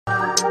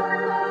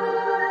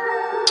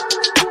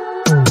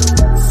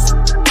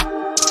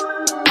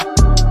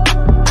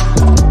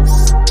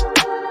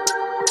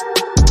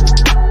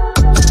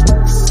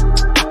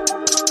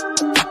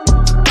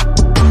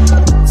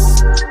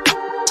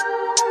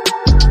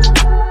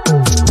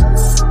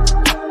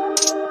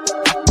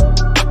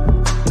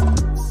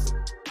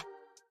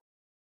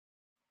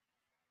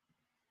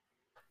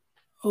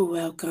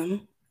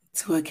Welcome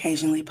to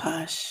Occasionally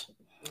Posh,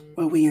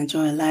 where we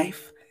enjoy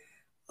life,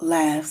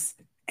 laughs,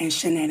 and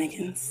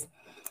shenanigans.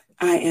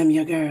 I am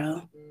your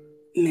girl,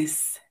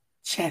 Miss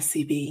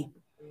Chassie B.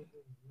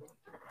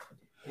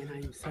 And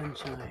I'm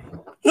Sunshine.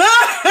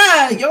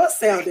 Yours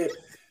sounded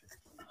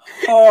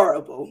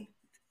horrible.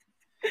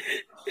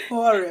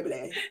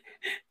 Horribly.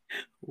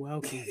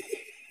 Welcome.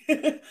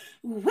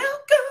 Welcome.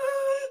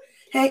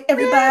 Hey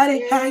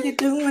everybody, how you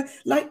doing?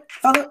 Like,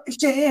 follow,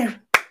 and share.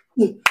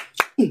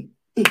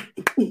 I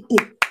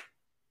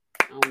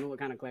don't know what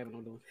kind of clapping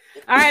I'm doing.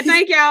 All right,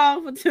 thank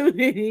y'all for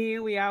tuning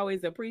in. We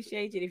always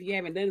appreciate it. If you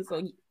haven't done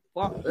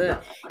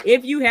it,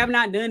 if you have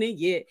not done it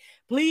yet,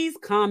 please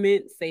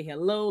comment, say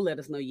hello, let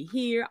us know you're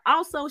here.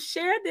 Also,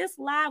 share this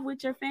live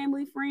with your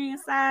family,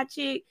 friends, side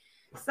chick,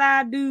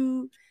 side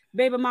dude,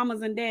 baby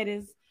mamas and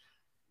daddies,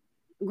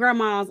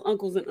 grandmas,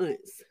 uncles, and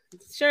aunts.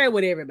 Share it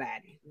with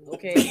everybody,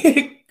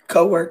 okay?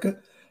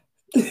 Co-worker.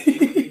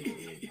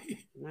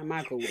 Not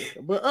my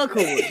co-worker, but a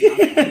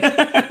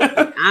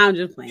co-worker. I'm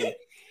just playing.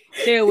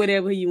 Share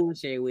whatever you want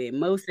to share with.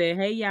 Mo said,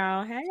 hey,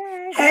 y'all.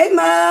 Hey,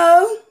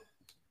 Mo.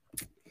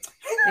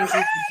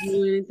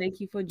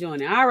 Thank you for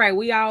joining. All right,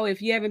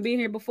 if you haven't been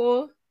here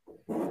before,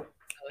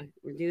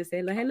 Regina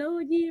said, hello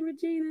again,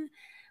 Regina.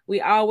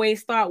 We always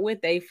start with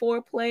a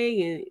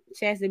foreplay and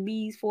Chassie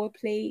B's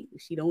foreplay.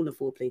 She don't know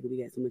foreplay because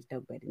we got so much to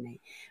talk about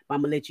tonight. But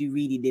I'm going to let you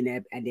read it,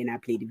 then I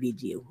play the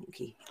video.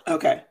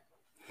 Okay.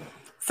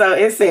 So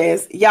it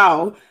says,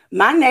 y'all,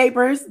 my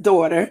neighbor's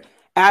daughter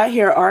out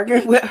here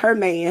arguing with her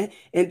man,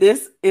 and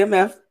this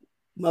MF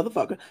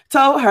motherfucker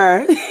told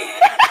her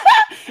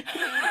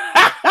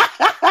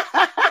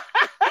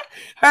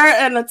her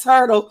and a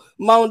turtle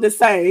moaned the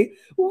same.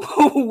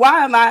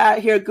 Why am I out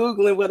here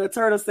Googling what a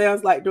turtle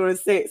sounds like during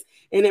sex?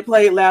 And it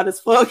played loud as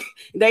fuck.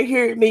 They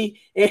heard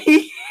me, and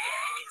he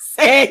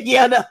said,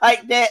 yeah,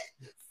 like that.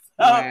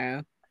 So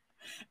wow.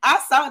 I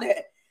saw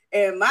that,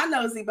 and my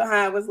nosy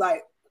behind was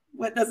like,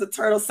 what does a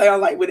turtle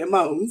sound like when it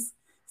moans?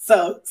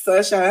 So,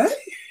 Sunshine.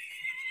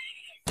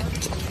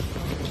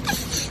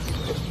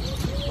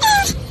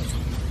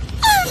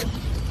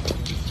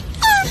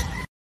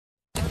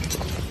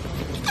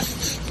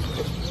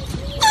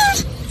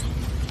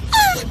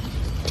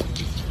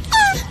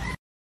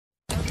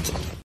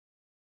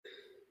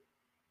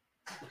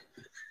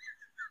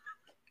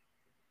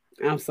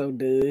 I'm so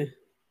done.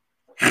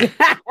 I'm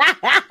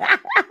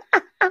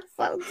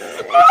so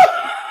done.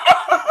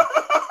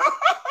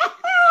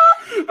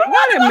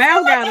 Why the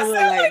mouth gotta look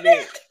like that?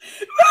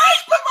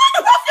 Right, but why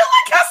do I feel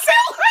like I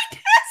sound like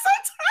that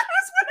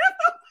sometimes?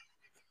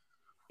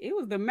 It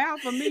was the mouth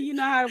for me. You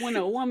know how when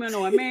a woman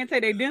or a man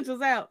take their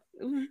dentures out?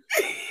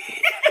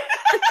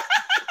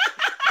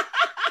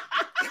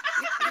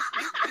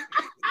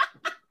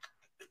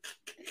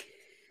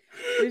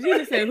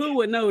 Regina said, who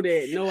would know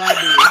that? No idea.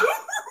 Right.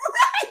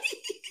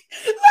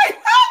 Like,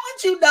 how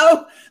would you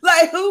know?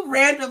 Like, who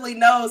randomly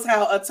knows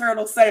how a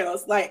turtle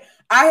sounds? Like,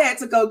 I had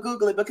to go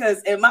Google it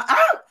because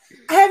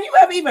have you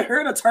ever even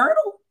heard a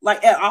turtle?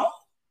 Like, at all?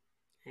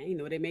 I didn't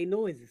know they made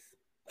noises.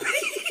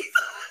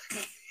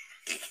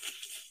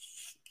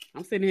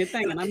 I'm sitting here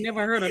thinking, I've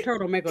never heard a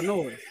turtle make a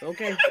noise,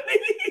 okay?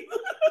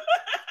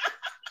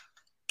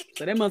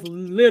 So that must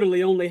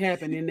literally only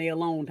happen in their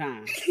alone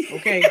time,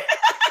 okay?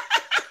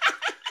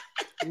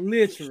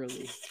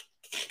 Literally.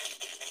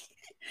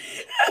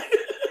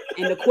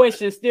 And the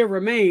question still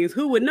remains,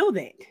 who would know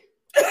that?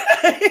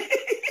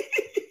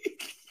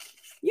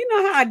 You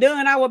know how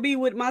done I would be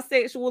with my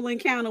sexual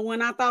encounter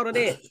when I thought of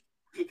that?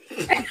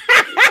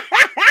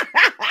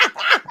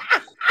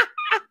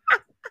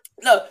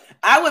 No,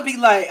 I would be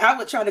like, I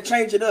would try to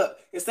change it up.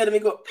 Instead of me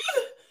go,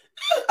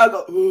 I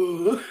go,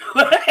 ooh.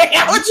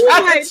 I would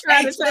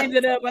try to change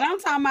it up, but I'm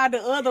talking about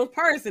the other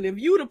person. If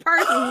you the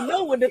person who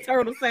know what the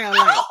turtle sound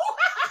like,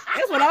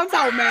 that's what I'm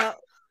talking about.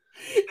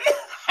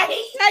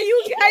 How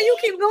you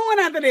keep going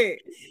after that?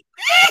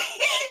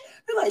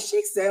 Like,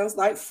 she sounds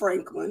like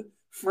Franklin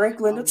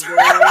the turtle.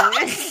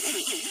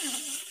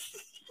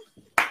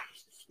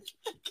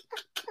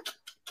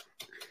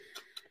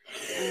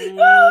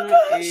 Oh,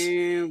 gosh.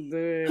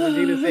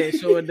 Regina said,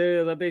 sure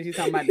does. I think she's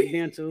talking about the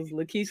dentures.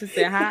 Lakeisha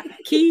said, hi.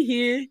 Key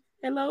here.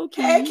 Hello,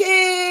 Key. Hey,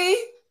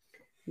 Key.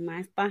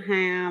 Nice to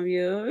have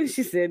you.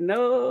 She said,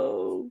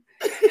 no.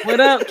 What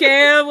up,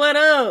 Kev? What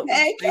up?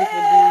 Hey,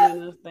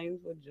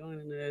 Thanks for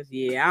joining us.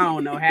 Yeah, I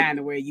don't know how in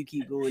the world you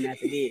keep going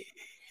after that.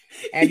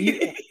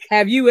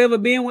 Have you ever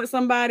been with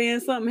somebody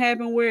and something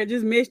happened where it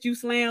just messed you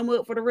slam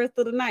up for the rest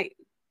of the night?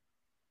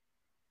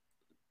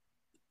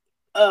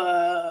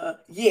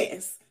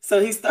 Yes. So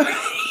he started.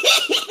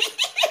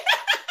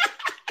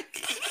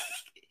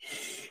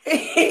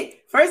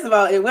 First of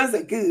all, it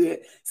wasn't good.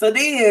 So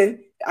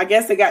then I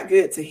guess it got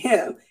good to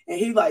him, and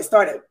he like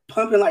started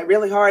pumping like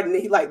really hard, and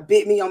then he like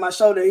bit me on my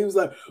shoulder. He was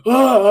like,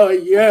 "Oh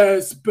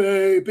yes,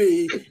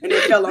 baby," and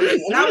it fell on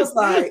me, and I was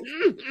like,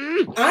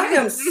 "I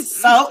am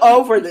so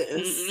over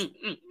this."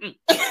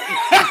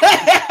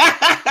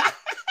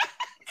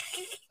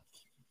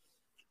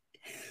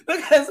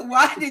 Because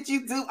why did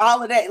you do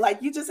all of that?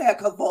 Like, you just had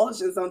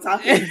convulsions on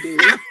top of you,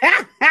 dude.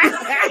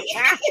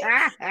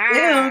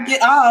 Ew,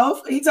 get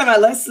off. He talking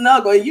about let's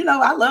snuggle. You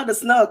know, I love to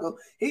snuggle.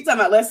 He talking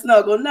about let's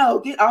snuggle. No,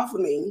 get off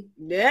of me.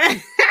 Yeah.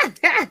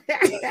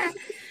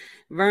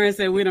 Vern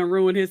said we done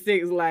ruined his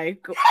sex life.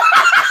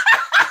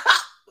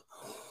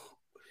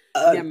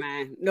 Never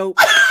mind. Nope.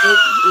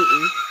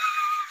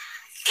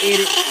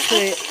 Edit.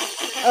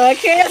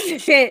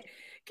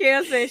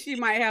 Kel said she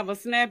might have a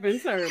snapping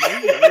turtle.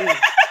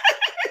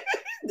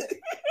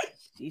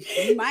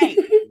 she might.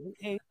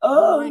 Okay.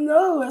 Oh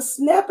no, a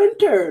snapping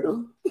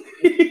turtle.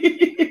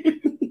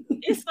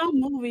 It's some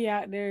movie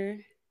out there.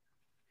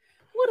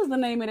 What is the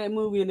name of that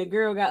movie? And the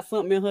girl got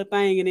something in her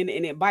thing and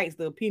it bites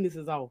the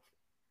penises off.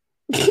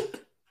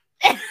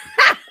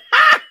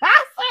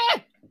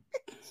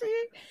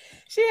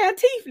 She had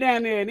teeth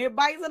down there and it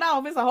bites it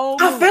off. It's a whole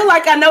movie. I feel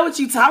like I know what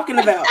you're talking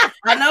about.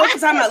 I know what you're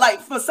talking about.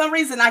 Like, for some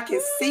reason, I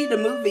can see the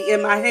movie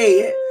in my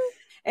head.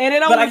 And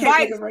it only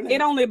bites.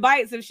 It only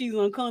bites if she's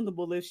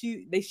uncomfortable. If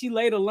she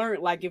later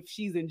learned, like, if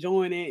she's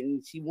enjoying it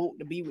and she want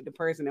to be with the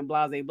person and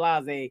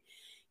blase,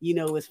 you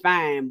know, it's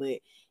fine. But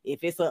if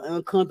it's an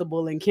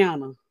uncomfortable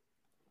encounter,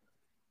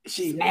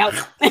 she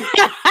snaps.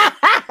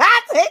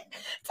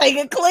 Take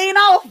it clean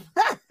off.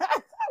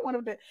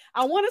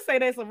 I want to say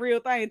that's a real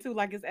thing too,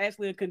 like it's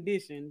actually a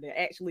condition that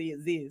actually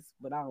exists,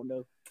 but I don't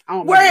know.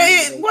 What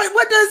does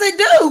it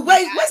do?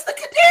 Wait, what's the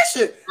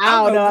condition?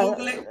 I don't know.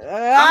 Google it.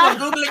 I'm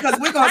gonna Google it because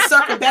we're gonna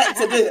circle back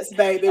to this,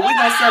 baby. We're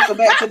gonna circle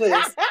back to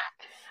this.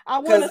 I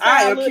want to say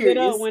I looked it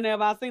up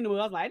whenever I seen it. I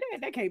was like,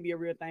 that can't be a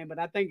real thing, but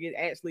I think it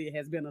actually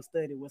has been a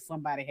study where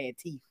somebody had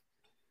teeth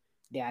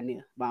down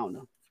there. But I don't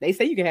know. They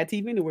say you can have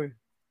teeth anywhere.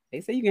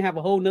 They say you can have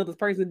a whole nother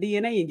person's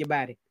DNA in your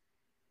body.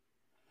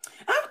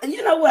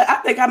 You know what? I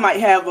think I might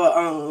have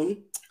a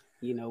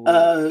You know what?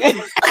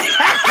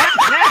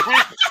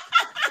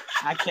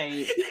 I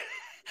can't.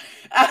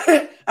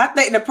 I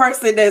think the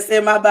person that's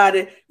in my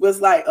body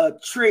was like a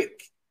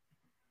trick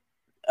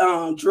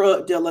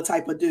drug dealer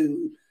type of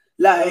dude.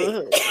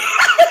 Like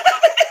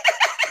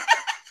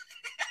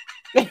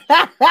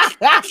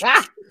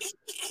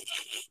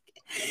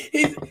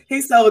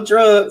he sold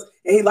drugs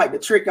and he liked to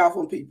trick off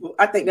on people.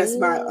 I think that's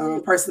my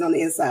person on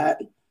the inside.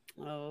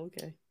 Oh,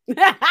 okay.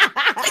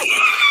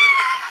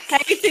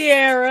 Hey,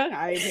 Tiara.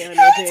 I ain't telling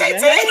no Tiara.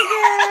 Hey,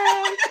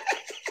 girl.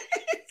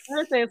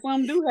 I said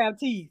some do have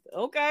teeth.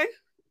 Okay.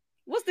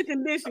 What's the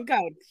condition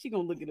called? She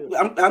gonna look it up.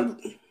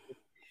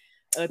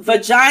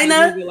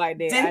 Vagina like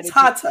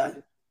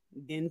dentata.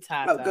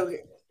 Dentata. Oh, go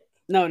ahead.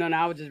 No.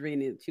 I was just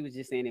reading it. She was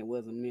just saying it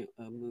was a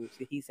movie.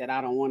 He said,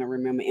 I don't want to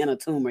remember. In a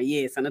tumor.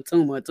 Yes, in a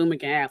tumor. A tumor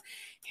can have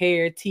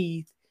hair,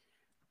 teeth,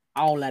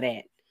 all of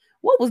that.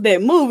 What was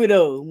that movie,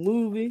 though?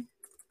 Man,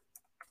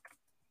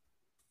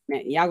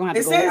 y'all gonna have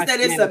to go watch it. It says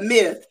that it's a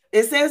myth.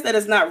 It says that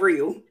it's not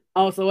real.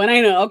 Oh, so it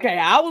ain't okay.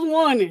 I was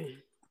wondering.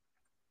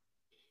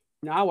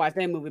 No, I watched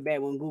that movie back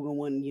when Google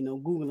wasn't,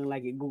 Googling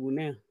like it Google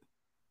now.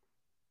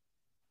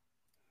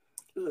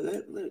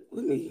 Let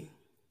me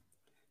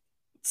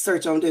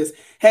search on this.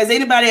 Has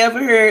anybody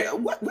ever heard?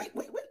 Wait.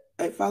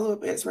 A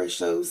follow-up X-ray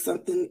shows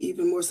something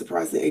even more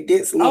surprising: a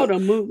dense lump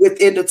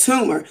within the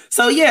tumor.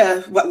 So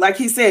yeah, but like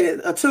he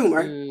said, a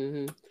tumor.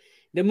 Mm-hmm.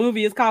 The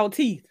movie is called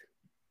Teeth.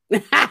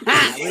 Real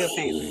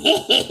famous.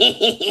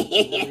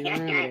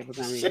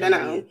 Should I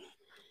know?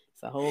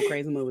 It's a whole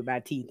crazy movie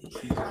about teeth.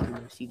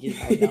 She just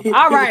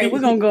all right,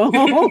 we're gonna go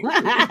home.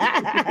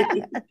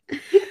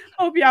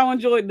 Hope y'all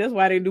enjoyed. That's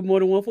why they do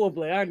more than one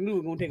foreplay. I already knew it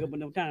was gonna take up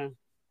enough time.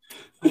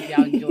 Hope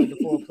y'all enjoyed the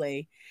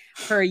foreplay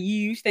per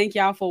use. Thank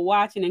y'all for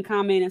watching and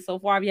commenting so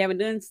far. If you haven't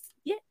done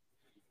yet,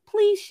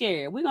 please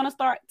share. We're gonna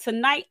start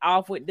tonight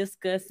off with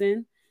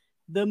discussing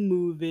the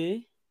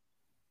movie.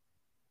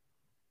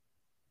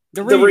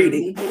 The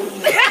reading.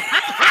 Like,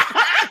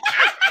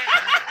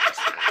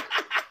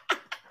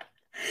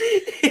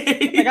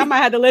 I might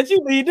have to let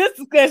you lead this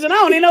discussion. I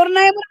don't even know the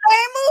name of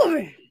the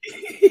movie.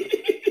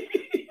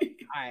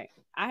 All right.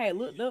 I had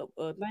looked up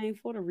a thing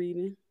for the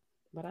reading,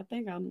 but I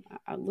think I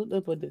looked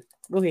up this.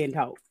 Go ahead and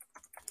talk.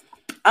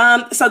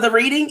 So the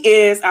reading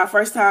is our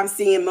first time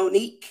seeing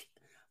Monique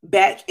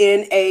back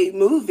in a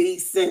movie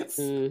since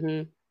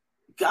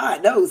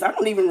God knows. I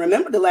don't even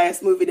remember the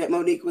last movie that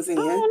Monique was in.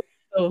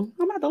 I'm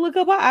about to look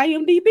up her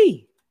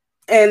IMDb.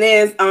 And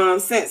then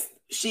since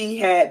she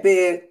had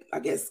been, I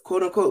guess,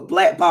 quote unquote,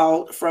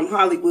 blackballed from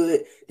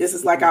Hollywood, this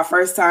is like our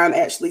first time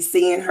actually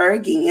seeing her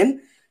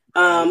again.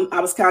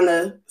 I was kind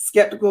of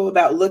skeptical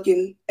about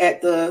looking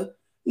at the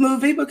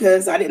movie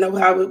because I didn't know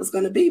how it was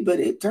going to be, but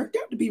it turned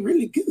out to be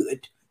really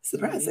good,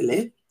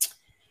 surprisingly.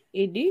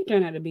 It did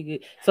turn out to be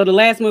good. So the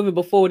last movie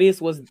before this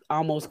was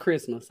Almost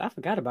Christmas. I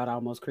forgot about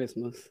Almost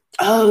Christmas.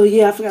 Oh,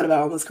 yeah, I forgot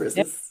about Almost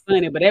Christmas. That's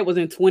funny, but that was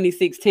in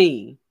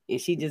 2016,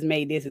 and she just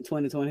made this in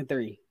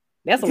 2023.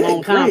 That's a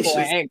long time for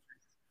an actress.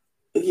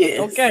 Yes.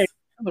 Okay,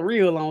 that's a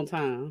real long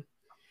time.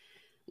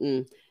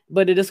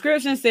 But the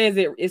description says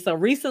it's a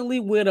recently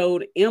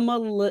widowed Emma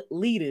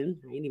Leedon.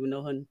 I didn't even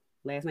know her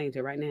last name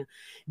till right now.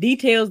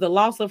 Details the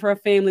loss of her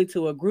family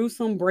to a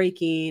gruesome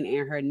break-in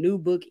and her new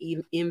book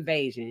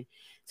Invasion.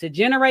 To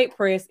generate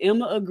press,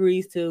 Emma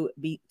agrees to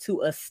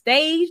a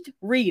staged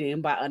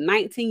reading by a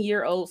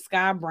 19-year-old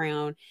Sky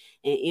Brown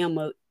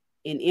in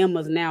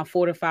Emma's now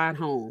fortified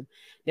home.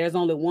 There's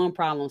only one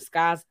problem.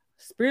 Sky's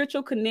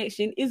spiritual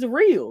connection is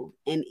real,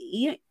 and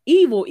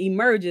evil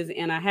emerges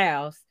in a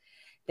house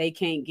they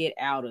can't get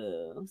out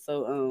of.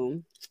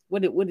 So,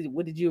 what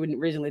did you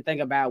originally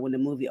think about when the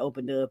movie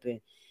opened up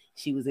and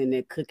she was in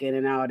there cooking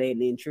and all that,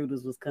 and the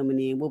intruders was coming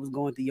in? What was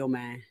going through your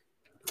mind?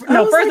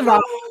 No, first of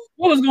all,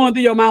 what was going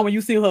through your mind when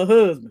you see her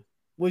husband?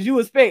 Was you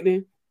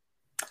expecting?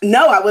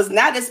 No, I was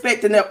not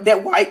expecting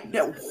that white.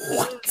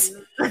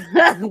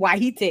 Why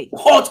he take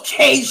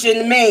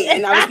Caucasian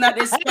man? I was not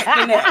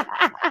expecting that.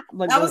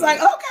 I was like,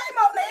 okay,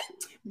 Monet.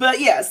 But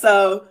yeah,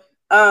 so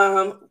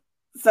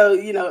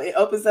it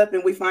opens up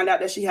and we find out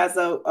that she has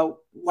a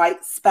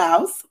white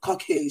spouse,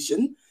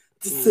 Caucasian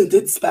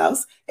descendant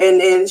spouse,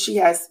 and then she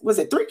has, was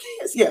it 3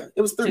 kids? Yeah,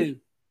 it was 3.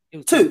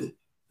 Two.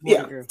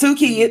 Yeah, 2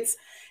 kids.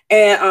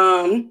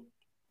 And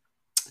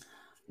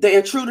the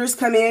intruders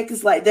come in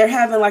because like they're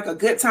having like a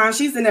good time.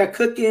 She's in there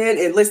cooking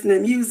and listening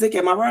to music.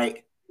 Am I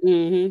right?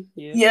 Mm-hmm.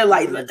 Yeah,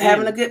 like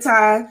having a good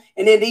time.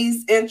 And then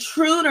these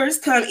intruders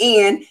come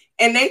in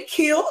and they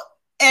kill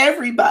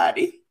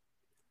everybody.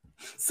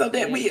 So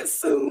that we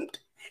assumed.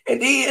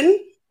 And then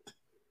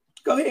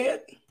go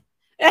ahead.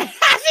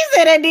 She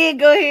said I did.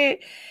 Go ahead.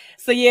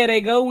 So yeah,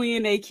 they go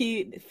in, they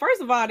kill.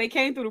 First of all, they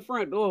came through the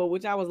front door,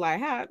 which I was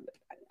like, how?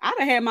 I'd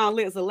have had my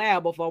lips so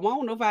loud before. I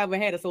don't know if I ever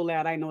had it so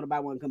loud I didn't know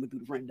nobody wasn't coming through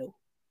the front door.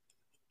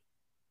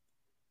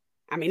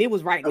 I mean, it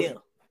was right there.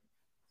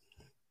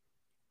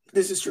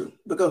 This is true,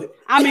 but go ahead.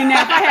 I mean,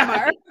 now if I had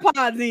my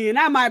AirPods in,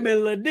 that might be a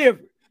little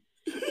different.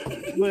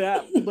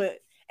 But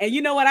and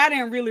you know what? I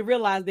didn't really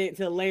realize that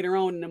until later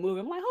on in the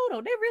movie. I'm like, hold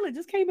on, they really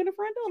just came in the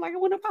front door. Like, I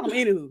wouldn't have problem.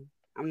 Anywho,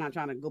 I'm not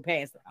trying to go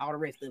past all the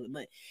rest of it.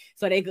 But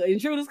so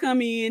intruders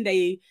come in,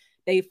 they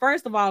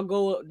first of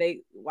all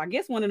I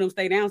guess one of them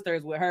stay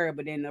downstairs with her,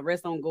 but then the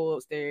rest of them go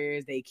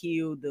upstairs. They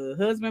kill the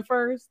husband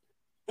first.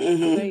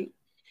 Mm-hmm.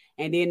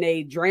 And then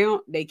they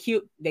drowned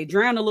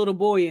a little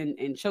boy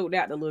and choked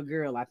out the little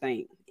girl, I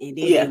think. And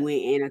then they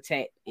went and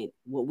attacked, and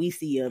what we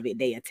see of it,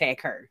 they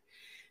attack her.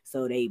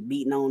 So they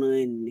beating on her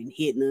and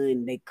hitting her,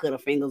 and they cut her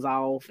fingers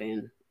off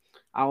and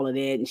all of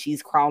that. And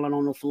she's crawling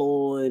on the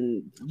floor.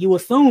 And you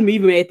assume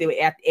even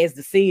as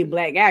the scene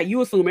black out, you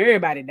assume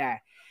everybody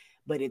died.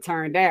 But it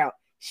turned out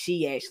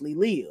she actually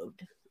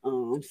lived.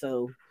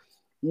 So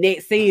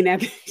next scene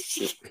after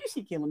she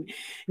killing me.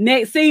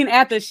 Next scene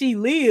after she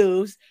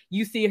lives,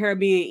 you see her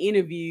being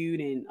interviewed,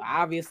 and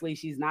obviously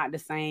she's not the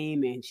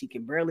same, and she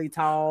can barely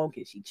talk,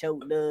 and she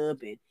choked up,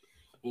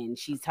 and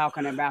she's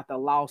talking about the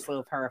loss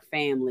of her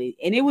family.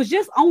 And it was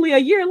just only a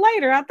year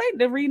later. I think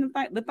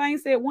the thing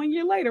said 1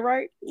 year later,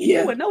 right?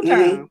 Yeah, with no time.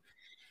 Mm-hmm.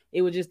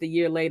 It was just a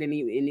year later,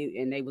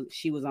 and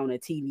she was on a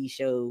TV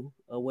show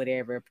or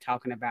whatever,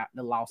 talking about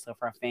the loss of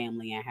her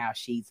family and how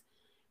she's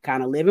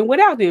kind of living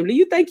without them. Do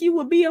you think you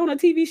would be on a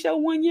TV show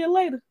 1 year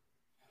later?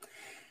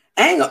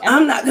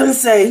 I'm not gonna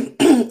say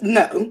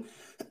no,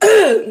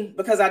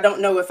 because I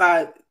don't know if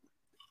I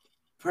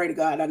pray to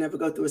God I never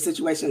go through a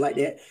situation like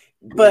that.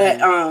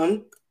 But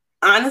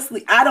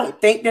honestly, I don't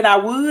think that I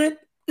would.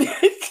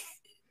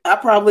 I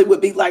probably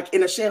would be like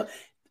in a shell.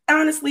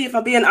 Honestly, if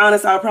I'm being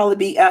honest, I'll probably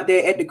be out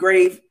there at the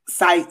grave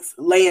sites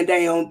laying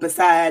down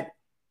beside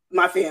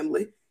my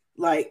family,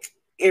 like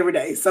every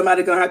day.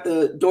 Somebody gonna have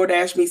to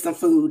DoorDash me some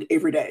food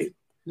every day.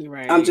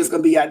 Right. I'm just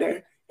gonna be out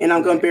there, and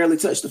I'm gonna barely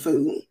touch the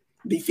food,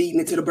 be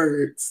feeding it to the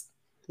birds.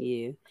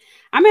 Yeah.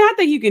 I mean, I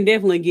think you can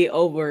definitely get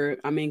over,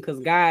 because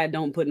God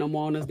don't put no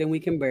more on us than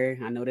we can bear.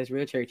 I know that's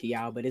real churchy,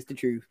 y'all, but it's the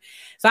truth.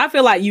 So I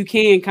feel like you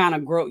can kind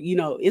of grow,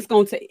 it's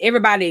going to,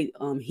 everybody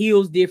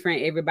heals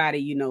different.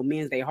 Everybody,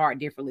 mends their heart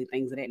differently,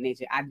 things of that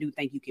nature. I do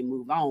think you can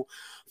move on.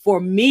 For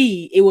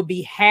me, it would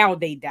be how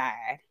they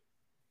died.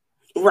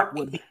 Right.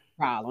 Would be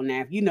problem.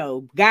 Now,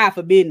 if God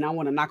forbid, I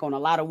want to knock on a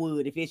lot of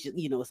wood. If it's just,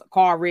 it's a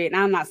car wreck,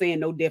 and I'm not saying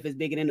no death is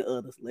bigger than the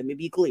others. Let me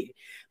be clear.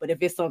 But if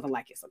it's something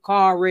like it's a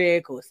car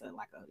wreck or it's a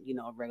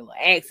regular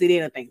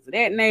accident or things of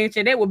that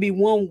nature, that would be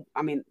one.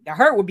 I mean, the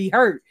hurt would be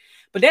hurt,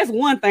 but that's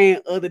one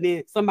thing other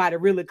than somebody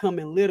really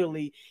coming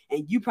literally,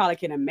 and you probably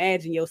can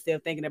imagine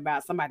yourself thinking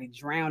about somebody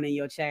drowning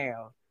your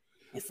child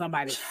and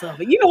somebody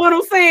suffering. You know what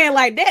I'm saying?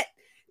 Like that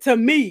to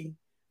me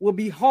will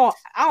be hard.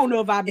 I don't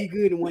know if I'd be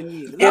good in 1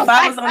 year. If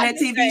I was on that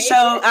TV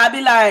show, I'd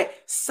be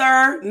like,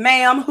 sir,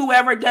 ma'am,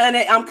 whoever done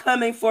it, I'm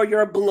coming for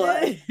your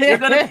blood. You're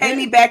going to pay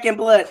me back in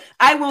blood.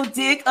 I will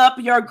dig up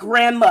your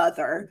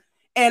grandmother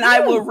and I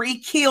will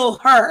re-kill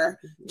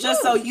her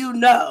just so you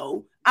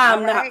know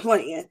I'm not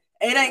playing.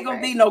 It ain't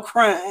going to be no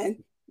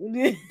crying.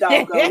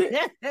 Doggone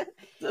it.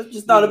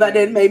 Just thought about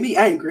that and made me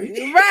angry.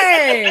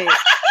 Right.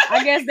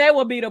 I guess that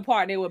would be the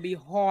part that would be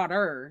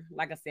harder.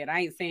 Like I said,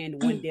 I ain't saying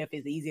one death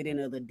is easier than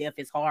the other. Death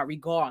is hard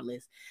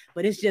regardless.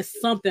 But it's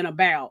just something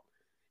about,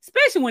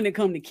 especially when it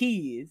comes to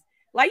kids.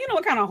 Like,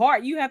 what kind of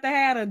heart you have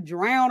to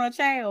drown a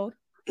child?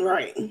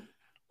 Right.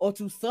 Or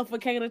to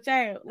suffocate a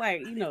child.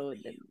 Like,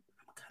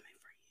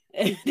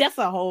 that's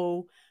a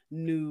whole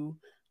new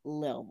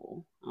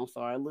level. I'm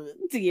sorry, look.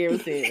 Tierra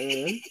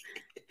said,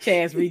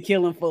 Chaz Reed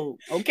killing folk.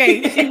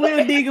 Okay, she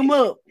will dig him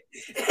up.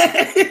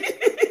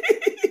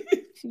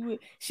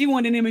 She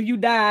wanted him, if you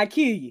die, I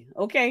kill you.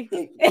 Okay.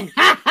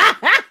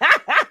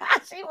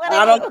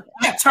 I don't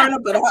turn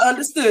up, but I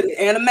understood it.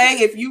 Anime,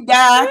 if you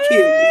die,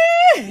 I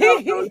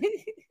kill you.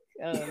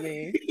 Oh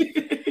man.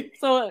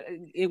 So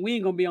we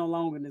ain't gonna be on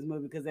longer in this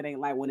movie because it ain't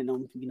like one of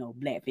them,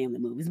 black family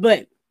movies.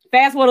 But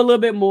fast forward a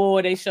little bit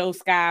more, they show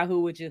Sky,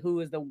 who is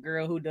the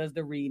girl who does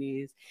the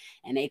readings,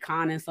 and they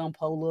conning some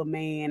poor little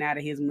man out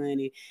of his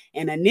money.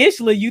 And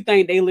initially, you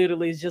think they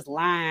literally is just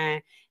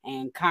lying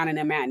and conning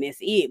them out, and that's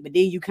it. But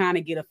then you kind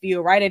of get a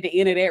feel right at the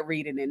end of that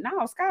reading, and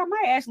no, Sky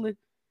might actually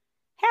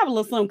have a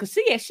little something because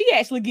she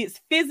actually gets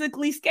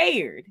physically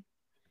scared.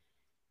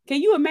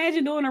 Can you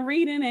imagine doing a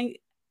reading? And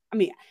I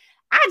mean,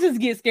 I just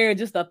get scared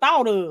just the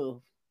thought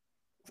of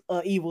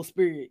an evil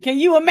spirit. Can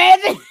you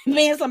imagine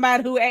being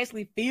somebody who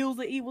actually feels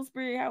an evil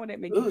spirit? How would that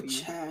make you feel?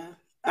 Child.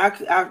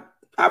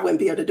 I wouldn't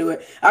be able to do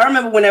it. I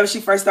remember whenever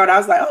she first started, I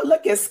was like, oh,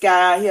 look at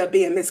Sky here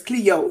being Miss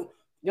Cleo.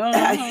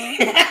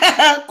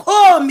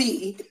 Call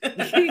me.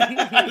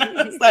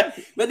 But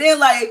then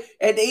like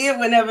at the end,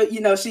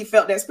 whenever she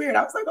felt that spirit,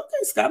 I was like,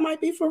 okay, Scott might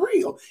be for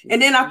real.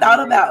 And then I thought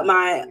about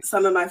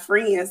some of my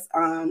friends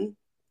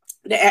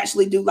that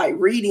actually do like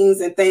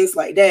readings and things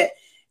like that.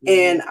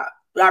 And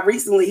I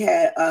recently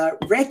had a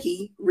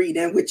Reiki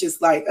reading, which is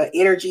like an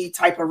energy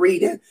type of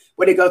reading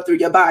where they go through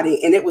your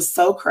body, and it was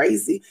so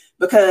crazy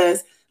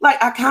because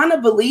like I kind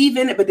of believe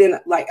in it, but then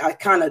like I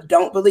kind of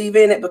don't believe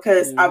in it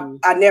because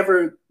I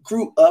never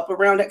grew up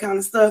around that kind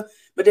of stuff.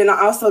 But then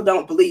I also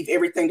don't believe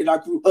everything that I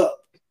grew up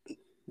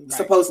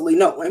supposedly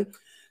knowing.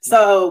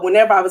 So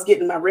whenever I was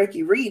getting my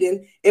Reiki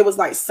reading, it was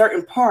like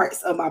certain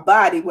parts of my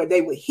body where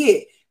they would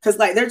hit because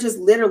like they're just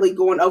literally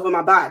going over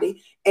my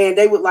body, and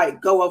they would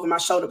like go over my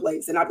shoulder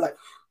blades, and I'd be like,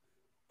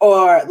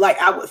 or like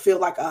I would feel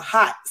like a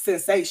hot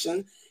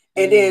sensation,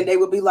 and then they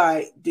would be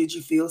like, "Did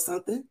you feel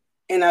something?"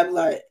 And I'd be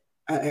like,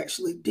 "I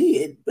actually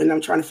did," and I'm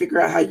trying to figure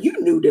out how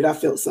you knew that I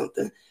felt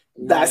something.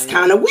 That's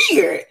kind of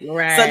weird.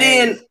 Right. So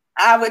then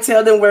I would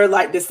tell them where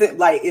like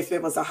like if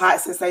it was a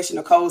hot sensation,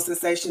 a cold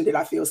sensation, did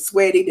I feel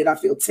sweaty? Did I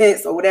feel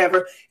tense or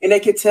whatever? And they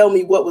could tell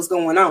me what was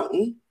going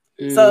on.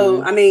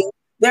 So, I mean,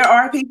 there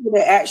are people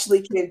that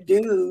actually can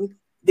do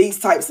these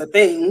types of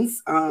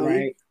things.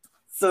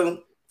 So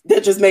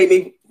that just made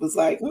me was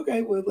like,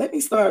 okay, well, let me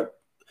start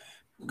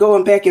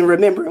going back and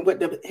remembering what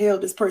the hell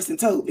this person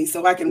told me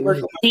so I can work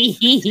on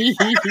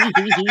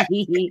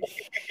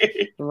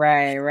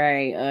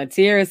Right.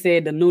 Tierra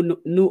said the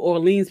New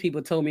Orleans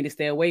people told me to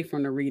stay away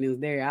from the readings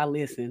there. I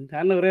listened.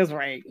 I know that's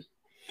right.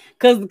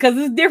 Because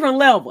it's different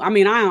level. I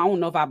mean, I don't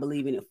know if I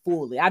believe in it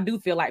fully. I do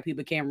feel like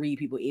people can read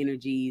people's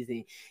energies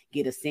and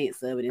get a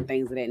sense of it and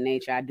things of that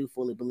nature. I do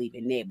fully believe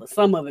in that. But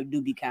some of it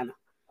do be kind of,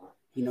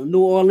 New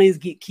Orleans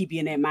keep you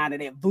in that mind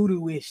of that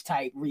voodoo-ish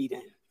type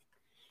reading.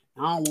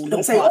 I don't want no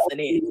parts of that.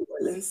 New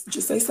Orleans.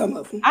 Just say some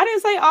of them. I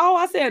didn't say all.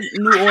 I said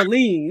New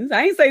Orleans.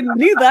 I ain't say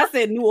neither. I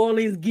said New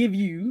Orleans give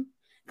you.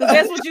 Because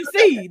that's what you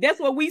see. That's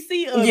what we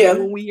see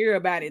when we hear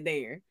about it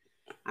there.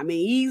 I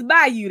mean, East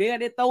Bayou,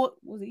 they throw it.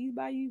 Was it East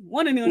Bayou?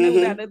 One of them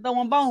was out there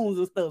throwing bones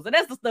and stuff. So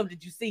that's the stuff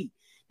that you see.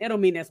 That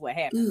don't mean that's what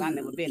happens. I've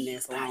never been there,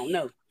 so I don't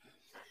know.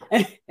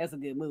 That's a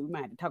good movie. We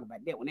might have to talk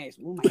about that one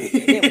actually. We might have to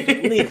that one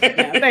to the list.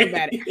 Now, think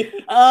about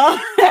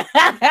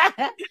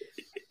it.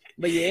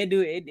 But yeah,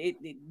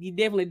 you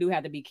definitely do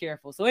have to be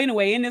careful. So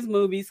anyway, in this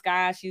movie,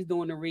 Sky, she's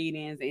doing the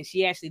readings, and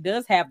she actually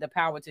does have the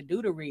power to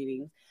do the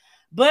readings,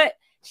 but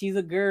she's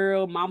a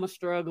girl, mama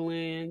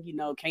struggling,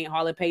 can't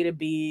hardly pay the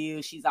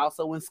bills. She's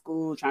also in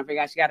school, trying to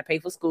figure out she got to pay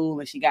for school,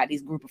 and she got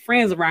these group of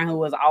friends around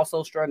who is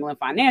also struggling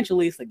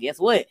financially. So guess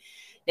what?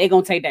 They're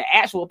gonna take the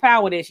actual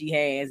power that she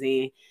has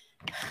and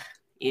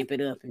amp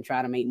it up and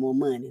try to make more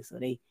money. So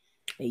they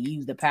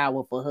use the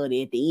power for her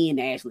to at the end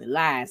actually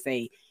lie and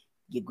say,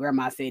 your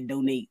grandma said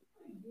donate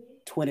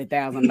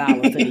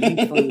 $20,000 to the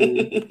youth fund.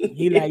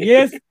 He like,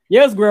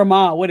 yes,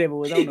 grandma, whatever it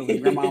was. I don't know if it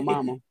was grandma or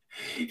mama.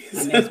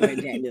 And that's where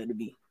it jacked up to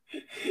be.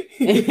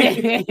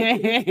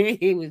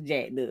 He was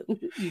jacked up.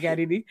 You got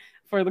any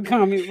further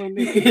comments on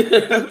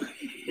this?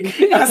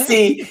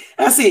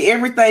 I see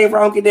everything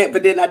wrong with that,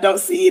 but then I don't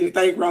see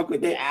anything wrong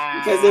with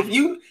that. Because if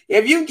you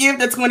give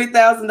the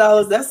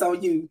 $20,000, that's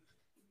on you.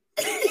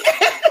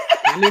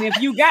 I mean,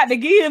 if you got to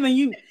give and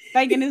you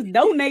thinking it's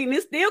donating,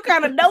 it's still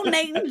kind of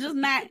donating, just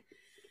not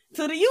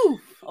to the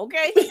youth,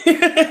 okay?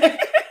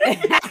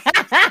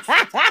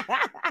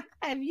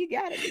 If you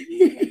got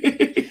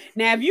it.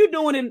 Now, if you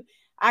doing it,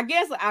 I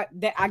guess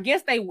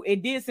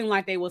it did seem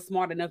like they were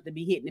smart enough to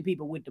be hitting the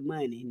people with the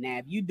money. Now,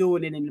 if you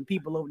doing it and the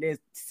people over there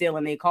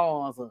selling their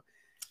cars or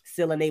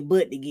selling their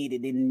butt to get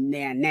it, then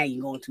now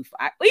you're going too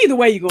far. Either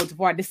way, you're going too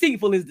far.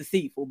 Deceitful is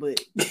deceitful,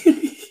 but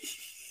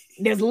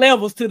there's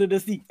levels to the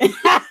deceit.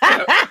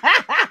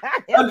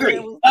 Agree.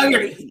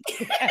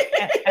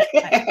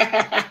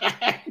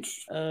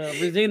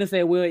 Regina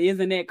said, well,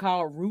 isn't that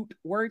called root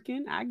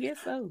working? I guess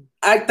so.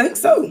 I think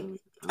so.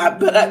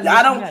 If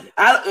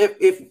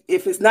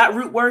it's not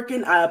root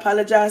working, I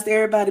apologize to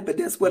everybody, but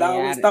that's what I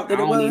always thought that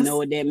it was. I don't even know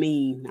what that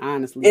means,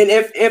 honestly. And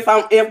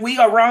if we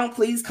are wrong,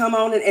 please come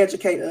on and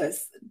educate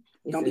us.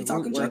 Don't be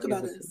talking junk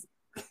about us.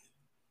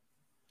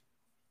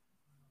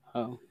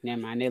 Oh, never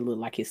mind. That look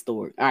like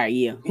historic. All right,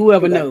 yeah.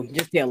 Whoever knows,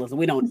 just tell us.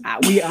 We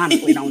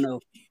honestly don't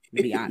know,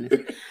 to be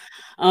honest.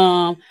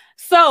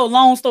 So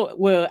long story.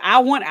 Well, I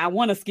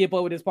want to skip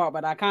over this part,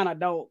 but I kind of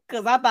don't,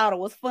 because I thought it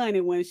was funny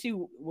when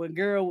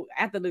girl,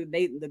 after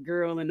the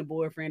girl and the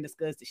boyfriend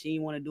discussed that she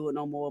didn't want to do it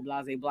no more,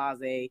 blase, and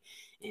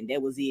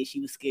that was it. She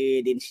was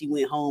scared, and she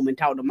went home and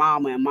talked to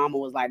mama, and mama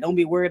was like, "Don't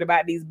be worried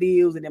about these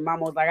bills," and then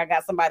mama was like, "I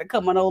got somebody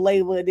coming on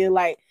labor," and then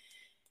like,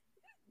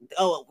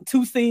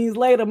 2 scenes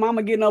later,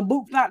 mama getting her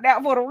boots knocked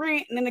out for the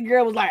rent, and then the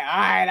girl was like, "All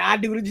right, I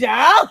do the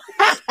job."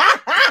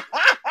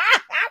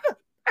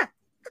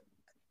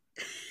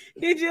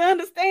 Did you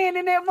understand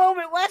in that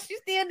moment why she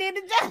still did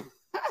the job?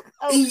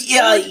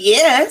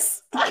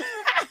 Yes.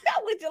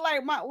 Would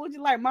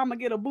you like mama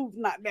get her boots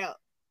knocked out?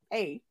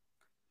 Hey.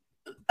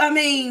 I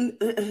mean,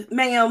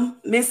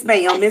 Miss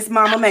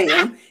Mama,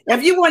 ma'am,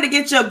 if you want to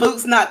get your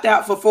boots knocked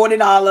out for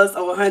 $40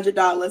 or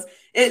 $100,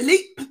 at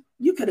least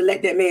you could have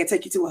let that man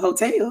take you to a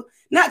hotel.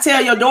 Not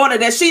tell your daughter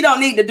that she don't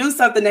need to do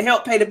something to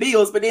help pay the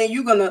bills, but then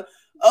you're gonna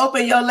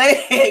open your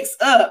legs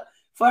up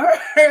for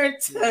her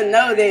to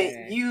know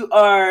that you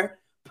are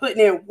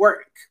putting in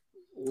work.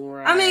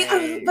 Right. I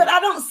mean, but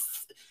I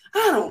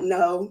don't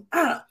know.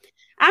 I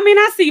mean,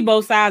 I see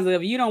both sides of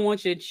it. You don't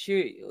want your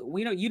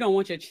you don't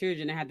want your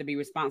children to have to be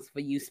responsible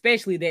for you,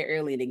 especially that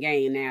early in the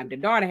game. Now, if the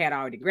daughter had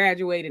already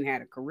graduated and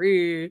had a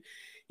career,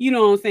 you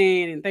know what I'm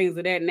saying, and things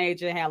of that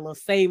nature, had little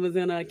savings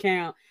in her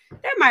account,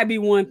 that might be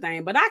one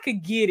thing. But I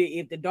could get it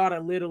if the daughter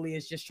literally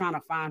is just trying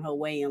to find her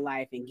way in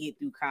life and get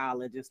through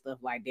college and stuff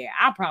like that.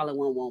 I probably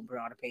wouldn't want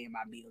daughter paying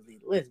my bills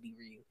either. Let's be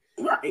real.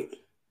 Right.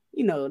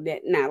 You know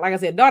that now, like I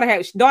said,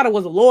 daughter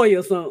was a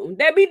lawyer or something.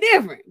 That'd be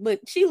different. But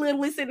she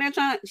literally sitting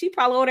there she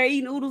probably over there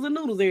eating oodles and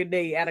noodles every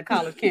day at a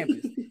college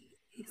campus.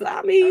 So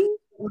I mean,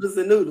 oodles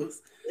and noodles.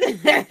 You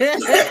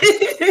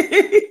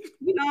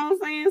know what I'm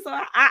saying? So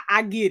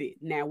I get it.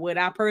 Now, would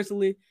I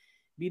personally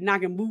be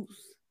knocking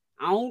boots?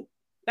 I don't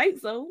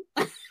think so.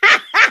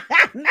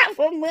 Not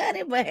for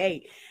money, but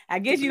hey, I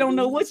guess you don't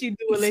know what you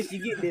do unless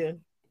you get there.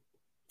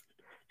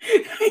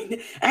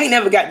 I ain't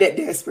never got that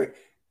desperate.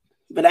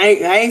 But I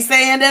ain't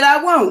saying that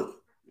I won't.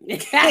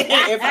 If I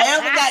ever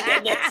got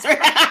that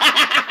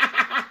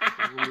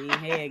I mean,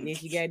 hey, I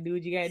guess you gotta do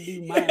what you gotta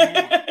do,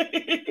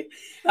 man.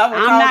 I'm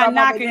not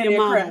knocking your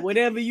mama.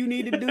 Whatever you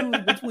need to do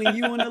is between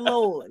you and the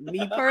Lord.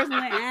 Me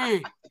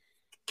personally,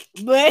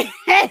 but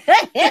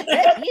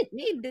you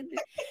need to.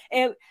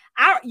 And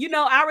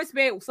I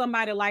respect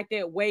somebody like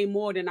that way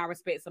more than I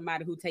respect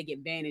somebody who take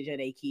advantage of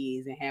their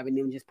kids and having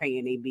them just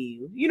paying their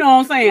bills. You know what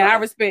I'm saying? Right. I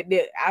respect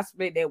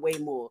that way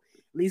more.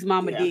 At least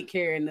mama did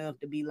care enough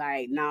to be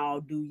like,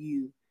 "No, do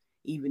you?"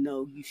 Even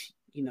though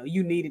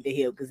you needed the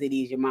help because it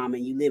is your mama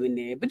and you living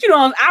there. But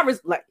I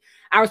respect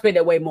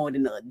that way more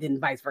than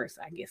vice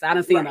versa. I guess I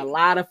done seen a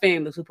lot of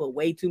families who put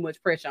way too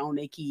much pressure on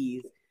their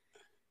kids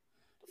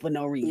for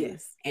no reason.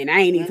 Yes. And I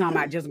ain't even talking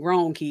about just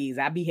grown kids.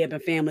 I be helping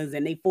families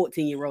and they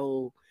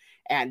 14-year-old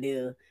out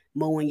there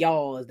mowing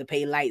yards to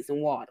pay lights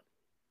and water.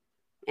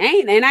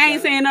 I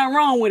ain't saying nothing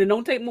wrong with it.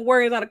 Don't take my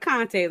words out of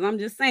context. I'm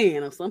just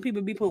saying some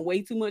people be putting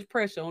way too much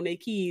pressure on their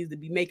kids to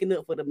be making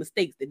up for the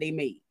mistakes that they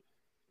made.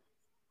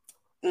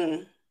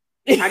 I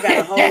got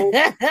a whole.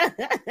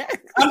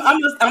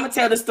 I'm gonna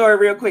tell the story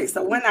real quick.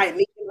 So one night,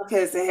 me and my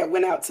cousin had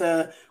went out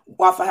to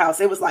Waffle House.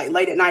 It was like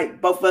late at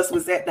night. Both of us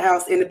was at the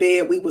house in the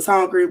bed. We was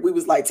hungry. We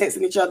was like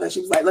texting each other. And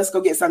she was like, "Let's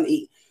go get something to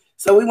eat."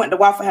 So we went to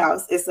Waffle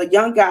House. It's a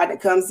young guy that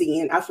comes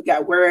in. I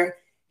forgot where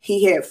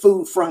he had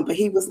food from, but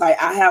he was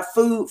like, "I have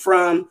food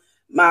from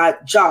my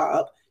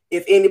job.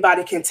 If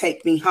anybody can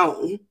take me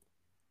home."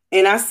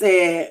 And I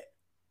said,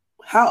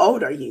 "How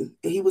old are you?"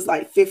 And he was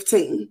like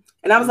 15.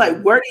 And I was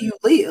like, "Where do you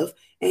live?"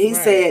 And he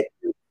said,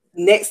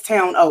 "Next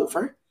town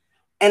over."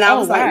 And I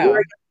was like, "Where are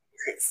your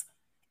parents?"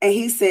 And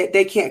he said,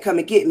 "They can't come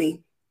and get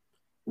me."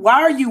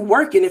 Why are you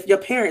working if your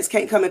parents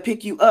can't come and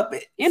pick you up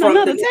in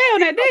another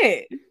town at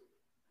that?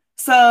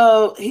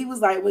 So he was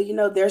like,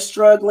 "Well, they're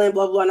struggling,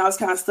 blah, blah," and all this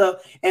kind of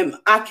stuff. And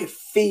I could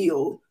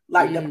feel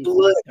like the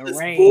blood was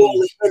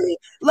boiling in me.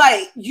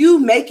 Like, you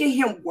making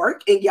him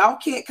work and y'all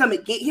can't come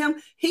and get him.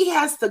 He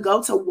has to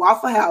go to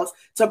Waffle House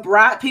to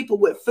bribe people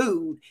with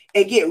food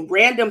and get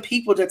random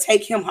people to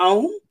take him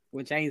home.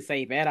 Which ain't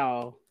safe at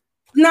all.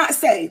 Not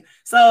safe.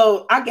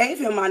 So I gave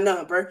him my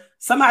number.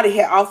 Somebody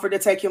had offered to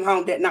take him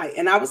home that night.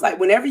 And I was like,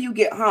 "Whenever you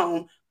get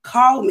home,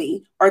 call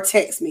me or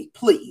text me,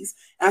 please."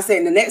 And I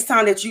said, "The next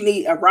time that you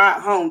need a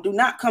ride home, do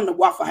not come to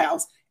Waffle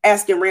House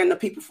asking random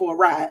people for a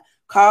ride.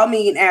 Call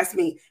me and ask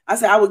me." I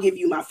said, "I will give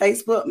you my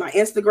Facebook, my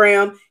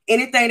Instagram,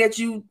 anything that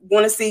you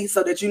want to see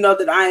so that you know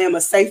that I am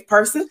a safe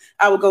person.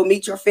 I will go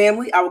meet your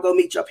family. I will go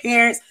meet your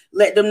parents.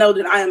 Let them know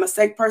that I am a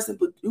safe person,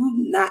 but do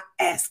not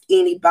ask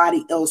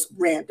anybody else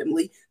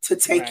randomly to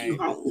take you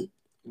home."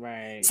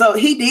 Right. So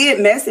he did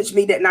message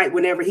me that night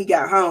whenever he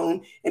got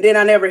home, and then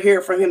I never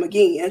heard from him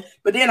again.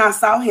 But then I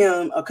saw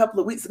him a couple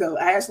of weeks ago.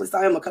 I actually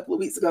saw him a couple of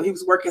weeks ago. He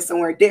was working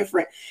somewhere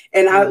different,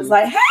 and I was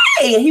like,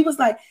 "Hey," and he was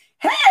like,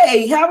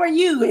 "Hey, how are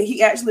you?" And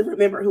he actually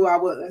remembered who I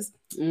was.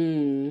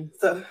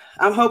 So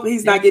I'm hoping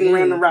he's not getting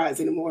random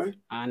rides anymore.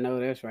 I know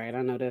that's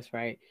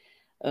right.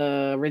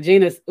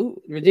 Regina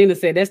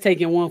said that's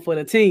taking one for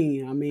the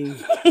team. I mean,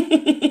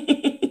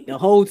 the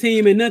whole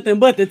team and nothing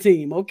but the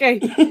team. Okay.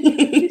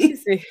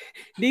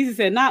 DC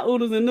said, not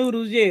oodles and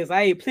noodles. Yes,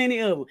 I ate plenty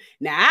of them.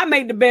 Now I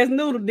make the best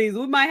noodle. These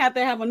we might have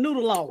to have a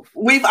noodle off.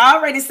 We've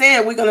already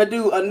said we're gonna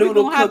do a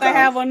noodle cook-off. Have to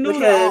have a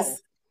noodle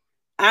off.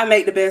 I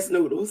make the best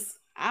noodles.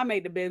 I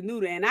make the best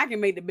noodle, and I can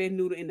make the best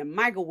noodle in the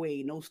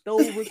microwave. No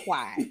stove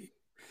required.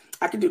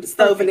 I can do the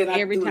stove, and then I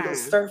can do the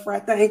stir fry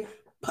thing.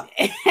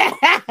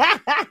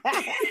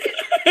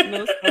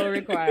 No stove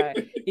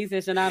required. He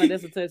said, Shanana,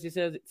 that's a touchy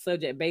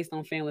subject based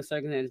on family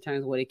circumstances in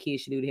terms of what a kid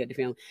should do to help the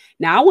family.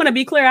 Now, I want to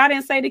be clear. I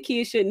didn't say the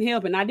kids shouldn't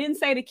help, and I didn't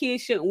say the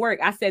kids shouldn't work.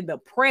 I said the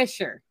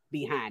pressure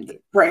behind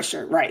it.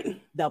 Pressure,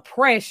 right. The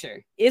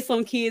pressure. It's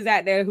some kids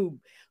out there who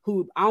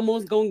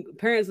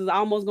parents is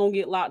almost gonna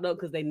get locked up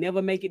because they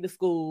never make it to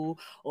school,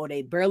 or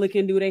they barely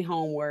can do their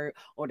homework,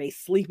 or they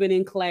sleeping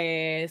in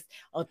class,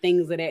 or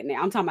things of that.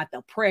 Now I'm talking about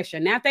the pressure.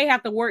 Now if they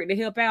have to work to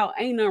help out,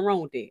 ain't nothing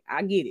wrong with it.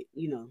 I get it,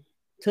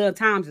 tough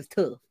times is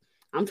tough.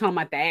 I'm talking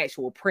about the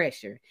actual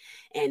pressure,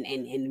 and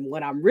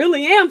what I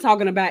really am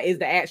talking about is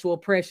the actual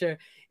pressure,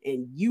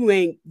 and you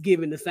ain't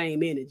giving the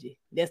same energy.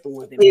 That's the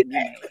one that made me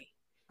mad.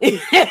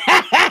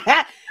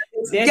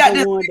 That's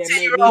the one that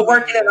made me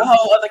working in a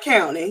whole other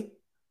county.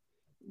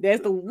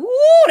 That's the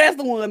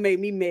one that made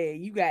me mad.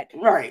 You get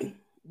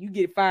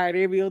fired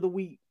every other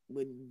week,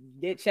 but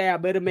that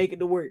child better make it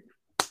to work.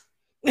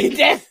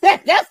 that's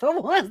the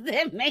ones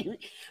that made me.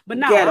 But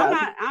no,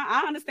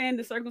 I understand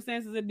the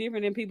circumstances are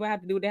different and people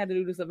have to do what they have to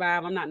do to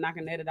survive. I'm not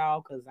knocking that at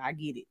all because I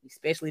get it,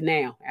 especially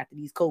now after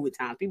these COVID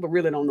times. People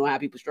really don't know how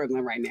people are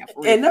struggling right now.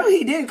 And no,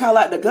 he didn't call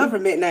out the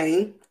government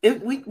name.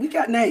 We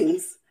got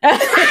names.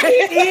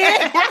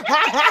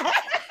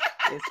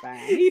 It's fine.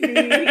 He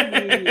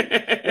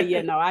did. But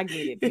yeah, no, I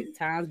get it.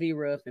 Times be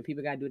rough and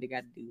people got to do what they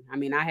got to do. I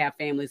mean, I have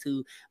families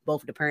who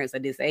both the parents are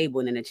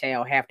disabled and the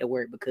child have to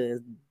work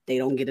because they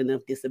don't get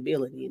enough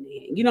disability in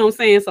the end. You know what I'm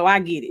saying? So I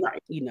get it.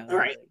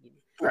 Right.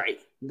 Right.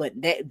 But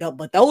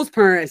those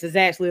parents is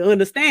actually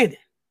understanding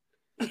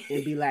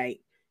and be like,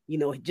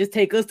 just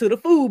take us to the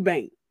food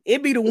bank.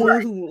 It be the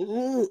ones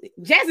who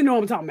Jassy know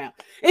what I'm talking about.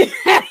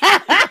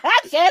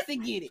 Jassy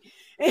get it.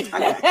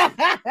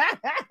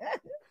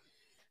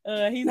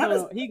 He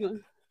gonna.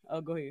 Oh,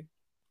 go ahead.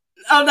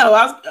 Oh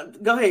no,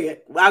 go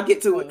ahead. I'll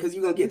get to it because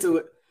you're gonna get to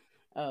it.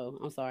 Oh,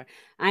 I'm sorry.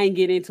 I ain't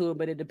get into it,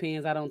 but it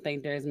depends. I don't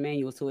think there's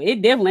manuals to it.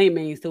 It definitely ain't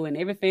manuals to it. And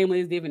every family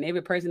is different.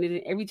 Every person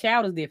is. Every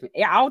child is different.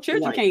 All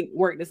children can't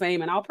work the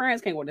same, and all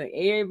parents can't work the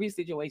same. Every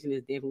situation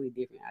is definitely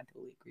different. I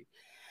totally agree.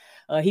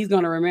 He's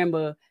gonna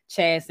remember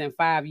Chaz in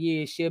 5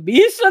 years. She'll be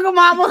his sugar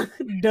mama.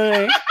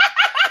 Done.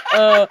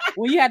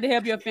 When you have to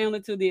help your family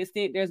to the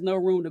extent there's no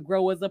room to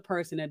grow as a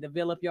person and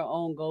develop your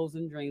own goals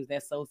and dreams.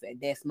 That's so sad.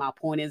 That's my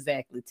point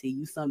exactly. T.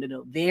 You summed it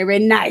up very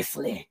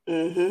nicely.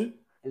 Mm-hmm.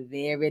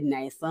 Very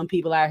nice. Some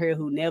people out here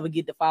who never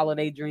get to follow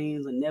their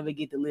dreams and never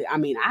get to live. I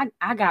mean,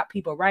 I got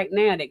people right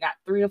now that got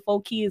 3 or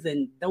 4 kids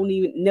and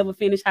never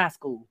finish high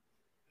school.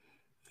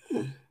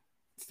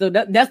 So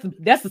that's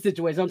the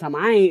situation I'm talking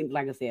about. I ain't,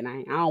 like I said,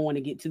 I don't want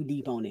to get too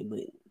deep on it, but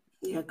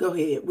yeah, go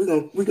ahead. We're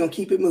gonna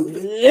keep it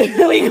moving.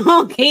 We're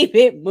gonna keep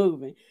it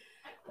moving.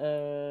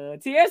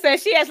 Tia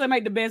says she actually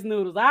make the best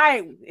noodles. All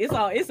right,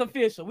 it's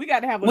official. We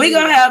got to have We're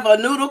gonna have a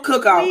noodle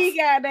cook-off. We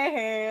got to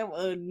have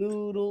a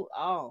noodle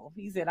off.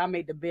 He said I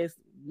make the best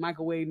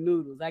microwave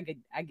noodles. I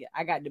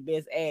got the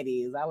best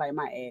add-ins. I like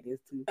my add-ins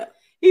too.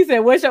 He said,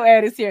 what's your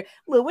add-ins here?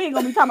 Look, we ain't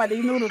gonna be talking about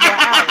these noodles for an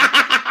hour.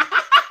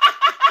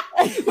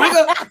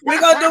 We're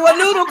gonna do a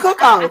noodle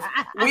cook-off.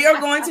 We are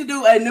going to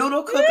do a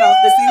noodle cook-off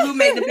to see who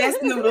made the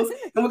best noodles,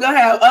 and we're gonna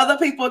have other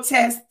people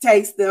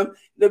taste them.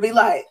 They'll be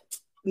like,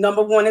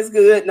 number 1 is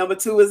good, number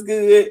 2 is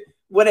good,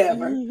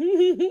 whatever. Most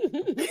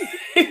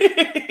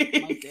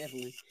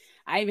definitely.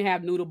 I even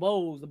have noodle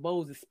bowls. The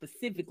bowls is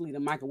specifically the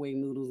microwave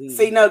noodles.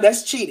 See, no,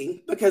 that's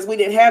cheating because we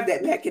didn't have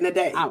that back in the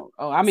day.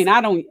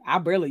 I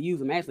barely use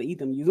them. I actually use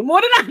them more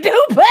than I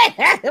do, but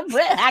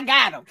I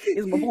got them.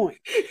 Is my point.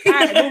 All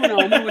right, moving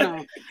on.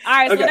 All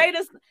right, okay.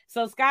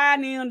 So Sky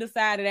and them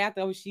decided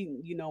after she,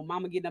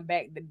 mama getting them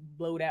back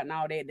blowed out and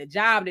all that, the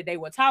job that they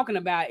were talking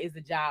about is the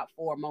job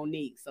for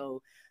Monique.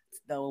 So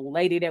the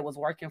lady that was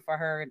working for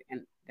her,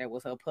 and that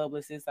was her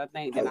publicist, I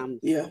think.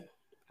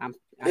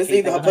 It's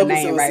either her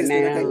publicist right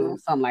now,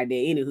 something like that.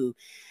 Anywho,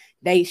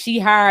 she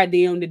hired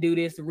them to do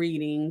this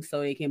reading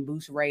so it can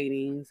boost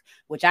ratings,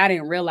 which I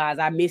didn't realize.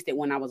 I missed it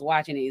when I was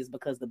watching it. Is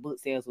because the book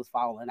sales was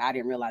falling. I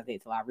didn't realize that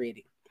until I read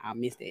it. I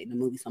missed it in the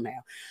movie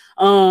somehow.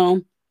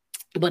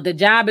 But the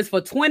job is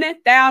for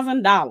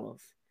 $20,000.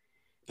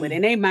 But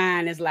in their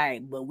mind, it's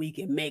like, but we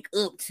can make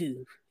up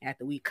to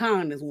after we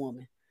con this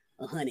woman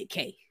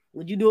 $100K.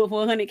 Would you do it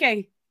for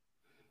 $100K?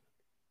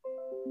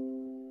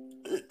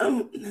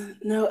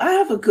 no, I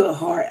have a good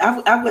heart.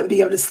 I wouldn't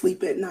be able to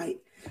sleep at night.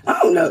 I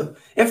don't know.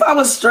 If I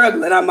was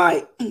struggling, I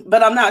might,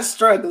 but I'm not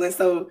struggling,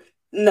 so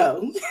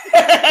no.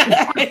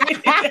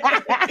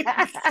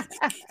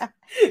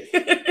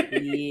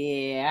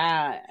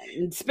 Yeah,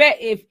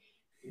 if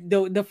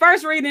the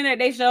first reading that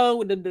they showed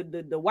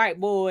with the white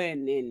boy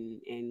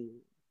and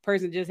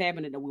person just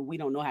happened to, we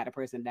don't know how the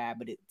person died,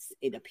 but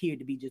it appeared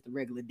to be just a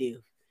regular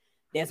death.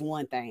 That's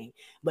one thing.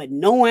 But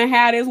knowing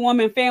how this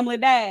woman family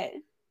died.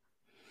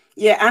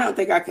 Yeah, I don't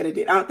think I could have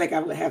did. I don't think I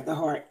would have the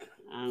heart.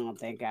 I don't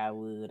think I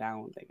would.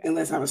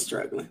 Unless I was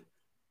struggling.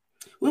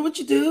 What would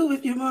you do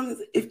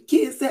if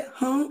kids at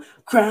home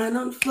crying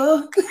on the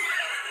floor?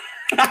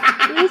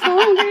 He's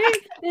hungry,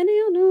 and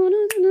he'll do a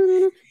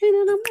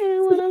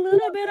man with a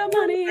little bit of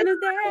money in his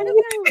dad's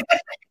account.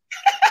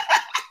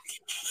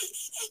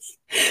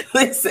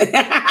 Listen.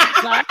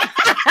 I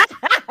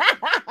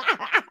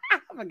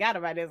forgot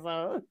about this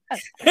song.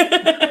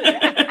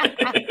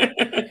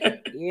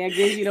 Yeah, I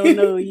guess you don't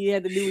know. You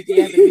have to do what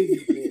you have to do.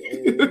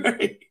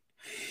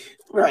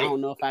 Right. I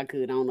don't know if I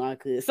could.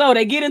 So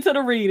they get into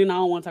the reading. I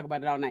don't want to talk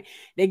about it all night.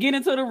 They get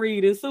into the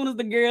reading. As soon as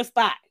the girl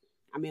stopped,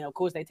 I mean, of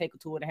course, they take a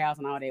tour of the house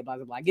and all that. Blah,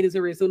 blah, blah. Get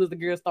into it as soon as the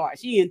girl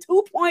starts. She in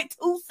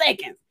 2.2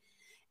 seconds.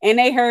 And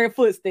they heard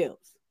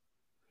footsteps.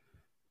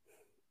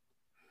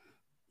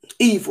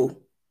 Evil.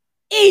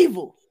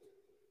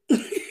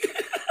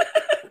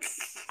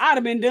 I'd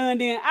have been done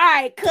then. All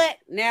right, cut.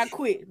 Now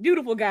quit.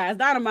 Beautiful guys.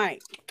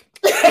 Dynamite.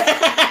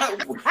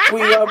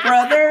 We are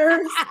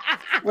brothers.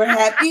 We're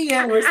happy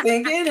and we're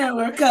singing and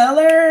we're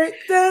colored.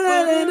 Da,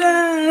 da, da,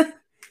 da.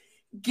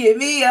 Give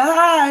me a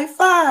high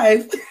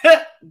five.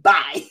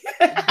 Bye.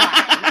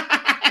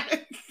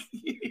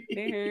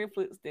 They heard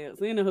footsteps.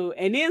 Anywho,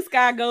 and then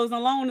Sky goes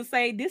along to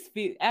say this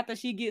feel after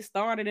she gets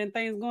started and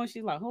things going,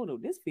 she's like, hold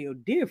on, this feel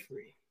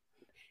different.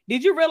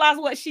 Did you realize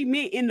what she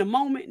meant in the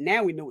moment?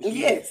 Now we know what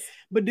she meant.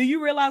 But do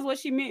you realize what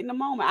she meant in the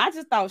moment? I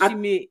just thought she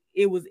meant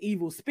it was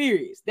evil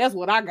spirits. That's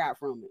what I got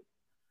from it.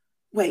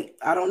 Wait,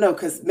 I don't know,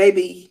 because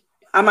maybe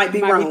I might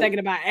be wrong. Be thinking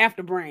about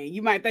after brain.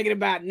 You might thinking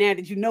about now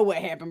that you know what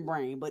happened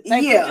brain. But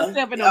think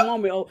yourself in the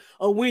moment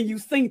or when you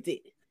synced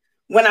it.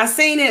 When I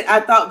seen it, I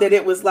thought that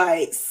it was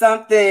like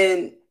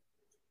something,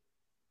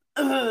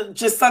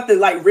 just something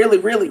like really,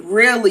 really,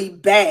 really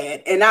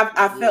bad. And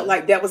I felt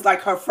like that was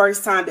like her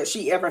first time that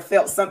she ever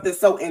felt something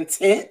so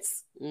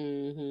intense.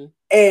 Mm-hmm.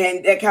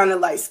 And that kind of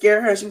like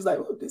scared her. She was like,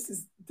 oh, this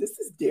is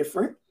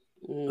different.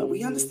 Mm-hmm. But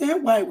we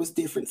understand why it was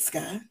different,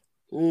 Sky.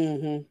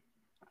 Mm-hmm.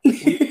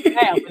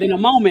 Yeah, but in a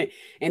moment,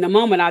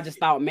 I just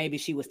thought maybe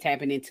she was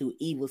tapping into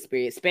evil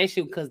spirits,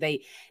 especially because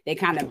they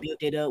kind of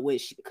built it up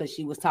with because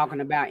she was talking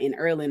about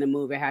early in the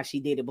movie how she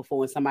did it before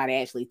when somebody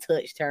actually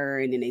touched her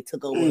and then they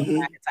took over the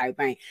body type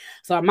thing.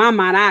 So in my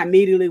mind, I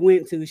immediately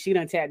went to she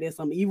done tapped in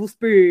some evil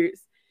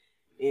spirits,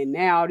 and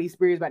now all these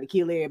spirits about to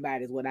kill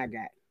everybody is what I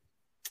got.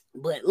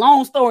 But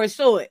long story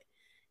short,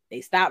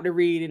 they stopped the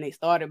reading, they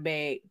started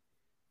back,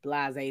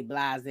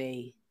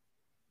 blase.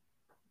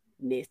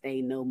 Next thing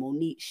you know,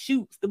 Monique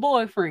shoots the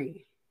boyfriend.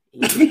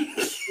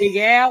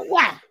 Figure out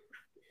why.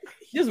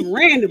 Just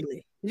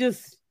randomly.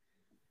 Just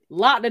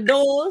lock the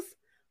doors.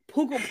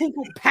 Pooka,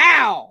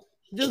 pow.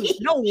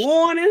 Just no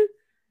warning.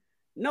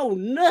 No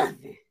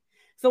nothing.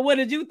 So what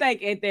did you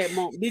think at that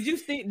moment? Did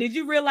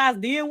you realize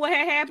then what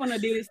had happened, or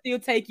did it still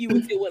take you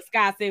until what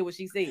Sky said what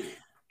she said?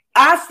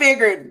 I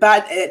figured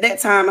at that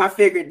time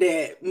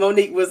that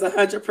Monique was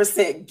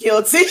 100%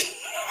 guilty.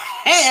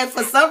 And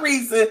for some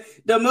reason,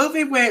 the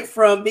movie went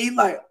from me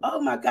like,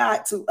 oh my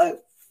God, to a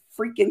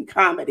freaking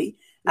comedy.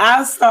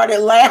 I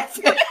started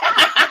laughing.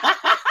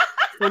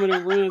 Some of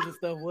the runs and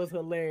stuff was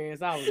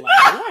hilarious. I was like,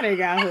 why they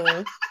got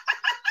her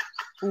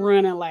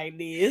running like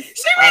this?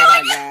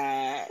 Oh my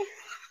God.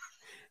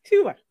 She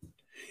was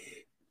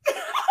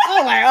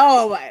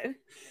oh my.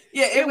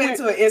 Yeah, it went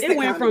to an instant. It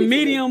went from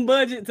medium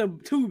budget to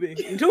too big.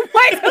 2.2 seconds.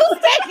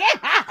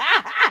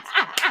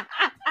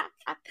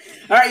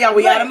 All right, y'all,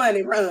 we got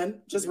money.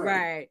 Run. Just run.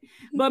 Right.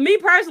 But me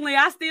personally,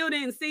 I still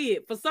didn't see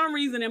it. For some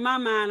reason, in my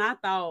mind, I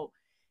thought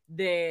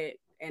that,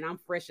 and I'm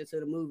fresher to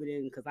the movie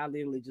than because I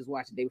literally just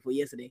watched the day before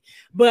yesterday.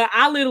 But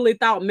I literally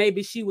thought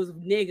maybe she was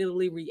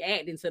negatively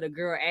reacting to the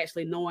girl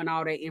actually knowing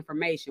all that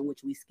information,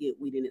 which we skipped.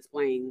 We didn't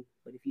explain.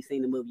 But if you've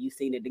seen the movie, you've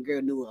seen that the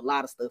girl knew a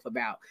lot of stuff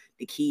about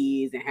the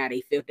kids and how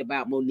they felt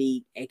about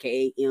Monique,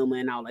 aka Emma,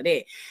 and all of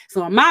that.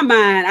 So in my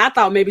mind, I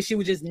thought maybe she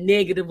was just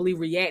negatively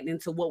reacting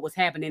to what was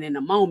happening in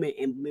the moment,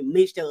 and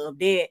mixture of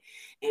that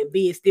and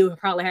being still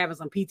probably having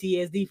some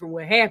PTSD from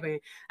what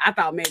happened. I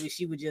thought maybe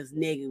she was just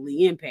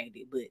negatively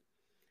impacted, but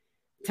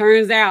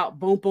turns out,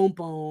 boom, boom,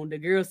 boom. The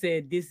girl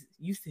said this.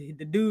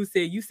 The dude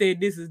said, you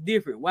said this is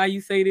different. Why you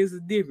say this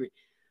is different?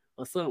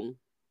 Or something.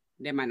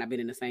 That might not have been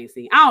in the same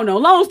scene. I don't know.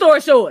 Long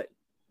story short,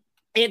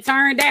 it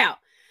turned out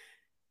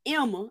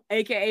Emma,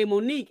 aka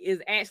Monique,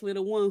 is actually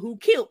the one who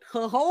killed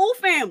her whole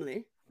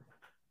family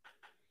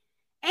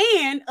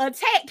and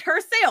attacked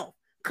herself.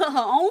 Cut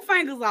her own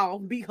fingers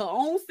off, beat her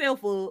own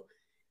self up,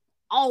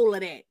 all of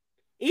that.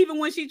 Even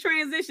when she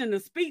transitioned, the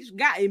speech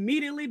got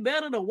immediately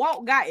better. The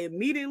walk got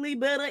immediately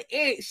better.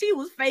 She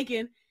was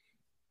faking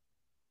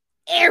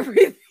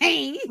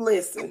everything.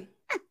 Listen.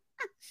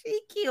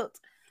 She killed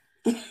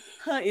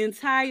her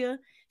entire...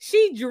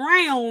 She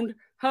drowned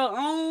her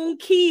own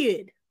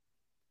kid.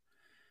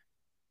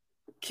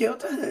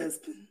 Killed her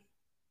husband.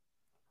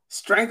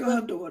 Strangled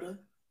her daughter.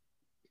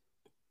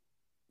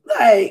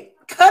 Like,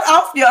 cut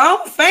off your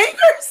own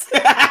fingers.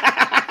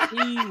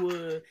 She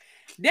would...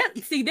 That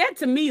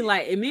to me,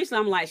 like, initially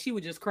I'm like, she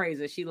was just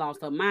crazy. She lost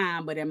her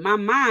mind. But in my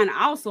mind,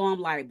 also, I'm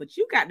like, but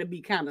you got to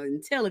be kind of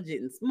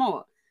intelligent and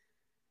smart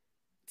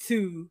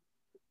to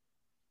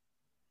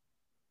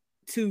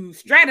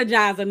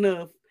strategize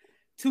enough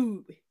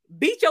to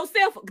beat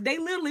yourself. They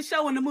literally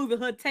show in the movie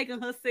her taking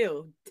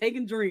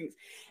drinks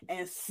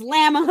and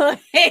slamming her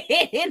head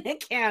in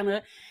the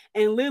counter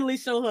and literally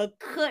show her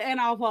cutting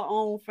off her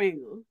own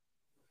finger.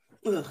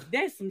 Ugh.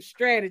 That's some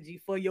strategy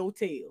for your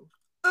tail.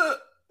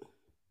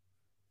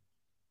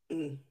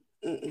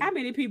 How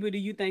many people do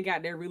you think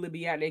out there really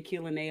be out there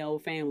killing their own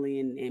family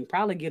and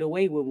probably get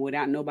away with it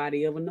without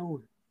nobody ever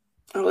knowing?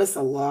 Oh, it's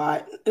a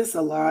lot. It's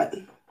a lot.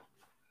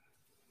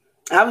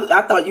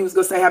 I thought you was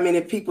gonna say how many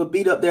people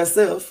beat up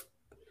themselves.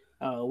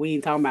 Oh, we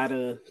ain't talking about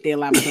their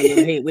life on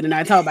your head. We did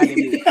not talk about them.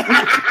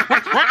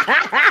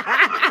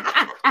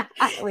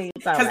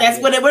 Because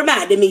that's what it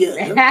reminded me of.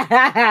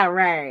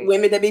 Right.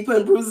 Women that be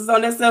putting bruises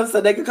on themselves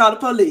so they can call the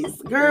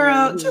police.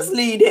 Girl, just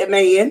leave that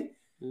man.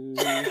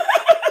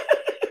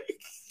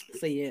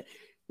 So yeah,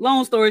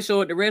 long story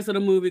short, the rest of the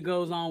movie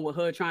goes on with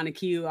her trying to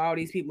kill all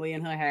these people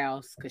in her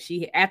house because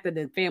after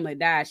the family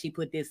died, she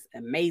put this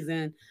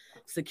amazing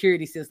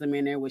security system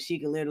in there where she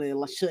could literally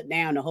shut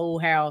down the whole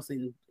house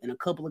in a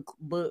couple of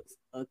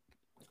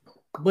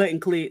button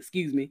clicks,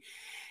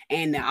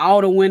 and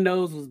all the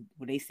windows was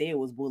what they said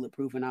was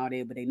bulletproof and all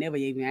that, but they never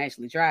even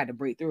actually tried to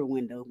break through a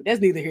window. But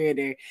that's neither here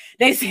nor there.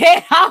 They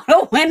said all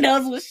the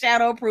windows was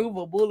shadowproof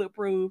or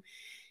bulletproof.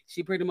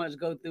 She pretty much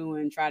go through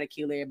and try to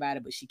kill everybody,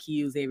 but she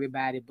kills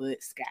everybody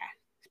but Sky.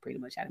 It's pretty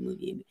much how the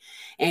movie ended.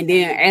 And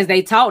then as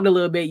they talked a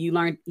little bit, you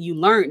learned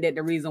that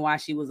the reason why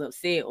she was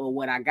upset, or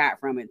what I got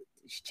from it,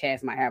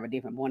 Chaz might have a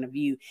different point of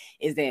view,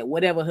 is that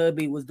whatever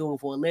hubby was doing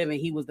for a living,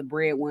 he was the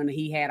breadwinner.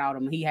 He had all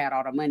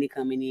the money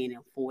coming in,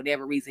 and for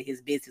whatever reason,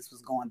 his business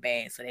was going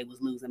bad, so they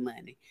was losing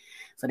money.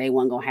 So they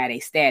wasn't gonna have their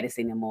status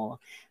anymore.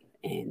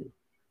 And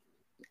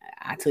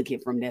I took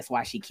it from that's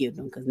why she killed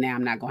him, because now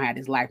I'm not gonna have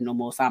this life no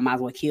more. So I might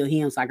as well kill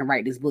him so I can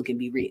write this book and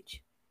be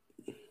rich.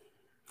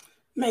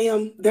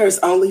 Ma'am, there's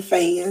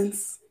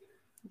OnlyFans.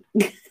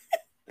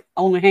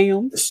 Only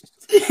hams.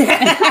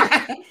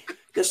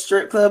 The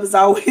strip club is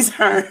always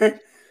her.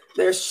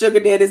 There's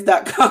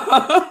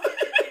sugardaddies.com.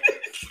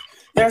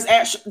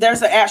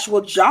 There's an actual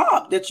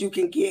job that you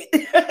can get.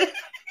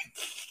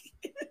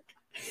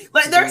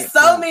 Like there's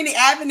so many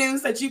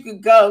avenues that you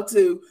could go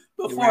to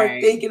before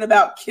thinking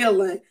about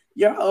killing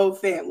your whole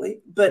family.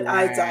 But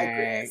I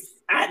digress.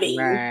 I mean,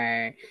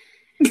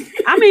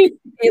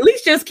 at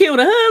least just kill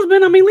the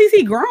husband. I mean, at least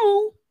he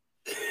grown.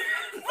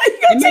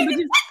 And maybe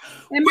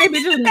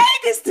just the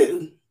babies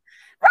do.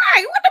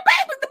 Right. What the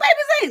babies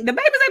ain't the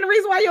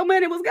reason why your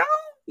money was gone.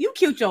 You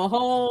killed your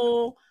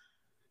whole.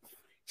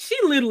 She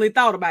literally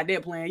thought about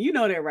that plan. You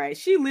know that, right?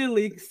 She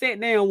literally sat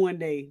down one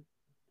day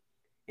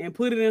and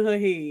put it in her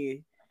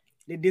head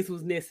that this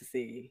was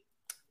necessary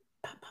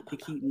to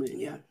keep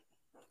money. Yeah.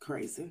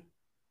 Crazy.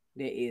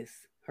 That is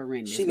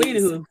horrendous. She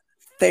needs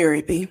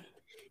therapy.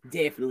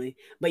 Definitely.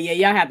 But yeah,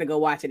 y'all have to go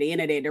watch it. The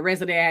end of that. The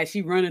rest of that,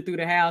 she running through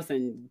the house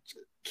and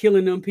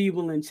killing them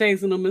people and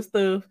chasing them and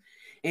stuff.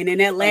 And in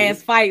that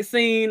last fight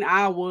scene,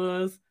 I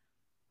was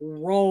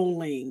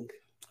rolling.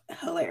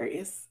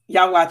 Hilarious.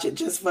 Y'all watch it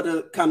just for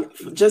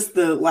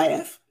the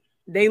laugh.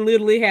 They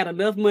literally had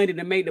enough money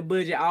to make the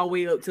budget all the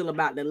way up till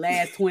about the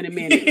last 20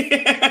 minutes.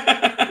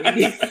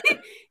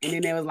 And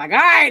then they was like, all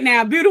right,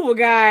 now, beautiful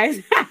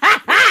guys.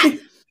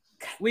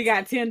 We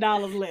got $10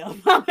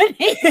 left.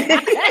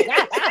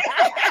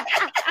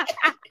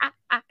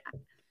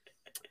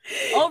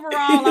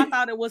 Overall, I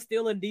thought it was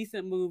still a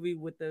decent movie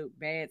with the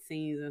bad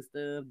scenes and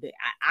stuff.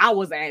 I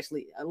was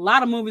actually, a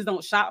lot of movies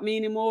don't shock me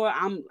anymore.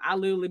 I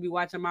literally be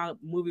watching my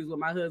movies with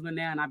my husband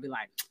now, and I be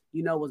like,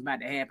 you know what's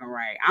about to happen,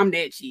 right? I'm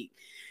that cheap.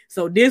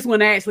 So this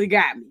one actually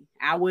got me.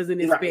 I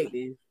wasn't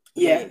expecting.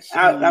 Yeah,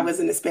 I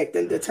wasn't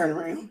expecting the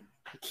turnaround.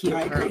 Kill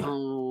her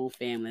whole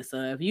family.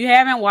 So if you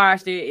haven't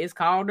watched it, it's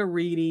called The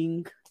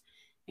Reading.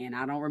 And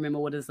I don't remember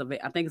what it's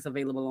available. I think it's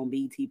available on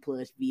BT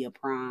Plus via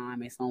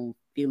Prime. It's on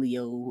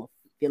Philo,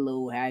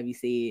 however you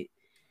say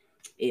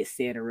it,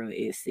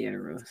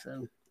 etc.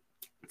 So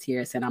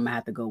Tierra said I'm gonna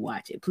have to go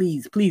watch it.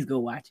 Please go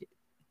watch it.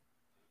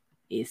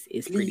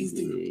 It's pretty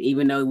good.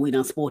 Even though we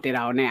done sport it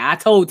all now. I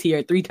told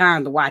Tierra 3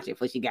 times to watch it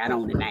before she got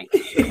on tonight.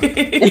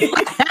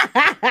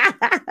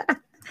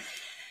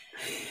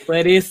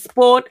 But it's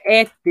sport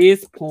at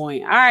this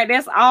point. All right,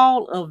 that's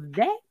all of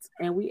that.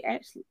 And we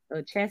actually,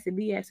 Chassie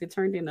B actually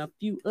turned in a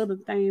few other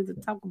things to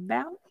talk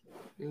about.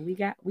 And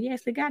we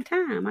actually got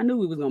time. I knew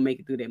we was gonna make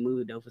it through that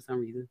movie though for some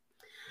reason.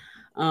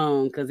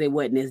 because it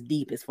wasn't as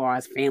deep as far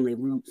as family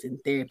roots and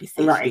therapy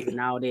sessions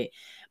and all that.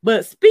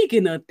 But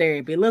speaking of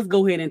therapy, let's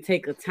go ahead and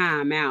take a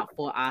time out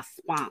for our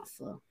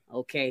sponsor.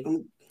 Okay,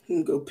 I'm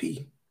gonna go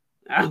pee.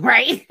 All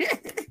right.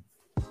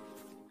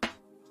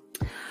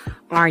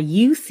 Are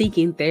you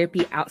seeking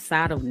therapy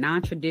outside of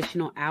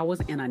non-traditional hours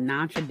in a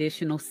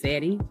non-traditional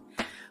setting?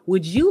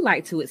 Would you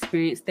like to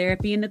experience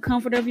therapy in the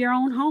comfort of your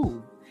own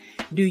home?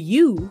 Do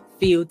you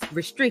feel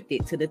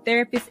restricted to the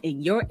therapist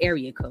in your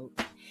area code?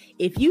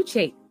 If you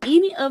check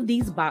any of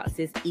these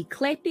boxes,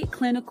 Eclectic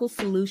Clinical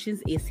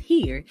Solutions is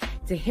here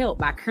to help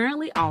by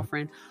currently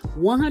offering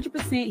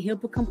 100%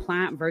 HIPAA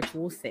compliant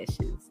virtual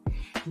sessions.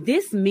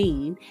 This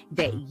means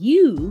that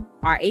you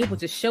are able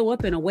to show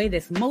up in a way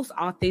that's most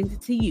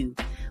authentic to you,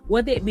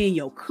 whether it be in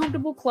your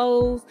comfortable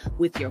clothes,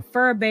 with your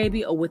fur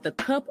baby, or with a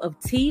cup of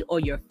tea or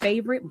your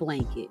favorite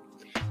blanket.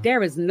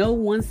 There is no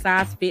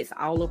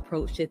one-size-fits-all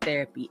approach to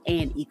therapy,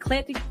 and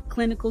Eclectic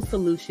Clinical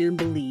Solution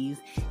believes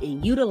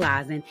in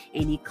utilizing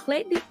an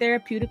eclectic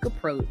therapeutic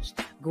approach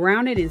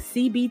grounded in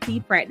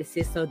CBT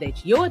practices so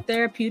that your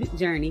therapeutic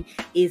journey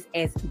is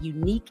as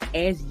unique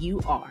as you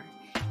are.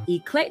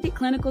 Eclectic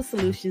Clinical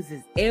Solutions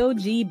is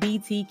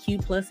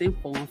LGBTQ plus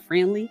informed,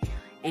 friendly,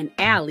 and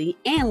ally,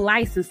 and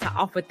licensed to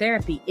offer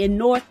therapy in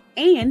North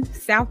and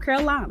South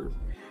Carolina.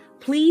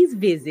 Please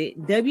visit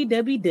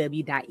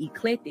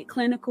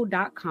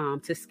www.eclecticclinical.com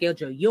to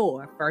schedule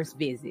your first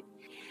visit.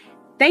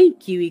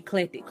 Thank you,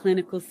 Eclectic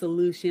Clinical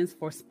Solutions,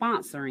 for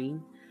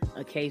sponsoring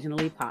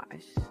Occasionally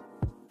Posh.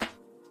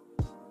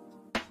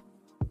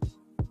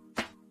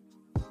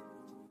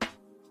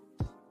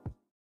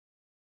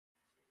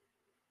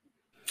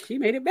 She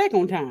made it back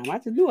on time. I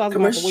just knew I was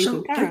going to waste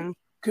some time.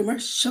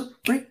 Commercial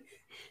break.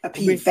 I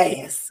pee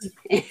fast.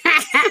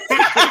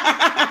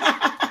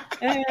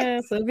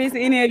 So if it's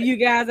any of you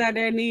guys out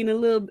there needing a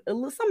little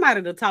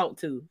somebody to talk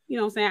to, you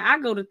know what I'm saying? I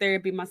go to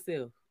therapy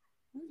myself.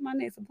 When's my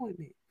next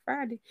appointment?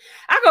 Friday.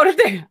 I go to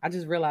therapy. I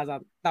just realized I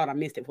thought I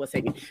missed it for a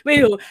second. But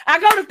anyway, I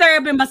go to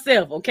therapy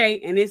myself,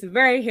 okay? And it's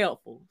very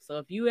helpful. So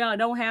if you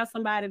don't have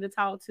somebody to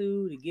talk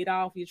to get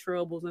off your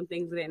troubles and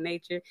things of that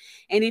nature,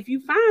 and if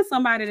you find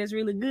somebody that's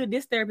really good,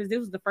 this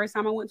was the first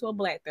time I went to a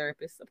Black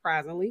therapist,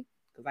 surprisingly,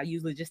 because I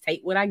usually just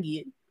take what I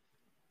get.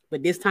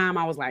 But this time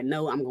I was like,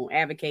 no, I'm going to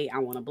advocate. I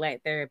want a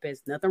Black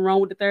therapist. Nothing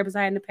wrong with the therapist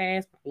I had in the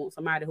past. I want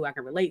somebody who I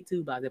can relate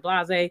to,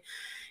 blase.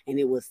 And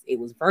it was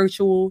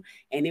virtual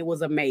and it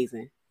was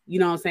amazing. You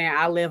know what I'm saying?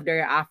 I left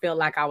there. I felt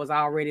like I was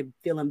already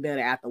feeling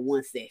better after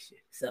one session.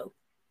 So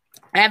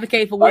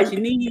advocate for what you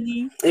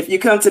need. If you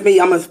come to me,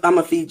 I'm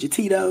gonna feed you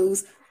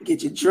Tito's,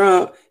 get you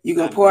drunk. You're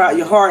going to pour out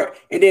your heart.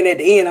 And then at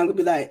the end, I'm going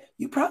to be like,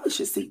 you probably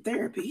should seek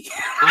therapy.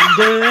 I'm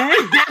done.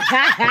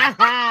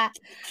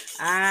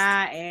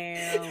 I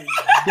am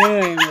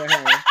done with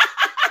her.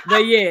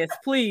 But yes,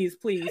 please,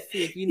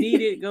 if you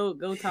need it, go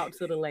talk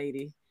to the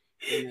lady.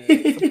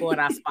 And, support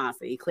our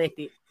sponsor,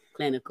 Eclectic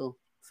Clinical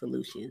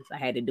Solutions. I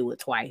had to do it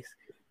twice,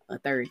 a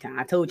third time.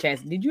 I told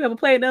Chas, did you ever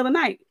play it the other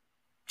night?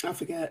 I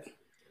forgot.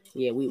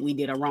 Yeah, we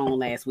did a wrong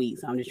last week,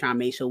 so I'm just trying to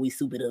make sure we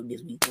soup it up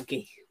this week.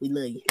 Okay, we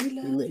love you. We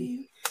love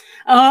you.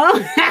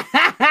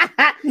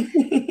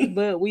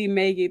 But we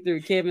make it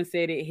through. Kevin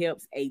said it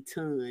helps a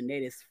ton.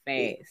 That is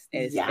fast.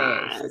 That is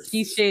fast.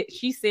 She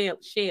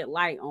shed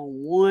light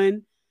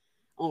on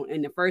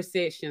in the first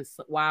session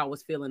while I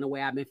was feeling the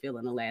way I've been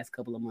feeling the last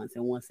couple of months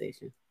in one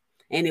session,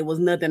 and it was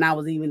nothing I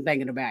was even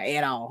thinking about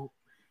at all.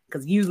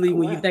 Because usually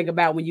when you think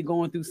about when you're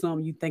going through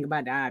something, you think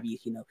about the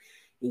obvious, you know.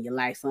 In your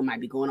life, something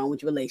might be going on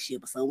with your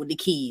relationship, or something with the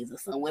kids, or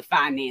something with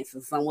finances,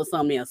 or something with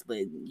something else. But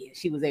yeah,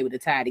 she was able to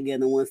tie it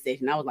together in one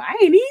session. I was like, I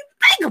ain't even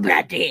think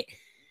about that.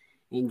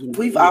 And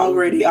we've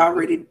always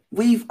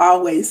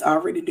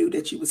already knew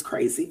that you was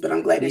crazy, but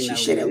I'm glad that she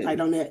shed light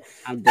on that.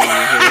 I'm done with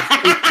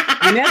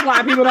her. And that's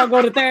why people don't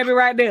go to therapy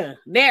right there.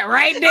 That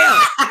right there.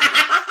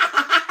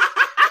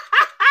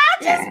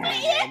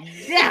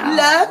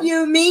 Love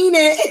you, mean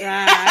it.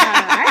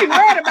 I ain't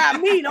worried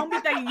about me. Don't be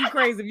thinking you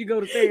crazy if you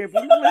go to therapy.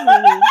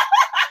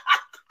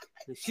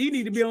 She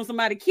need to be on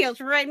somebody's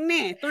couch right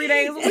now, 3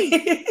 days a week.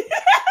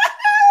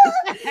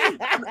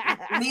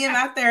 Me and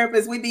my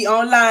therapist, we be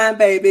online,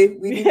 baby.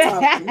 We be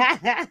talking.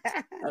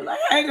 I'm like,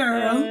 hey,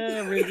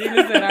 girl.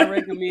 Regina said I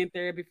recommend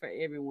therapy for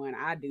everyone.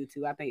 I do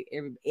too. I think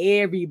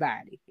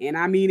everybody, and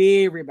I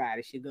mean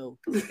everybody, should go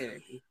to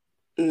therapy.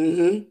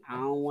 Mm-hmm. I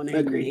don't want to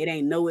agree. It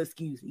ain't no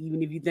excuse.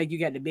 Even if you think you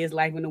got the best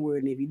life in the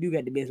world, and if you do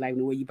got the best life in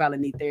the world, you probably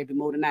need therapy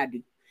more than I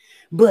do.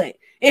 But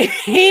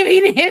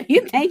even if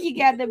you think you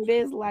got the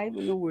best life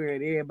in the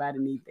world, everybody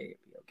needs therapy.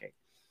 Okay,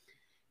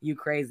 you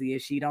crazy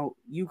if you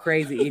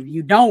crazy if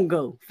you don't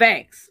go.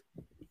 Facts.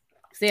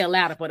 Say it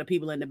louder for the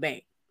people in the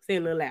back. Say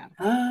it a little louder.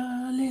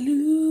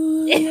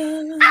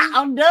 Hallelujah.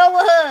 I'm done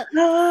with her.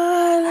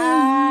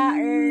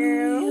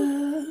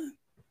 Hallelujah.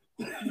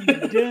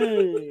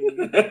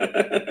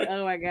 Done.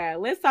 Oh my God.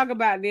 Let's talk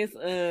about this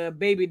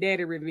baby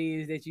daddy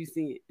revenge that you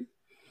sent.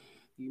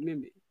 You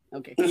remember it?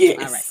 Okay.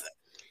 Yes.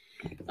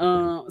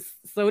 All right.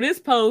 So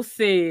this post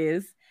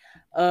says,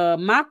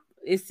 my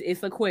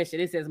it's a question.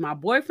 It says, my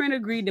boyfriend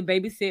agreed to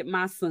babysit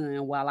my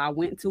son while I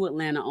went to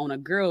Atlanta on a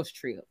girls'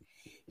 trip.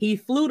 He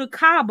flew to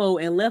Cabo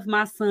and left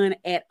my son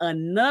at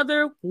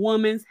another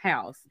woman's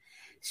house.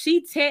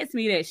 She texted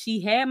me that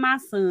she had my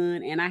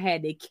son and I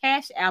had to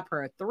cash out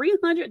her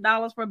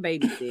 $300 for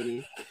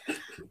babysitting.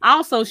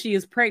 Also, she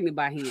is pregnant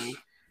by him.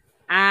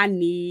 I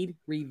need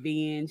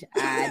revenge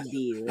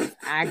ideas.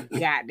 I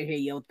got to hear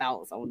your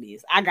thoughts on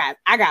this. I got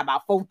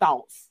about 4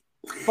 thoughts.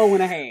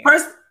 4.5.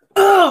 First,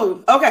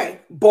 okay.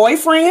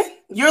 Boyfriend,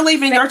 you're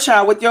leaving your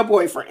child with your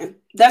boyfriend.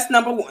 That's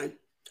number 1.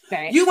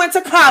 Thanks. You went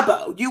to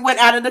Cabo. You went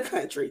out of the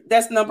country.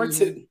 That's number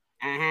 2.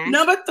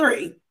 Number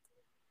 3,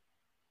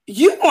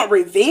 you want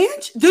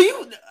revenge?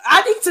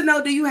 I need to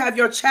know, do you have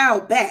your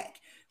child back?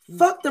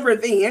 Fuck the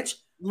revenge.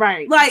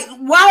 Right. Like,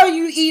 why are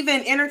you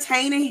even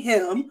entertaining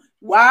him?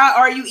 Why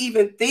are you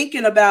even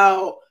thinking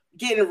about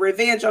getting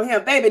revenge on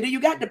him? Baby, do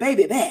you got the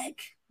baby back?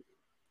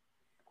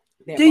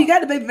 You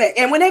got the baby back?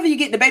 And whenever you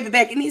get the baby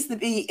back, it needs to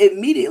be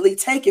immediately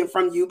taken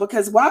from you,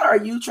 because why are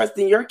you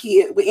trusting your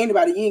kid with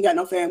anybody? You ain't got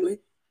no family.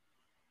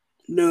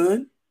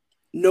 None.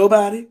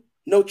 Nobody.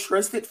 No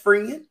trusted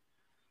friend.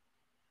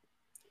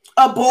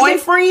 A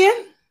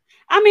boyfriend?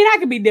 I mean, I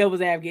could be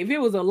devil's advocate. If it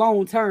was a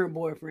long-term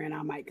boyfriend,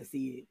 I might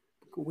concede it.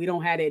 We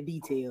don't have that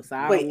detail.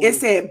 So it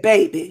said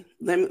baby.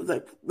 Let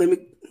me.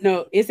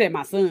 No, it said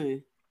my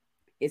son.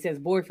 It says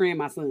boyfriend,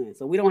 my son.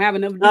 So we don't have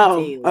enough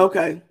details. Oh,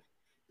 okay.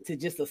 To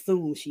just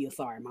assume she a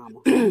sorry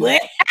mama.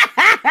 But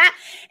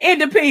it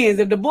depends.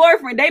 If the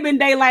boyfriend, they've been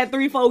dating like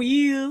 3-4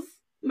 years,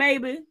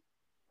 maybe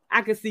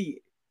I could see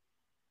it.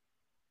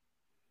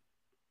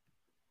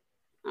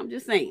 I'm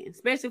just saying,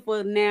 especially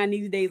for now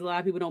these days, a lot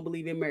of people don't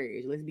believe in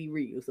marriage. Let's be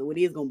real. So it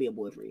is gonna be a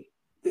boyfriend.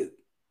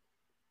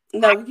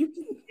 No,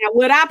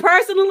 would I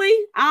personally?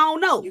 I don't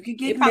know. You could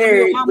get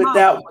married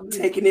without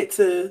taking it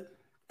to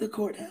the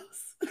courthouse.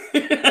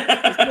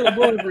 It's still a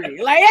boyfriend.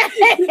 Like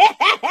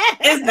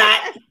it's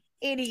not.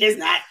 It is. It's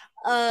not.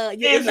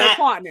 It's your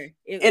partner.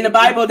 In the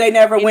Bible, they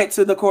never went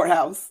to the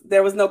courthouse.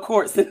 There was no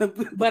courts in the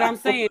Bible. But I'm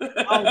saying,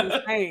 all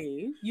the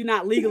same, you're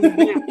not legally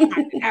bound.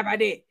 How about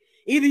that?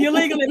 Either you're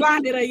legally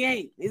bonded or you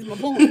ain't. It's my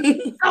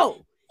point.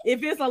 So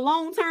if it's a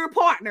long-term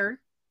partner,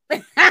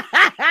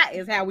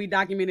 is how we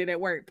documented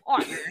that word,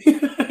 partner.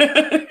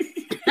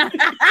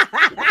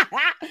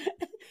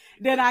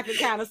 Then I can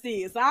kind of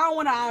see it. So I don't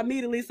want to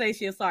immediately say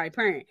she's a sorry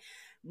parent.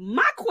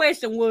 My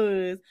question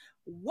was,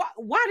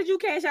 why did you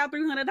cash out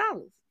 $300?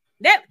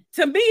 That,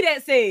 to me,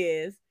 that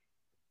says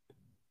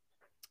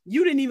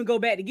you didn't even go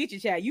back to get your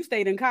child. You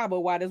stayed in Cabo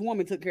while this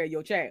woman took care of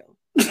your child.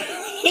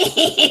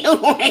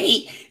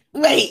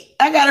 Wait,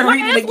 I gotta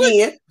read it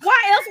again.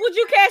 Why else would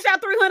you cash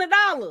out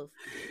 $300?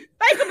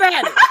 Think about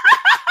it.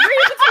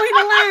 Read between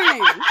the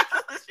lines.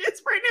 She's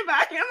pregnant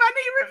by him. I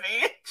need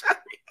revenge.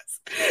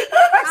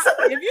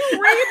 If you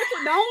read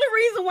the only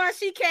reason why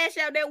she cashed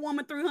out that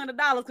woman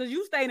 $300 because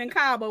you stayed in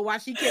Cabo while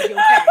she kept your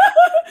child.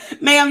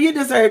 Ma'am, you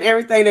deserved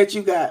everything that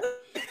you got.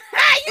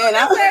 You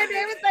deserved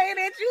everything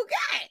that you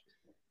got.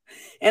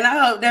 And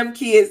I hope them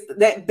kids,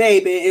 that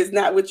baby is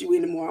not with you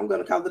anymore. I'm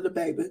going to call it a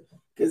baby.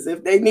 Because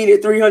if they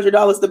needed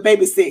 $300 to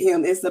babysit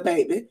him, it's a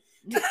baby.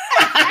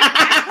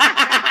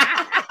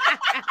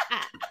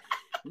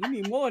 You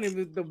need more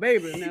than the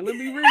baby. Now, let's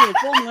be real.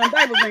 Formula and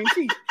diapers ain't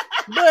cheap.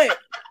 But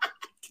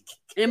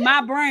in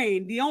my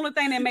brain, the only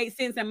thing that makes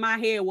sense in my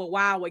head with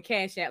why I would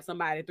cash out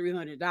somebody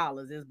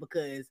 $300 is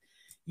because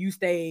you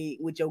stayed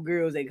with your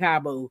girls at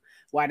Cabo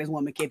while this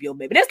woman kept your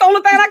baby. That's the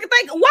only thing I can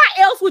think. Why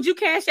else would you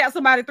cash out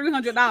somebody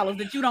 $300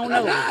 that you don't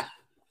know?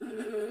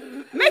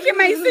 Make it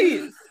make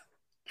sense.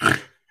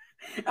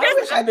 I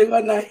wish I did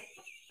one night.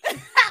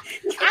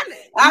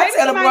 I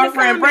tell the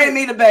boyfriend, bring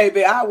me the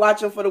baby. I'll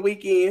watch him for the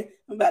weekend.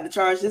 I'm about to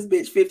charge this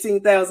bitch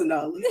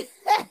 $15,000.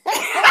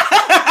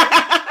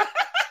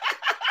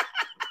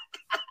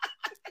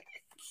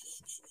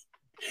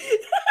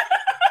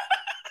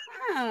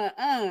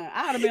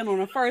 I would have been on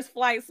the first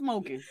flight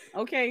smoking.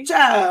 Okay,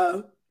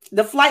 child.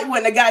 The flight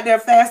wouldn't have got there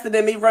faster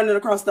than me running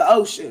across the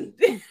ocean.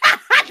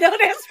 I know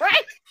that's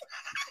right.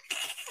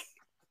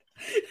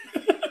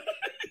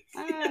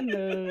 I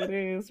know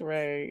that's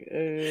right.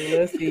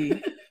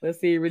 Let's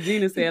see.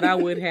 Regina said I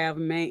would have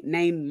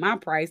named my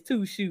price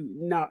too. Shoot,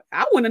 no,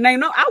 I wouldn't have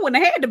named. No, I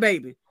wouldn't have had the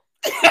baby.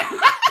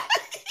 That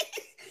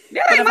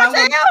ain't my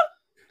child.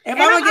 If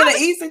I would get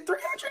an easy 300,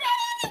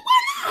 why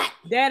not?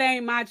 That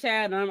ain't my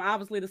child. And I'm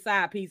obviously the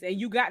side piece. And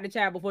you got the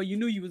child before you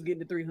knew you was getting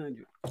the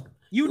 300.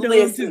 You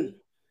dumb too.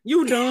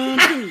 You dumb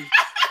too.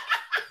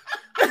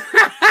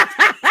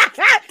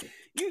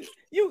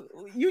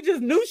 You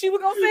just knew she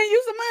was gonna send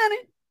you some money.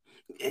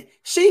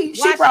 She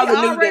probably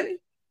knew that.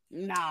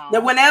 No.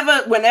 That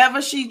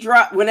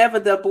whenever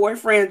the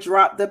boyfriend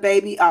dropped the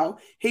baby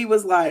off, he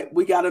was like,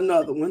 "We got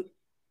another one.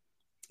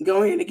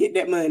 Go ahead and get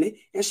that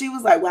money." And she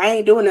was like, "Well, I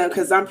ain't doing that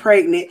because I'm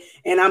pregnant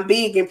and I'm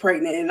big and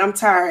pregnant and I'm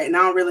tired and I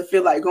don't really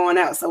feel like going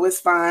out, so it's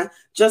fine.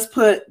 Just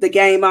put the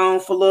game on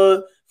for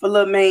little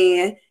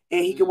man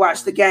and he could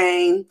watch the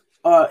game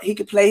or he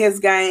could play his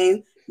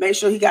game Make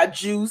sure he got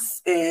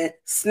juice and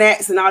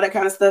snacks and all that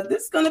kind of stuff.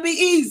 This is gonna be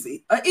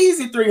easy. An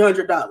easy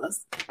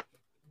 $300.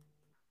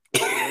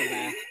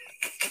 I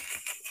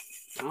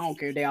don't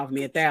care if they offer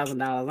me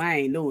 $1,000. I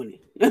ain't doing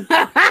it.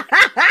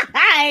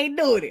 I ain't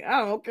doing it.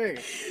 I don't care.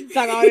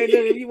 Talk all that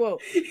if you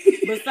want.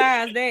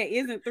 Besides that,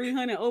 isn't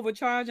 $300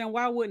 overcharging?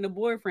 Why wouldn't the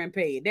boyfriend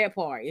pay it? That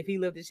part, if he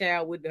left the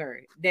child with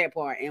her, that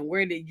part. And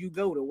where did you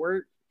go to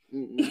work?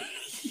 He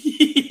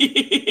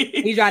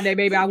dropped that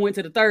baby. I went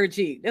to the third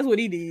chick. That's what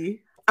he did.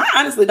 I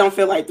honestly don't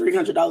feel like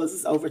 $300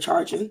 is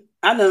overcharging.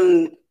 I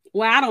don't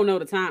know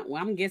the time.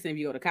 Well, I'm guessing if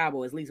you go to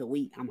Cabo, it's at least a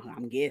week.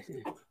 I'm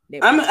guessing.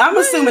 I'm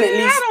assuming at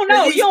least. I don't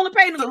know. You only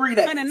pay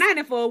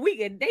 $190 for a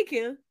week at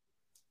daycare.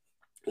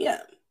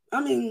 Yeah,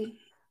 I mean,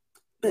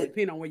 but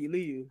depending on where you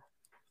live.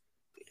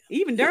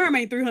 Even Durham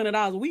ain't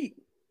 $300 a week.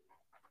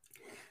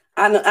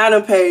 I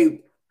don't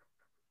pay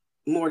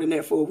more than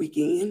that for a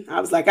weekend. I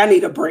was like, I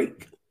need a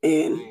break,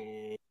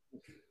 and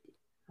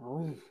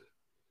I'm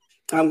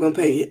gonna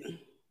pay it.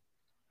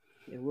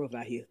 It's rough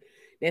out here.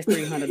 That's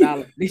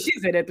 $300. She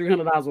said that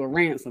 $300 was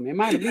ransom. It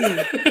might have been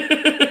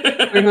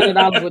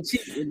 $300 was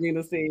cheap.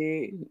 Regina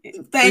said.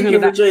 Thank you,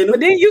 Regina. But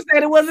then you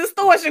said it was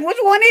extortion. Which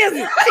one is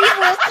it? Cheap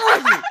or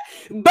extortion?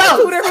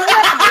 Both. Two different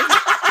levels.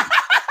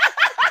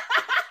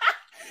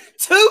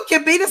 Two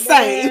can be the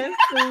same.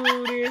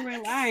 Two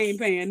different. I ain't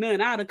paying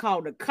nothing. I'd have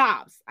called the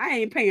cops. I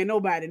ain't paying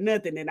nobody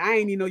nothing, and I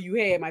ain't even know you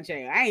had my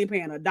child. I ain't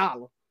paying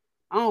 $1.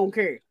 I don't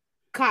care.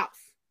 Cops.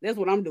 That's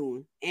what I'm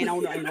doing. And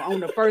on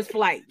the first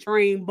flight,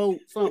 train, boat,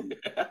 something.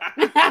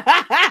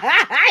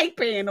 I ain't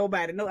paying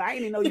nobody. No, I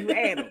ain't even know you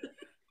had them.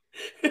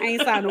 I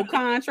ain't signed no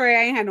contract.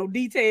 I ain't had no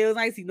details.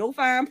 I ain't see no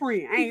fine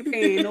print. I ain't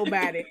paying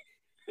nobody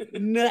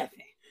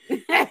nothing.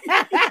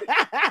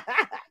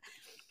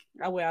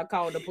 I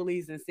called the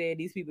police and said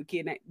these people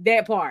kidnapped.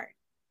 That part.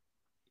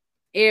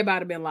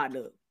 Everybody been locked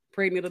up.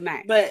 Pregnant or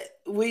not. But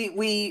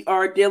we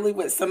are dealing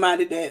with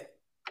somebody that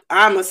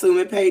I'm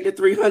assuming paid the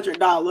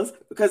 $300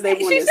 because they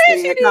wanted to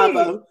stay in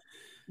Cabo.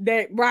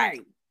 That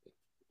right.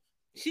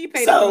 She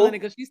paid the money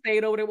because she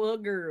stayed over there with her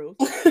girls.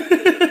 That's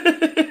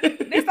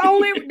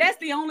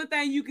the only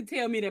thing you can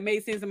tell me that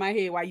made sense in my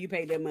head why you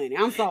paid that money.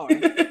 I'm sorry.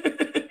 You don't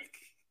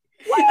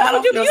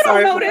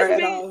know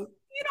this bitch.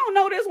 You don't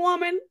know this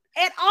woman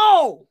at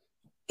all.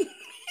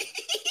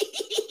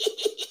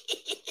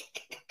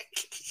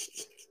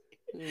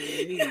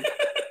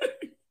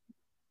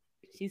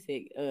 She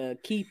said,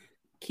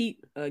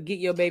 get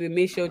your baby,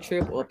 miss your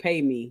trip, or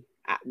pay me.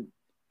 I'd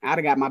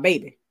have got my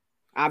baby.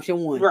 Option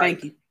 1. Right.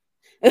 Thank you.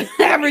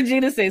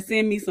 Regina said,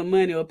 send me some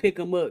money or pick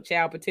them up.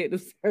 Child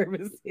Protective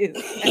Services.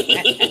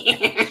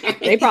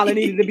 They probably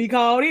needed to be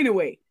called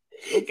anyway.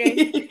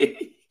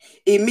 Okay.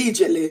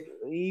 Immediately.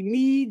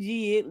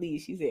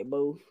 She said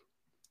both.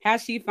 How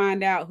she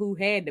find out who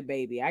had the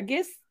baby? I'm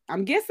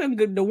guessing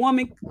the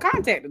woman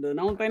contacted her.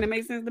 The only thing that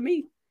makes sense to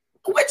me.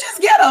 Which is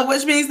ghetto,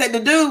 which means that the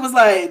dude was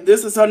like,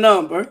 this is her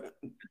number.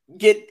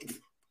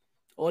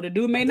 Or the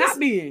dude may not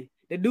be.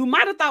 The dude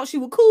might have thought she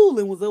was cool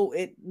and was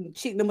at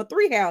chick number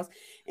 3 house,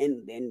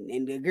 and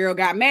the girl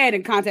got mad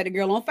and contacted the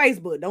girl on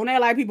Facebook. Don't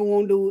act like people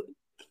won't do it.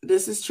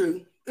 This is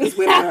true. Because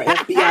women are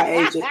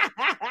FBI agents.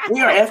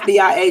 We are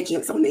FBI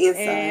agents on the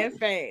inside. And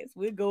fast.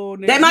 We're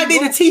going there. That might be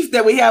the teeth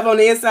that we have on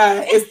the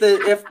inside. It's the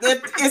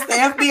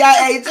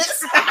FBI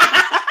agents.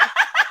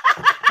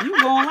 You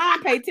go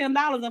online, pay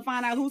 $10 and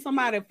find out who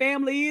somebody's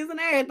family is and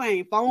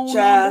everything. Phone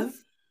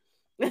numbers.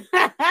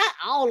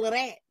 All of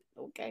that.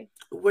 Okay.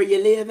 Where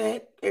you live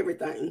at,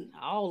 everything.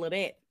 All of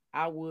that.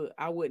 I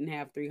wouldn't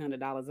have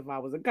 $300 if I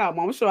was a cop.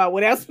 I'm sure I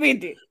would have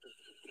spent it.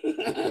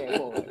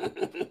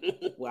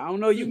 Well, I don't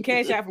know. You can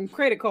cash out from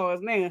credit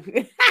cards now.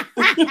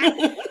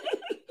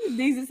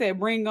 Deezy said,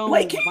 bring on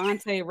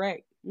Vontae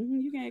Rag.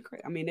 You can't.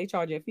 I mean, they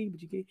charge you a fee,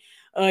 but you can't.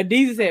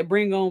 Deezy said,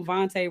 bring on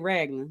Vontae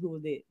Ragland. Who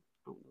was that?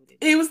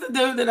 He was the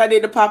dude that I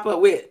did the pop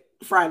up with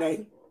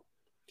Friday.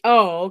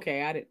 Oh,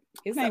 okay. I did.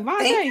 His name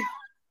Vontae.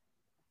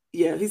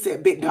 Yeah, he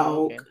said big dog.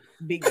 Oh, okay.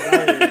 Big dog.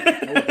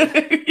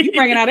 Okay. You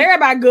bringing out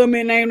everybody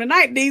government name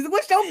tonight, Deezy.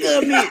 What's your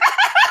government?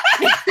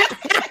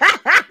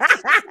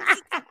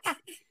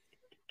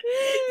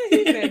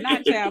 He said,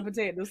 not Child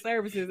Protective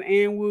Services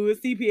and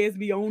would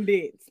CPSB on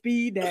debt.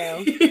 Speed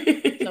down.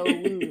 So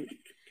would.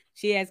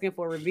 She asking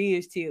for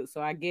revenge tips,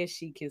 so I guess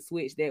she can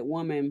switch that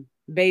woman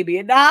baby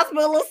at the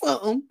hospital or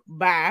something.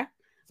 Bye.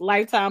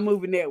 Lifetime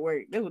Movie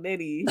Network. That's what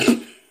that is.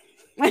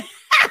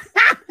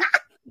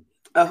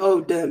 A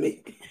whole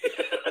dummy.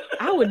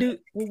 I would do.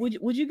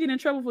 Would you get in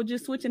trouble for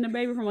just switching the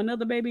baby from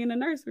another baby in the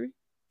nursery?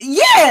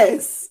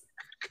 Yes.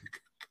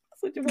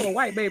 Switching from a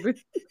white baby.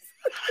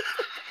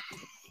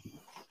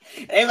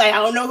 They like, I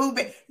don't know who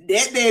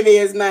that baby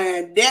is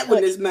mine. That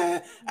one is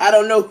mine. I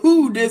don't know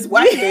who this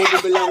white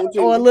baby belongs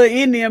to. Or a little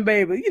Indian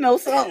baby,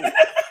 something.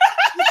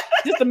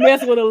 Just to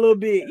mess with a little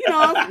bit,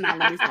 let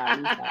me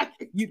stop.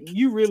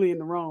 You really in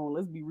the wrong.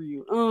 Let's be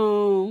real.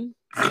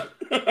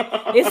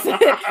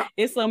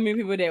 It's so many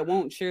people that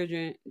want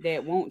children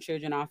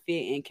are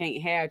fit and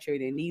can't have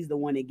children. These the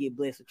one that get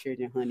blessed with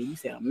children, honey. You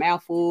said a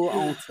mouthful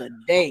on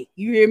today.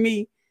 You hear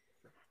me?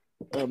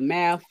 a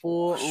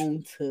mouthful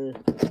on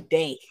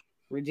today.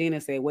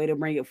 Regina said, way to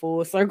bring it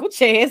full circle,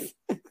 Chess.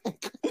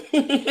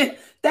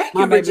 Thank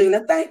you,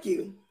 Regina. Thank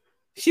you.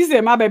 She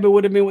said my baby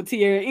would have been with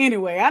Tierra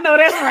anyway. I know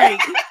that's right.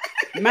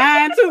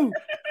 Mine too.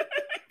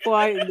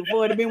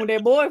 Before it had been with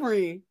that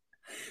boyfriend.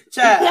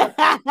 Child,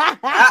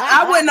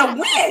 I wouldn't have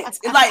went.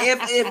 Like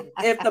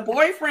if the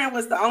boyfriend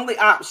was the only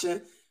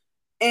option,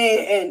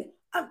 and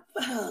I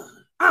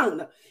don't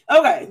know.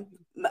 Okay,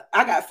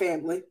 I got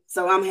family,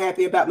 so I'm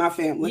happy about my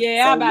family.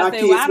 Yeah, so I'm about to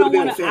say, well,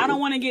 I don't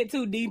want to get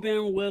too deep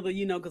in whether,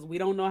 because we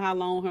don't know how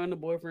long her and the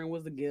boyfriend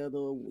was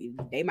together.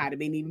 They might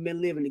have even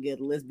been living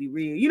together. Let's be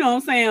real. You know what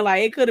I'm saying?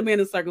 Like, it could have been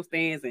a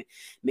circumstance, and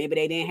maybe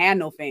they didn't have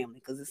no family,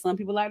 because there's some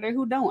people out there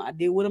who don't. I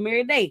deal with them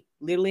every day.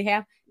 Literally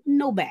have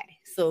nobody.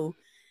 So,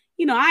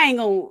 I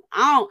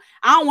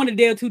don't want to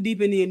delve too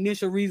deep in the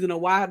initial reason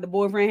of why the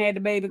boyfriend had the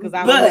baby, because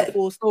I don't know the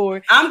full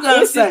story. I'm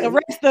gonna say the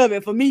rest of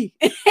it for me.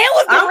 It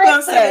was the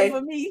rest of it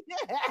for me.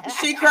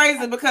 She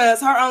crazy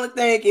because her only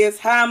thing is,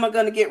 how am I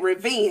gonna get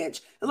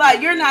revenge?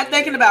 Like, you're not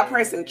thinking about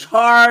pressing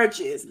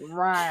charges,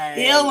 right?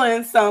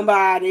 Killing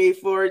somebody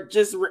for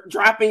just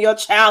dropping your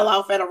child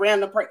off at a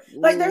random place.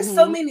 Like, there's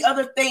so many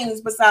other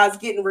things besides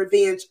getting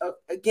revenge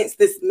against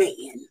this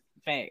man.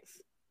 Facts.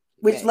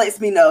 Which lets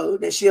me know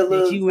that she a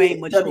little that you ain't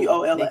mature.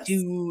 WOLS. That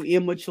you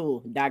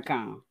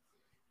immature.com.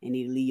 And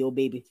need to leave your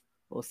baby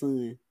or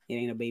son. It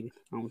ain't a baby,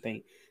 I don't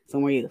think.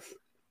 Somewhere else.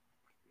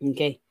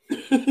 Okay.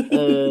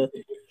 That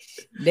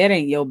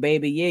ain't your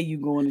baby. Yeah, you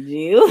going to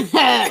jail.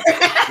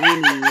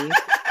 Anyway.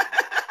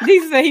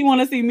 Jesus said he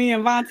want to see me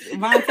and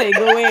Vontae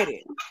go at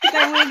it. He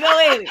said we go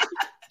at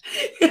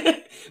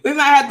it. We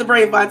might have to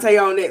bring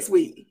Vontae on next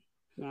week.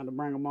 Got to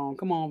bring them on.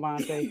 Come on,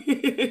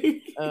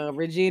 Vontae.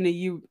 Regina,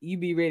 you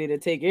be ready to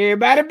take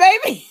everybody,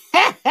 baby.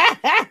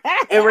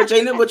 And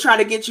Regina will try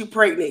to get you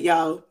pregnant,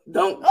 y'all.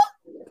 Don't.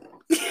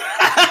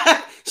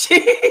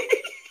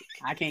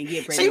 I can't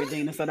get pregnant,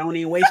 Regina, so don't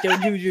even waste your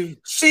juju.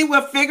 She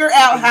will figure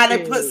out how to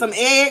put some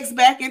eggs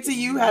back into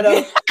you. How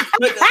to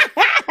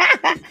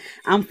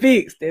I'm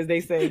fixed, as they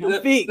say.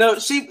 I'm fixed. No,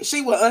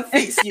 she will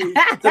unfix you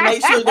to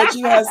make sure that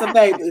you have some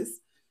babies.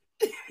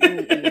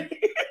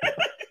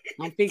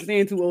 I'm fixed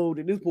and too old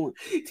at this point.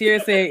 Tierra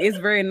said it's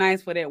very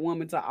nice for that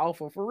woman to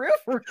offer for real.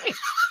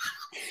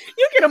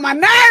 You get on my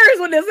nerves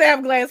with this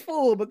half glass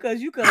full,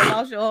 because you could have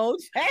lost your whole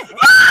child.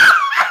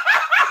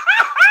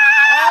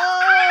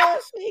 Oh,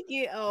 she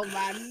get on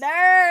my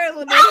nerves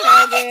with this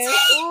half glass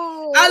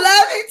full. I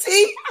love it,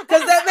 T,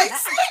 because that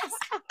makes sense.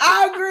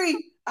 I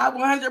agree. I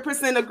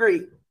 100%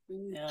 agree.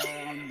 No,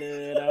 I'm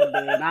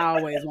done. I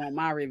always want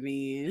my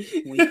revenge.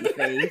 Winky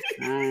face.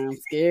 I'm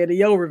scared of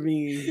your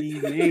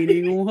revenge. I ain't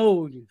even gonna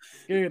hold you.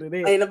 Scared of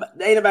that. Ain't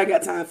nobody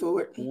got time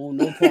for it. Want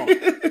no pause.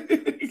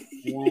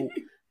 Want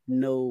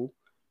no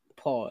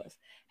pause.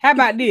 How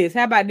about this?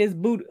 How about this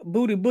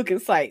booty booking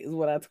site is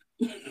what I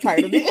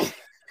titled it.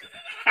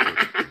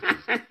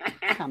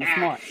 Kind of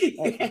smart.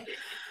 Okay.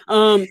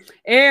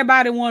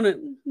 Everybody wanna.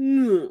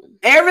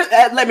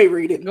 Let me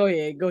read it. Go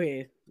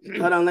ahead.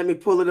 Hold on, let me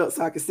pull it up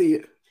so I can see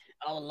it.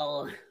 Oh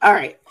Lord. All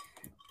right.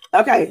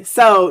 Okay,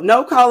 so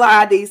no caller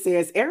ID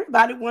says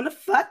everybody want to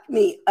fuck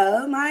me.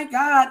 Oh my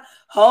God.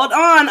 Hold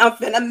on. I'm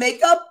finna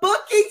make a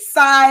booking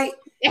site.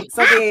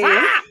 So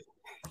then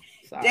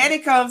Daddy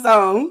comes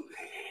on.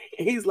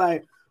 He's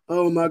like,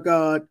 oh my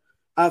God,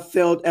 I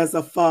failed as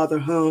a father,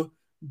 huh?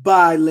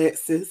 Bye,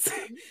 Lexus.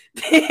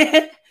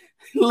 Then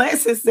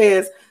Lexus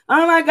says,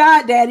 oh my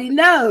God, Daddy,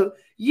 no.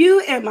 You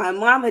and my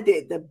mama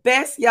did the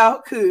best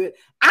y'all could.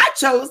 I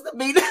chose to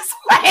be this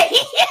way.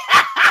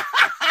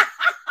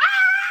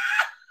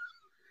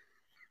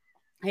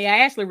 Hey, I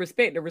actually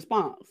respect the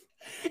response.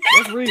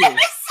 That's real.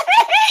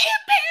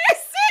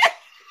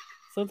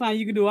 Sometimes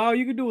you can do all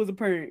you can do as a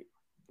parent.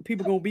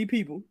 People gonna be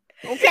people.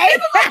 Okay?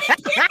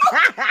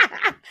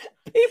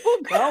 People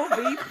gonna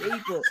be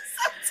people.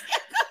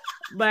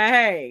 But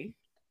hey,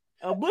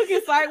 a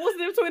booking site, what's the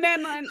difference between that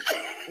and none?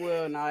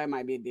 Well, no, that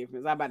might be a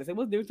difference. I'm about to say,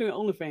 what's the difference between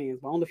OnlyFans?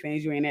 But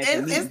OnlyFans, you ain't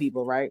actually meeting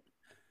people, right?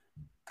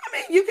 I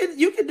mean,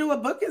 you can do a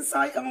booking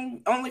site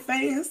on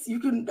OnlyFans. You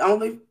can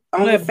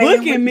but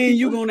booking mean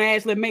you're gonna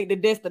actually make the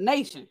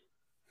destination.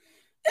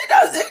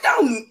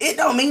 It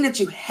don't mean that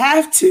you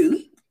have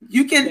to.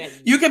 You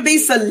can be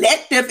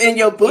selective in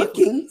your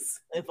bookings.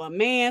 If a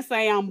man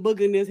say I'm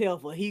booking this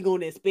heifer, he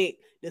gonna expect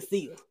to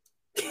see her.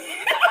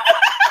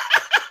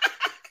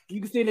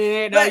 You can sit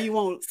in there all you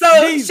want. So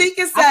Deezy, she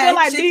can say, I feel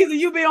like Deezy,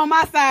 you be on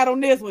my side on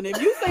this one.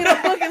 If you see the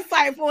booking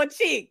site for a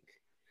chick.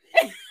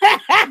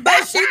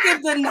 But she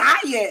can deny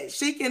it.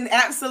 She can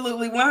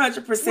absolutely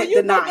 100% when you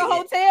deny book a it.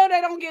 hotel,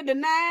 they don't get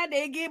denied.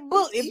 They get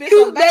booked. If it's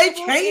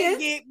available, they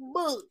get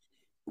booked.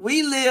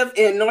 We live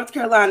in North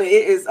Carolina.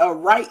 It is a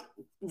right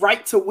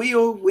to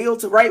will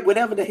to right,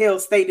 whatever the hell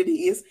state it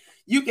is.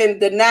 You can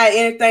deny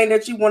anything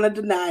that you want to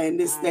deny in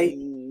this state.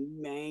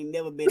 I ain't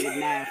never been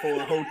denied for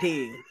a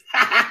hotel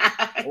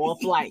or a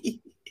flight.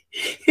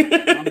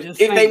 I'm just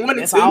saying, they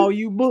wanted that's to. all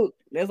you book.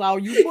 That's all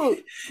you book.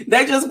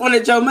 They just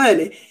wanted your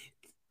money.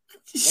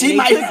 She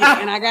might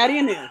and I got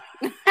in there.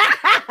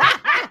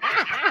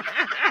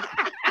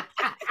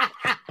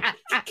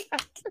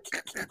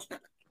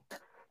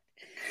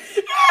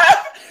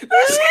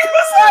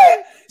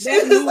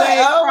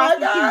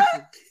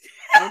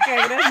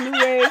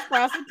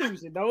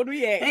 prostitution. Don't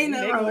react. Ain't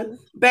nothing wrong.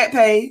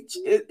 Backpage.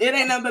 It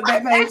ain't nothing but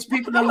Backpage.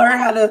 People to learn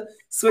how to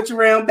switch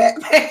around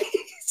Backpage.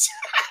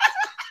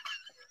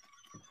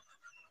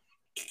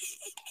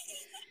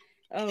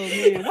 Oh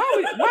man,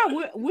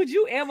 why would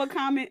you ever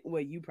comment?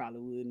 Well, you probably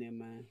would. Never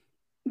mind.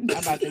 I'm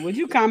about to say, would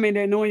you comment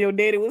that knowing your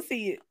daddy would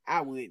see it?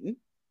 I wouldn't.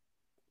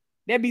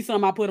 That'd be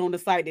something I put on the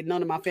site that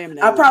none of my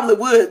family. I probably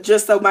would,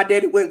 just so my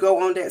daddy wouldn't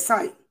go on that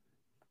site.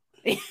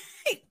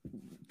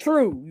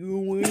 True,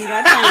 you ain't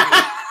got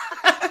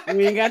time.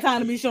 We ain't got time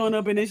to be showing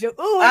up in this show.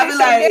 Ooh, I be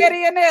like,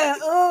 daddy in there.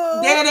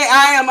 Ooh. Daddy,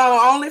 I am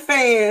on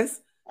OnlyFans.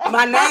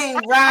 My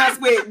name rhymes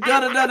with da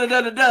da da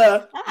da da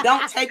da.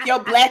 Don't take your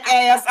black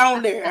ass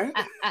on there.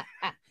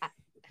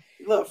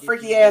 Little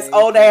freaky ass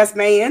old ass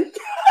man.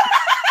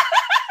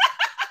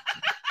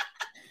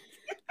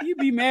 You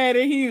be mad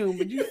at him,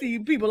 but you see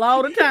people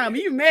all the time.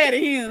 You mad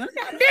at him.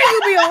 How dare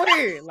you be on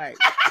here? Like,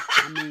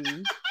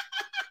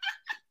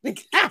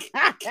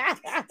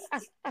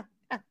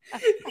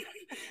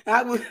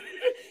 I mean,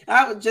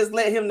 I would just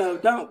let him know.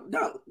 Don't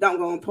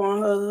go on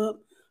Pornhub.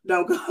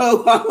 Don't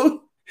go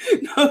on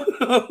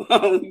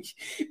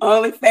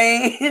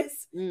OnlyFans.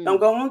 Don't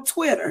go on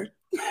Twitter.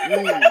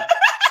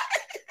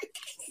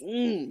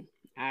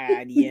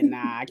 Yeah,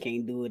 nah, I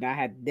can't do it.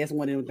 That's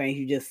one of them things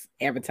you just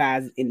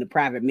advertise in the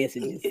private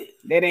messages.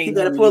 That ain't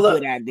gonna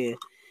put out there.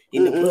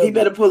 He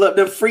better pull up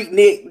the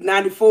Freaknik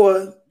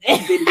 94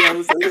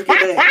 videos and look at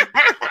that.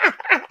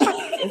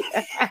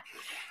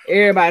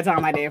 Everybody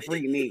talking about that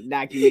Freaknik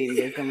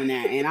documentary that's coming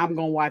out, and I'm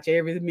gonna watch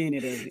every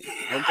minute of it.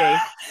 Okay.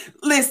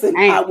 Listen,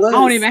 I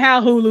don't even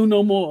have Hulu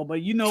no more,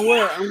 but you know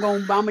what?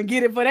 I'm gonna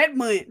get it for that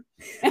month.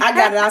 I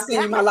got it. I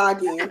send you my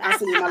login. I'm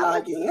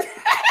gonna get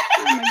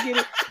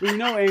it. You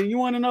know, and you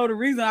want to know the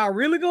reason I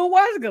really gonna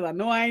watch it? Because I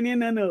know I ain't in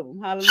none of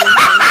them. Hallelujah.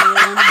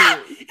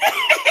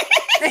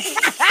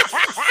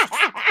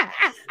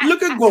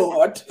 Look at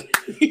God.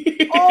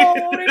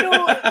 Oh, they do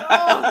it.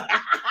 Oh.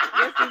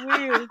 Yes, he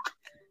will.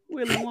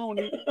 Willie won't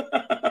it.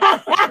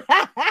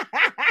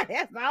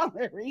 That's the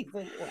only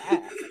reason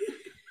why.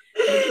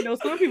 But, you know,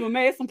 some people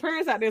mad. Some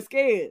parents out there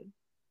scared.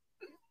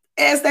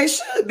 As they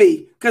should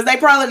be. Because they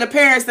probably the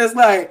parents that's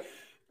like,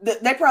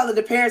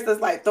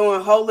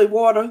 throwing holy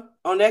water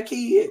on their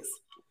kids.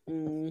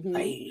 Mm-hmm.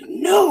 Like,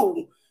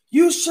 no,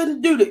 you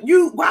shouldn't do that.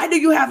 Why do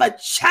you have a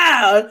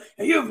child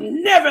and you've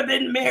never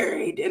been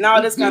married and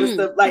all this kind of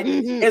stuff? Like,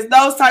 it's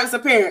those types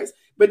of parents.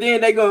 But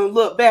then they're gonna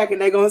look back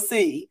and they're gonna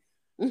see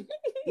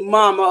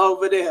mama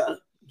over there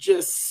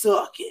just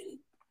sucking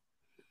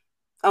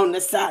on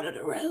the side of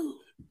the road,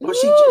 or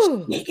she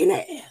just making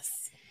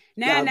ass.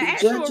 Now, in the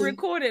actual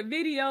recorded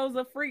videos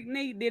of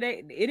Freaknik,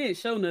 it didn't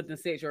show nothing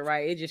sexual,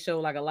 right? It just showed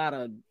like a lot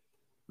of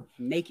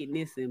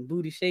nakedness and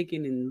booty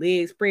shaking and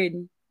leg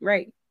spreading,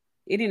 right?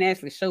 It didn't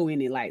actually show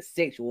any like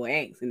sexual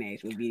acts in the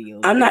actual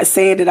videos. I'm not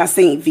saying that I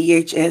seen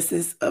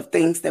VHSs of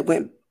things that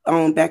went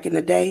on back in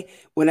the day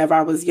whenever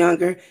I was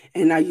younger,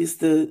 and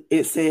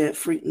it said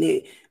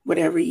Freaknik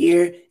whatever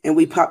year, and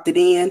we popped it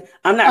in.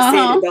 I'm not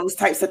saying that those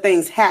types of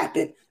things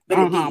happen, but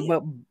it did.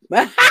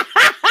 But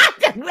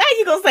how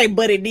you gonna say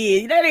but it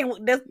did?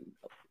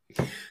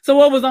 So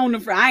what was on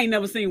the I ain't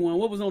never seen one.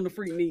 What was on the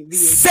Freaknik video?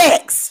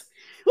 Sex.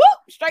 Woo,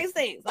 straight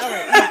sex. All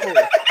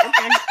right.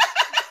 Okay.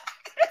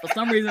 For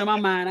some reason in my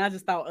mind, I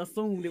just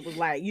assumed it was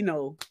like, you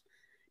know,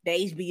 the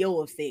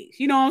HBO of sex.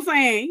 You know what I'm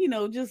saying? You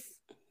know, just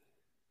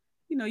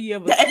you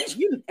ever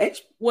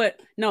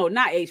what? No,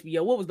 not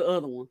HBO. What was the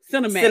other one?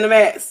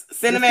 Cinemax.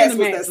 Cinemax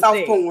was that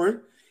soft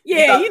porn.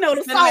 Yeah, you know,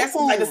 the soft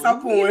porn. Like the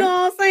soft porn. You know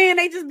what I'm saying?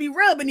 They just be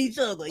rubbing each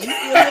other. You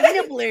feel like a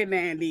nipple every now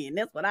and then.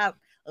 That's what I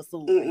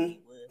assumed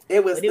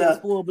it was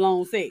full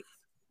blown sex.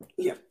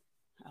 Yeah.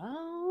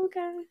 Oh,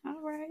 okay.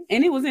 All right.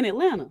 And it was in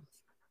Atlanta.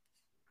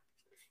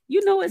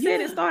 You know,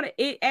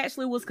 it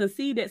actually was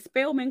conceived at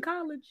Spelman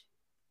College.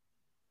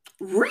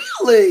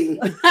 Really?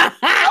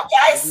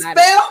 Okay, Spelman.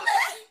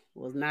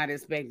 Was not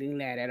expecting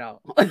that at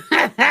all.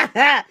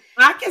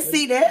 I can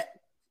see that.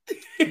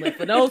 But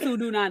for those who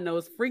do not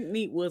know,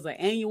 Freaknik was an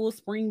annual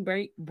spring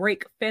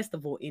break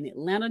festival in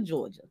Atlanta,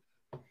 Georgia.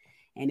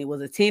 And it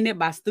was attended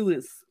by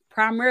students,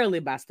 primarily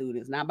by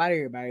students, not by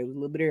everybody. It was a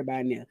little bit of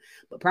everybody in there,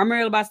 but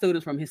primarily by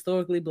students from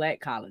historically Black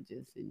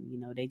colleges. And, you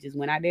know, they just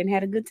went out there and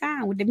had a good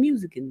time with the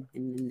music and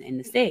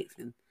the sex.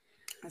 And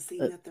I see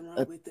nothing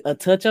wrong with it. A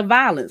touch of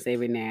violence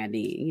every now and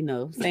then, you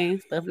know,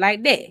 saying stuff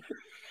like that.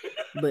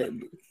 But,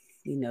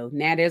 you know,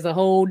 now there's a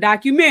whole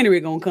documentary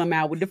gonna come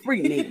out with the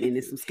Freaknik, and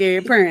there's some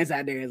scared parents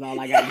out there is all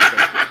I got to say.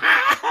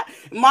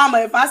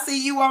 Mama, if I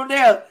see you on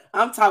there,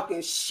 I'm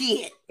talking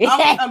shit.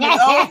 I'm coming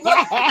over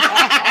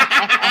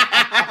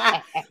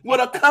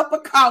with a cup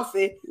of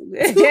coffee,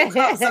 2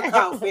 cups of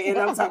coffee, and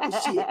I'm talking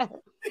shit.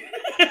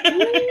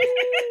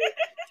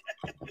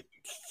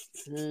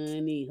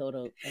 Honey, hold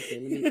on.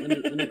 Okay,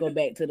 let me go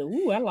back to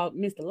I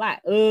missed a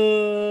lot.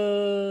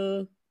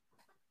 Dang,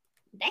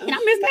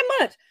 I missed that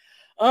much.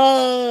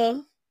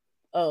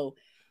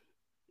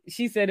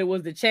 She said it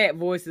was the chat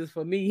voices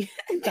for me.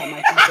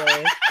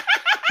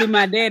 To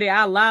my daddy,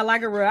 I lie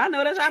like a real. I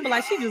know that's. I be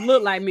like, she just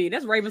looked like me.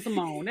 That's Raven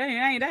Simone. That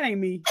ain't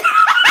me.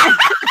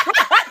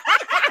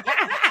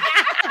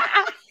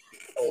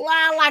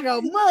 Lie like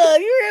a mug,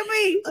 you hear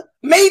me?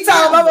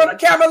 Meantime, I'm on the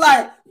camera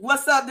like,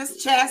 what's up?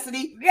 This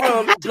Chastity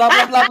from blah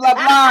blah blah blah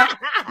blah.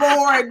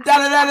 Born da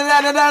da da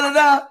da da da da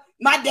da.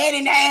 My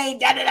daddy name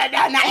da da da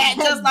da. And I act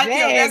just like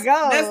him.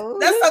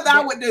 That's something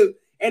I would do.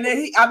 And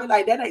then I'll be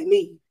like, that ain't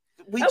me.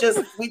 We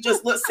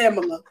just look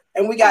similar,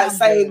 and we got the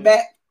same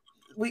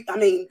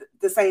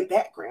the same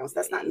backgrounds.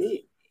 That's not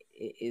me.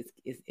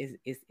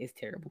 It's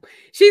terrible.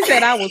 She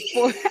said I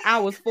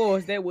was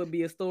forced. That would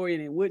be a story,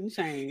 and it wouldn't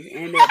change.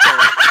 And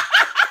that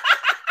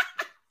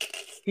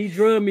he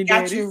drugged me.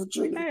 Got you.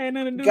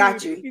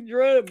 Got you. He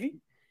drugged me.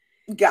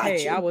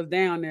 Got you. I was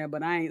down there,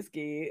 but I ain't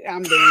scared.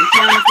 I'm done.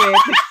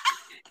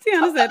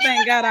 Tiana said,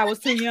 thank God I was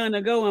too young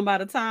to go, and by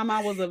the time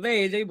I was of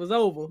age, it was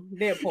over.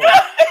 That part.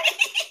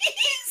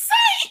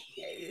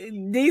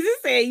 Deezy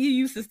said you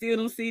used to steal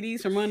them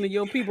CDs from under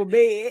your people's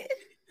bed.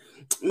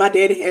 My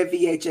daddy had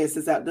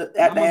VHSs at the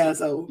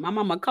household. My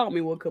mama caught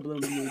me with a couple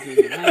of them.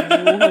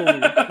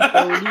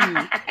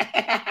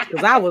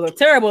 Because I was a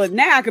terrible.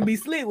 Now I could be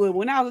slick with.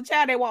 When I was a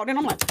child, they walked in.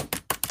 I'm like,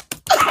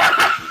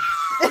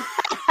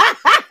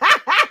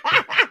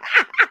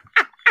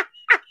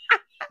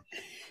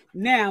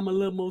 now I'm a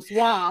little more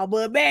suave,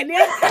 but back then,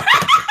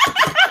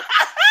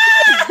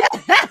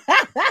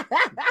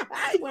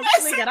 I wasn't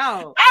slick at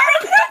all. I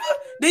remember.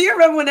 Do you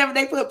remember whenever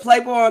they put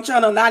Playboy on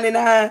Channel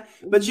 99,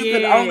 but you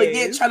could only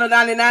get Channel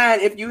 99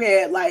 if you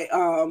had like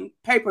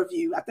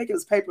pay-per-view? I think it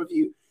was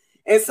pay-per-view.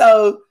 And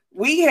so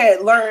we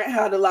had learned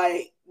how to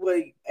I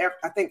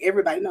think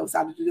everybody knows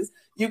how to do this.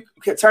 You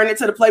could turn it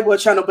to the Playboy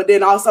channel, but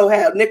then also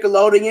have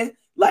Nickelodeon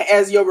like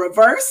as your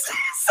reverse.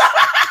 So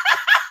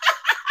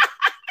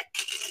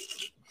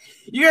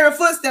you hear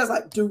footsteps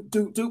like do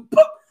boop.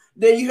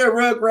 Then you hear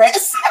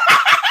Rugrats.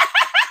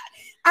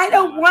 I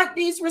don't want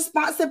these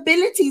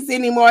responsibilities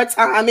anymore,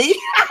 Tommy.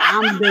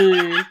 I'm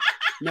done.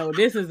 No,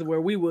 this is where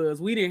we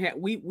was. We didn't have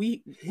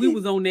we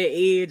was on that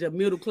edge of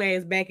middle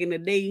class back in the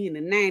day in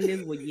the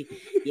 90s where you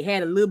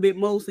had a little bit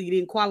more, so you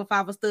didn't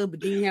qualify for stuff,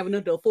 but you didn't have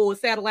enough to afford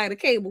satellite or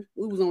cable.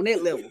 We was on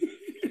that level.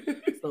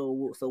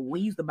 So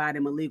we used to buy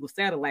them illegal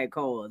satellite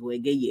cards where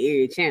it gave you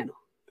every channel.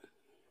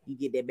 You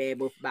get that bad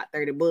boy for about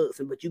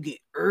 $30, but you get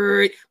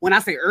when I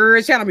say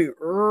channel, I mean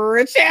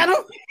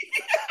channel.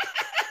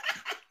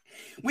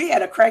 We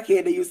had a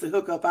crackhead that used to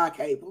hook up our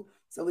cable,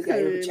 so we got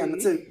every channel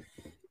too.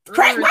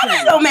 Why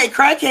they don't make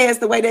crackheads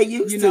the way they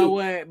used to? You know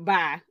what?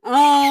 Bye.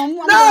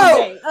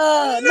 No,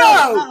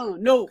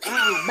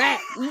 back.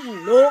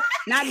 Nope,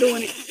 not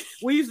doing it.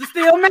 We used to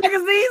steal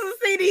magazines and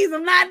CDs.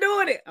 I'm not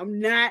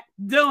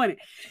doing it.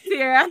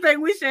 Tara, I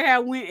think we should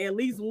have went at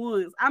least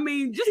once. I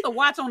mean, just to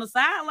watch on the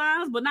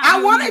sidelines, but not.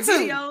 I wanted to.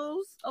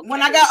 Videos. Okay.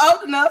 When I got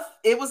old enough,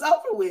 it was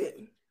over with.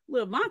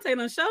 Look, Monte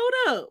done showed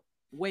up.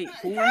 Wait,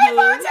 hey,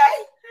 Monte.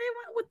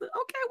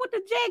 With the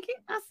jacket,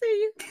 I see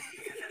you.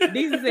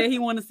 Deezy said he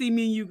want to see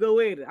me and you go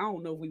at it. I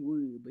don't know if we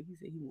would, but he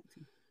said he want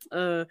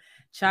to.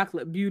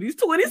 Chocolate Beauty's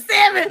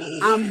 27.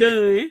 I'm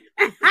done.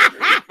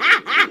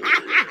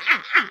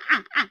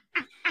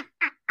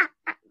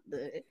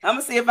 I'm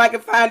gonna see if I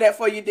can find that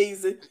for you,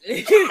 Deezy.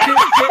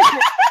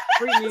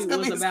 Freak was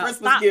about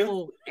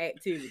thoughtful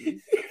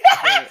activities.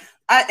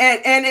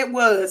 And it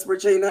was,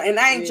 Regina, and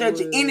I ain't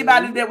judging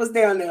anybody that was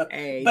down there.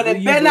 Hey, but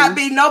it better not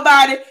be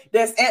nobody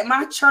that's at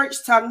my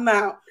church talking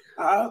about,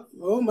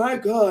 oh my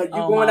God,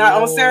 you're going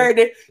out on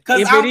Saturday.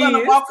 Because I'm going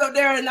to walk up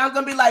there and I'm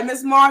going to be like,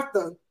 Miss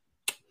Martha,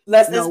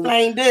 let's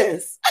explain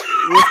this.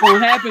 What's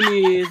going to happen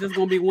is it's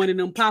going to be one of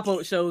them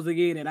pop-up shows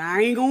again that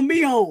I ain't going to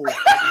be on.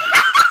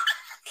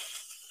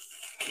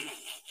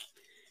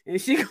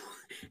 And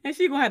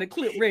she gonna have the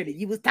clip ready.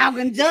 You was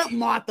talking junk,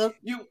 Martha.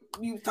 You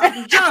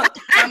talking junk.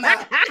 I'm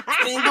a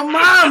single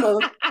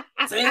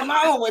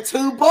mama with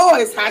 2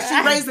 boys. How she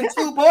raising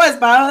 2 boys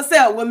by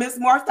herself? With Miss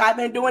Martha, I've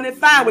been doing it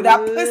fine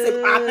without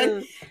pussy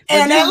popping.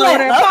 And that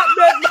pop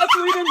that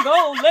sweet and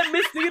gold. Let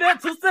me see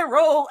that Tootsie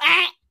Roll.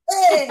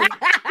 Hey,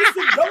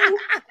 gold.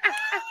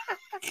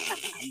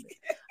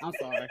 I'm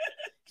sorry.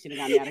 She done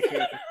got me out of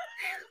character.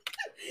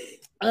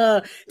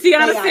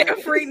 Tiana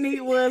said Freak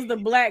Neat was the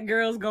Black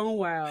Girls Gone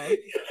Wild.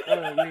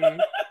 Oh man.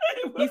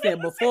 He said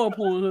before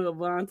Pornhub,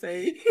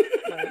 Vontae.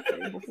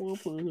 Before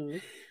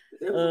Pornhub.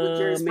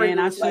 Man,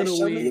 I should have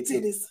went.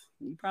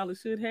 You probably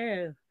should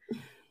have.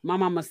 My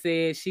mama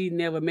said she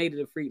never made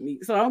it a Freak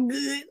Neat, so I'm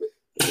good.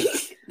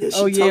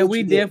 Oh yeah,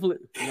 we definitely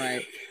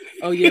right.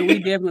 Oh yeah, we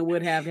definitely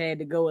would have had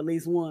to go at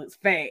least once.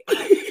 Fact.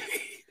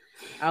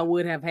 I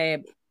would have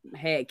had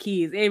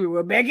kids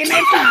everywhere back in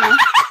that time.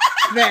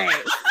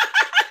 Fact.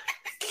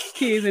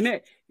 Kids in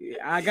it.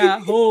 I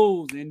got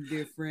holes in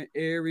different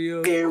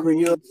areas.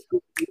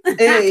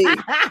 Hey.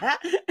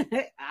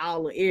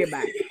 All of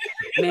everybody.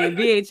 Man,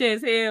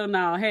 VHS, hell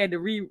no. Had to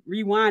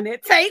rewind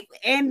that tape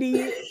and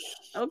did.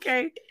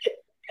 Okay.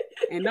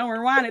 And don't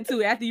rewind it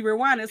too. After you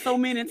rewind it so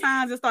many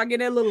times, it start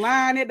getting that little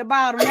line at the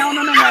bottom. Y'all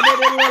know about that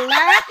little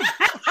line.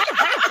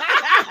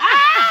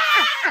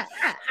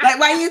 Like,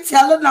 why you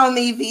telling on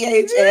me,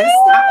 VHS?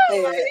 Stop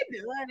it.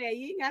 You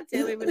ain't got to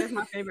tell me, but that's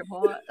my favorite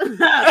part.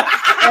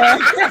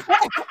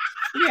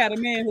 We had a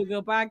man hook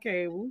up our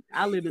cable.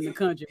 I lived in the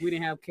country. We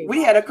didn't have cable.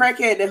 We had a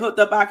crackhead that hooked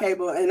up our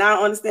cable, and I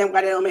don't understand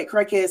why they don't make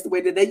crackheads the way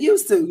that they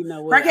used to. You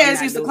know what?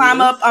 Crackheads used to climb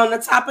up on the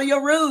top of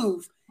your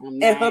roof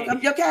and hook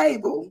up your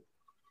cable.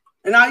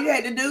 And all you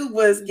had to do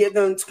was give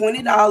them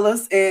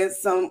 $20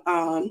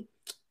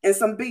 and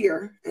some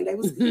beer, and they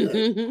was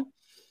good.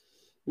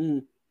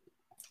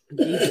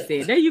 Jesus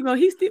said, "There you go."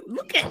 He still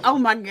look at. Oh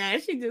my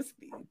God, she just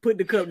put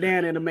the cup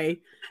down in the May.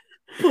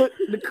 Put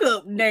the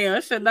cup down,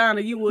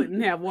 Shadonna. You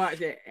wouldn't have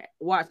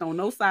watched on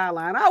no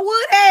sideline. I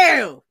would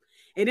have.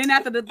 And then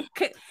after the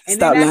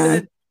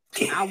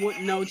I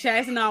wouldn't know.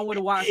 Chaz and I would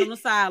have watched on the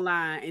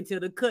sideline until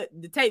the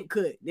tape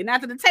cut. Then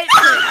after the tape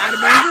cut, I'd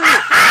have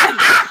been good.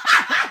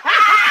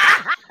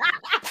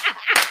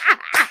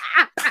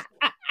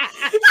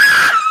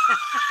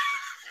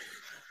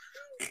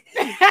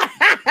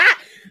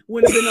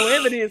 Wouldn't have been no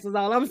evidence, is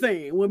all I'm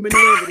saying. Wouldn't have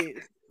been no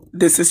evidence.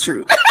 This is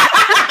true.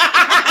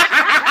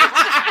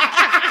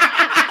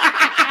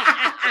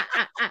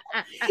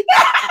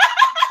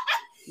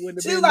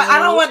 She's like, I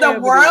don't want the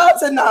world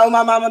to know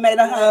my mama made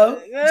a hoe.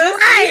 Just you.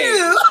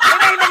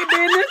 It ain't their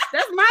business.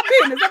 That's my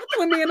business. That's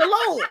between me and the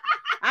Lord.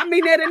 I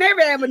mean that in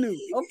every avenue.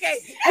 Okay.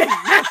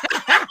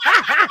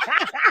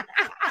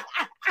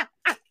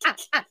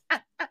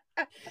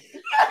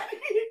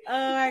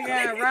 Oh my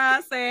God.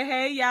 Rod said,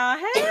 hey y'all.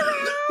 Hey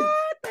Rod.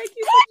 Thank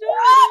you for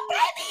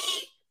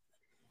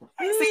joining.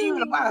 I ain't seen you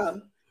in a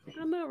while.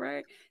 I know,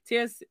 right?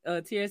 Tierra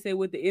said,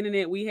 with the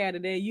internet we had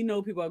today, you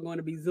know people are going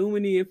to be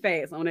zooming in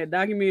fast on that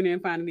documentary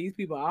and finding these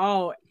people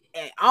all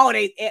y'all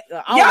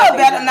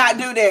better not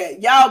do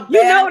that. Y'all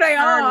better they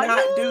are.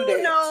 not do that.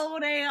 You know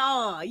they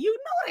are. You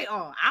know they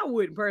are. I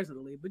wouldn't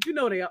personally, but you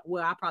know they are.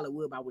 Well, I probably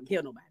would, but I wouldn't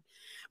tell nobody.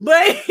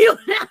 But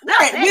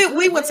right,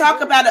 we would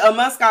talk about it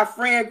amongst our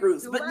friend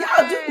groups, but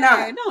y'all do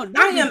not.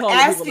 I am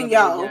asking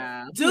y'all,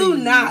 do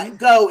not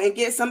go and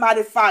get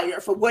somebody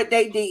fired for what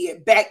they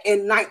did back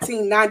in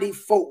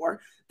 1994.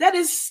 That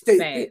is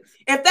stupid.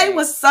 If they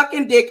was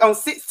sucking dick on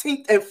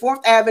 16th and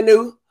 4th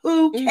Avenue,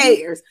 who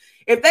cares?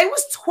 If they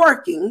was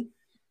twerking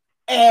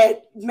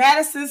at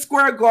Madison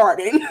Square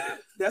Garden,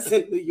 that's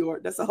in New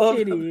York. That's a whole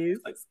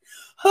place.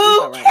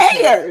 Who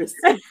cares?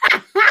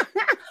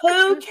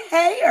 Who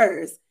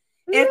cares?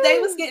 If they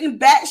was getting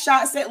back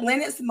shots at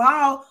Lenox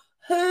Mall,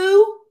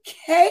 who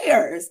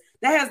cares?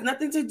 That has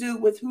nothing to do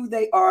with who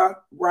they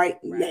are right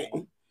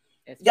now.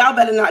 Y'all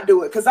better not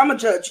do it, because I'm going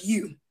to judge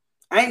you.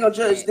 I ain't going to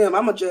judge them.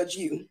 I'm going to judge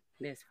you.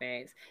 That's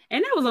facts.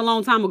 And that was a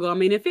long time ago. I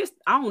mean,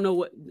 I don't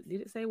know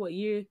did it say what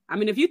year? I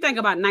mean, if you think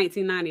about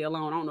 1990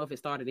 alone, I don't know if it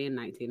started in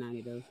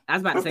 1990 though. I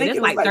was about to say, that's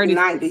like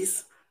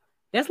 90s.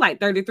 That's like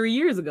 33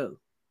 years ago.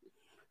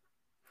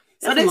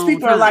 So these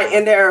people are like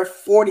in their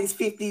 40s,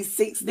 50s,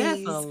 60s.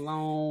 That's a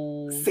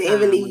long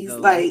 70s.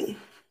 Like,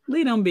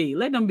 let them be.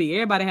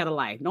 Everybody had a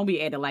life. Don't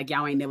be acting like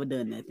y'all ain't never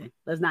done nothing.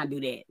 Let's not do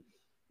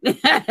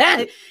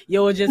that.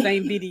 Yours just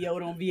ain't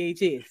videoed on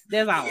VHS.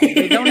 That's all.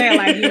 Don't act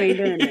like you ain't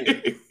done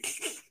nothing.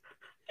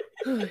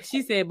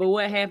 She said, but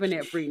what happened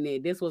at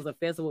Freaknet? This was a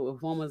festival with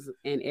performers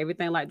and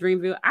everything like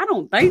Dreamville. I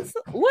don't think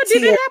so. What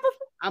did it happen?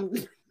 I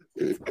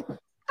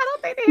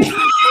don't think they had.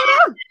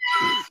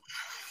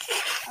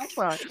 I'm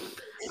sorry.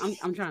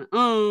 I'm trying.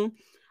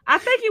 I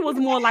think it was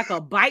more like a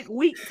bike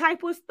week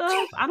type of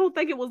stuff. I don't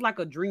think it was like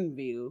a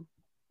Dreamville,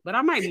 but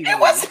I might be wrong. It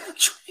wasn't a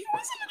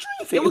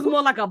Dreamville. It was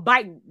more like a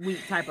bike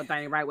week type of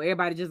thing, right? Where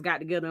everybody just got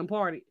together and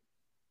partied.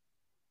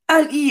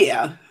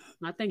 Yeah.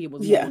 I think it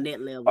was more on that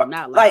level,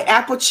 not like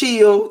Apple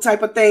Chill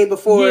type of thing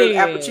before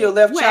Apple Chill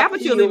left. Well, Apple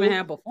Chill even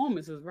have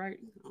performances, right?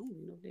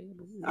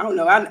 I don't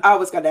know. I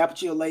always got the Apple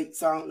Chill late,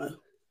 so I don't know.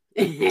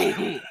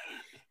 I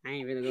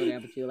ain't really go to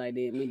Apple Chill like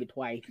that. Maybe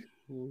twice.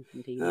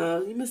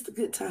 You missed a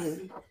good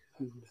time.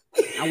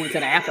 I went to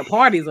the after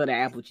parties of the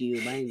Apple Chill,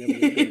 but I ain't never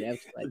been to the Apple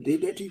Chill like that.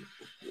 Did that too?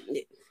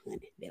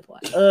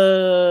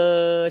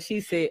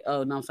 She said,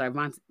 oh no, I'm sorry,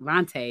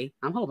 Vontae.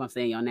 I hope I'm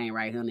saying your name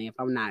right, honey. If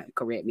I'm not,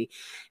 correct me.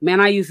 Man,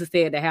 I used to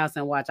stay at the house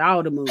and watch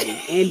all the movies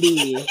and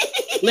then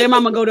let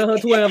mama go to her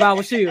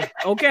 12-hour shift.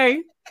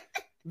 Okay.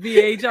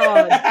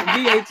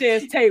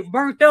 VHS tape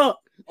burnt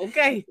up.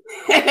 Okay.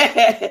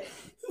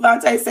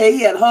 Vontae said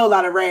he had a whole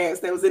lot of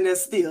rags that was in there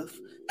stiff.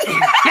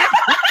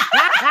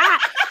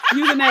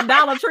 Using that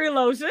Dollar Tree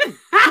lotion.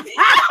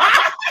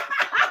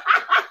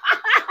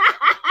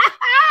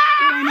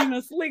 It ain't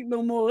even slick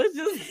no more. It's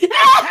just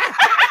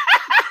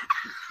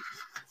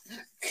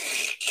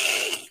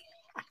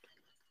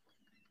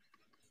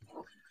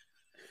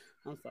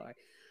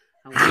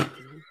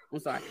I'm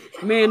sorry.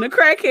 Man, the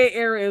crackhead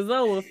era is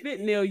over.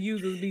 Fentanyl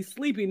users be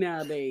sleeping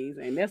nowadays,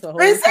 and that's a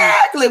whole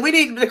exactly. Thing. We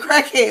need the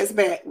crackheads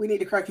back.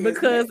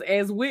 Because back.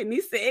 As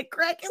Whitney said,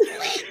 crack is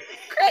lit.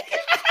 Crack is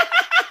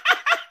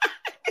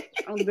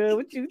I'm done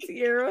with you,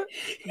 Tierra.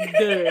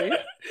 Done.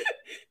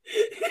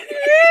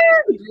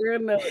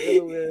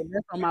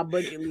 That's on my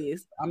bucket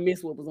list. I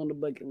missed what was on the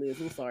bucket list.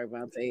 I'm sorry,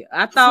 Vontae.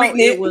 I thought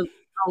it was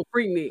Oh,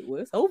 Freaknik.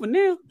 Well, it's over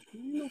now.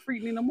 Ain't no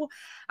Freaknik no more.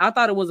 I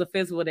thought it was a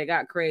festival that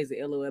got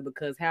crazy, LOL,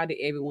 because how did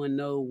everyone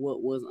know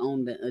what was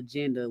on the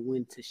agenda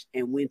when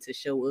to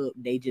show up?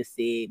 They just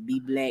said be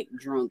black,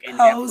 drunk, and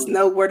hoes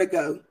know where to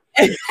go.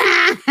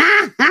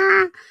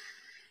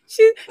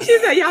 She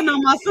said, y'all know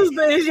my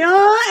sister is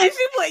young, and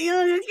she put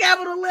young in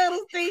capital letters,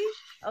 see?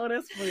 Oh,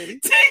 that's funny.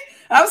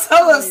 I'm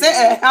so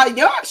upset at how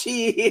young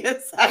she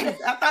is. I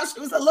thought she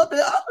was a little bit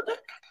older.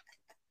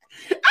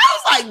 I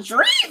was like,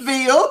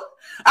 Dreamville?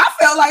 I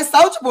felt like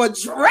Soulja Boy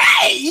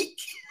Drake.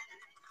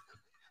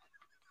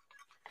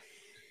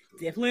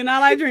 Definitely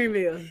not like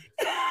Dreamville.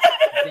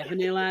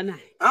 Definitely not.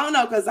 I don't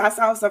know, because I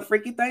saw some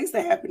freaky things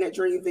that happened at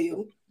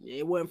Dreamville. Yeah,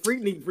 it wasn't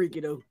freaky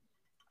though.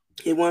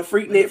 It wasn't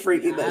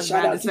freaky, but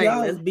shout out to y'all.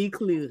 Let's be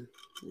clear.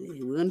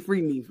 It wasn't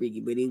freaky,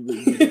 but it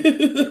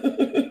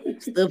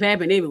was stuff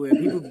happened everywhere.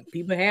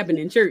 People happen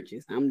in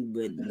churches. But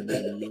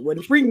it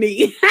wasn't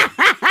freaky.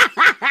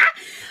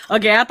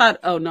 Okay, I thought.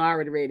 Oh no, I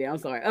already read it. I'm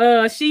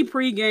sorry. She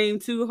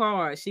pre-gamed too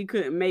hard. She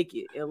couldn't make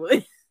it.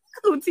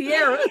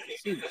 Tiara.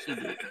 She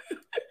did.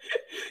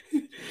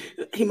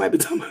 He might be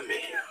talking about me.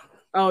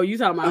 Oh, you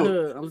talking about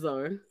her? I'm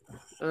sorry.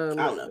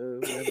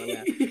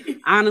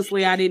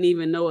 Honestly, I didn't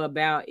even know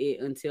about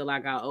it until I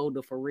got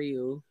older. For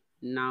real.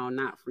 No,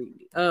 not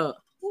freaky. What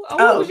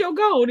was your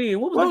goal then?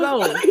 What was the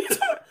goal?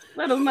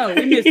 Let us know.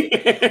 We missed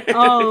it.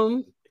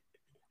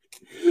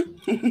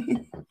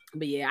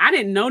 But yeah, I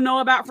didn't know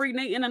about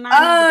Freaknik in the 90s.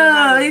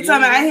 Oh, he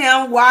talking about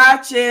him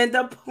watching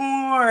the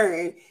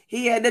porn.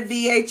 He had the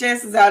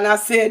VHSs out, and I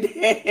said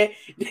that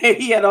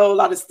he had a whole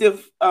lot of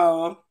stiff.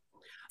 That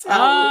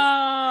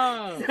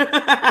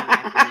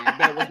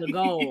was the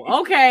goal.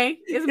 Okay,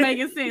 it's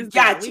making sense.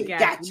 Gotcha.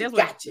 That's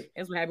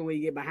what happened when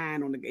you get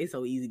behind on the. It's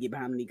so easy to get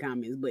behind on the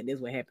comments, but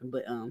that's what happened.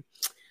 But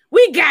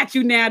we got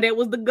you now. That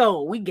was the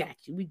goal. We got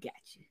you.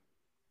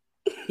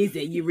 He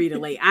said, "You read it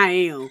late." I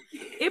am.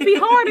 It be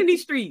hard in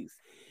these streets.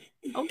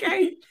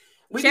 Okay.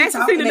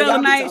 Chastity seen it the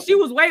other night. She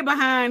was way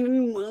behind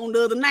on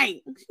the other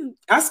night.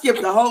 I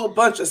skipped a whole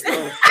bunch of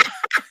stuff.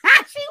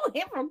 She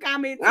went from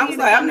comment. I was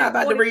like, I'm not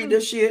about to read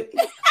this shit.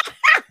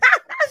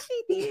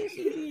 She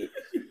did.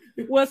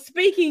 Well,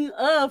 speaking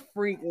of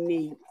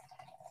Freaknik,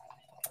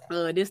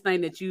 this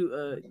thing that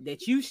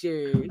you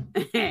shared,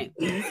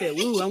 you said,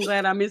 "Woo, I'm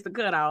glad I missed the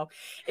cutoff."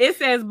 It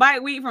says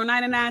Bite Week from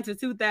 99 to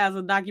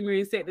 2000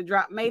 documentary set to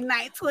drop May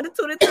 9th,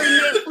 2023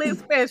 Netflix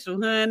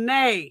special,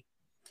 honey.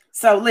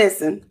 So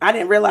listen, I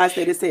didn't realize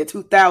that it said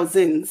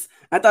 2000s.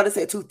 I thought it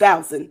said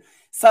 2000.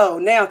 So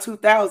now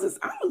 2000s,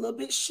 I'm a little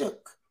bit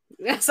shook.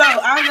 So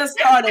I just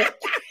started.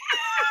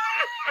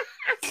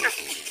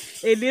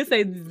 It did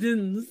say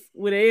 "zins"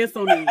 with an S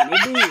on it.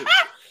 It did.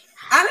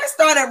 I just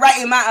started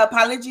writing my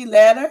apology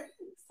letter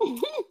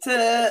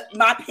to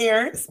my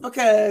parents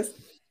because,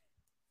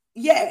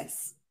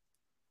 yes,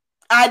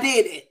 I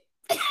did it.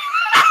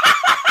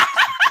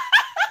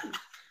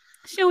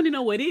 She don't even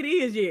know what it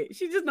is yet.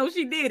 She just knows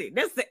she did it.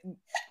 That's it.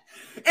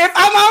 If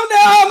I'm on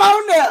there, I'm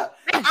on there.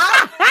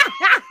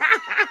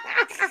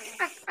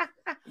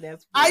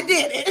 I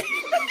did it.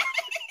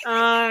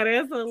 Oh,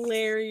 that's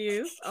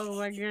hilarious. Oh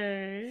my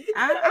god.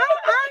 I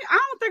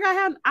don't think I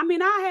have. I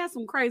mean, I had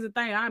some crazy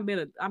things. I've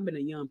been a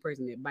young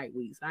person at Bite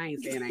Week, so I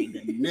ain't saying I ain't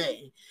done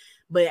nothing.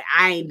 But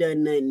I ain't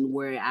done nothing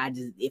where I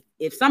just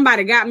if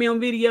somebody got me on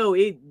video,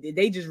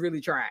 they just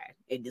really tried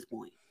at this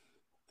point.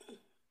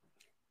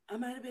 I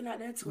might have been out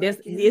there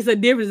twerking. It's a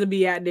difference to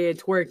be out there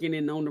twerking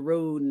and on the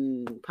road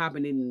and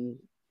popping on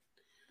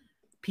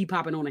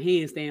a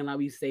handstand like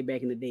we used to say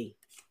back in the day.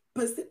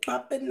 Pussy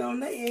popping on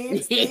the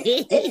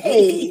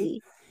handstand.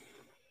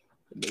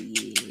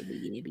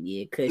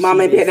 Yeah.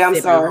 Mama and Daddy, I'm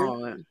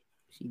sorry.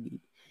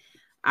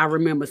 I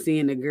remember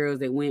seeing the girls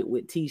that went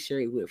with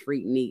t-shirts with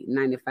Freaknik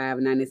 95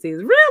 and 96.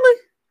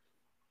 Really?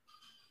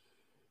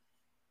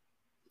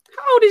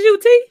 How old is you,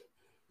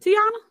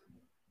 Tiana?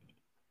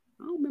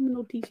 I don't remember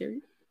no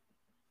t-shirt.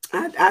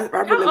 I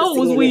How old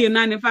was we in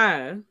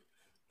 95?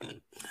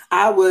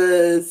 I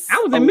was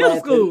in middle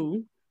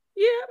school.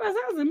 Yeah,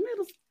 I was in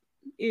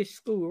middle-ish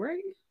school,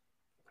 right?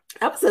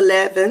 I was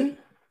 11.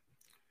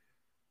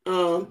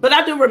 But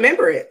I do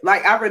remember it.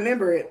 Like, I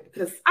remember it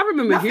because I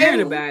remember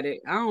hearing about it.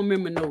 I don't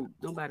remember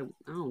nobody.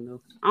 I don't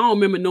know. I don't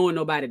remember knowing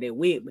nobody that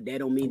went, but that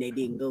don't mean they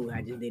didn't go.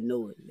 I just didn't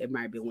know it. That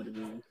might be what it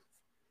was.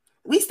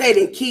 We stayed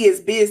in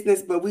kids'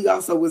 business, but we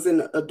also was in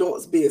the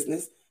adults'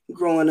 business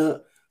growing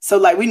up. So,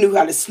 like, we knew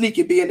how to sneak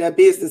and be in that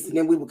business, and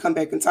then we would come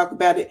back and talk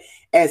about it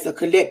as a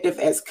collective,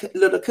 as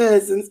little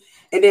cousins,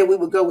 and then we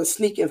would go and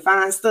sneak and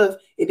find stuff,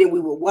 and then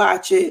we would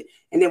watch it,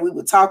 and then we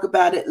would talk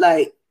about it.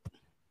 Like,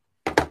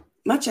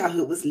 my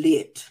childhood was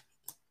lit.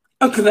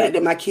 I'm glad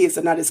that my kids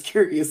are not as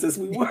curious as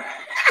we were.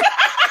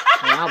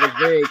 I was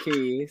very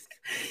curious.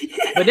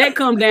 But that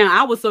come down,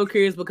 I was so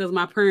curious because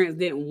my parents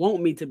didn't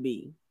want me to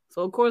be.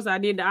 So, of course, I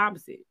did the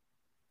opposite.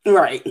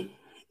 Right.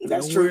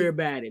 That's Don't true. worry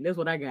about it. That's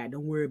what I got.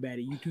 Don't worry about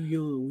it. You too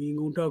young. We ain't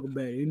gonna talk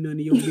about it. It's none of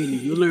your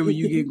business. You'll learn when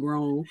you get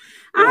grown.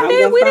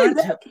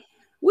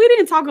 We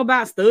didn't talk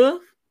about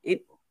stuff. We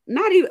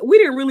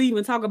didn't really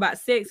even talk about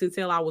sex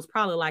until I was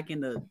probably like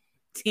in the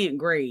 10th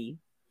grade.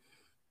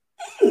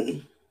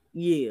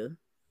 Yeah.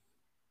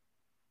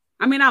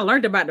 I mean, I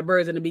learned about the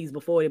birds and the bees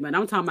before them, but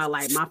I'm talking about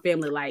like my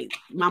family, like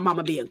my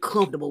mama being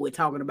comfortable with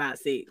talking about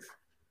sex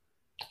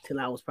till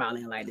I was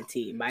probably in like the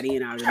 10. By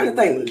then, I I'm trying to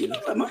think. You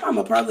know what? My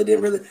mama probably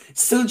didn't really.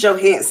 Sue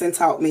Johansson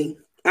taught me.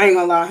 I ain't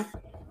gonna lie.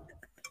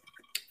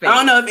 I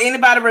don't know if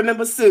anybody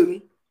remembers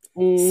Sue.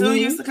 Mm-hmm. Sue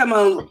used to come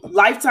on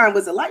Lifetime.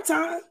 Was it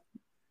Lifetime?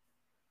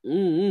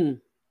 Mm-hmm.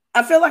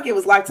 I feel like it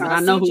was Lifetime.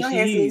 I know Sue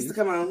Johansson used to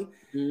come on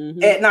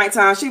at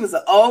nighttime. She was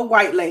an old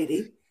white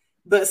lady.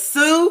 But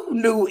Sue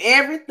knew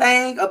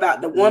everything about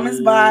the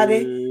woman's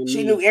body.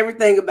 She knew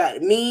everything about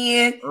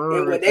men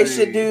and what they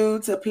should do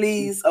to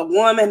please a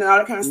woman and all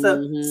that kind of stuff.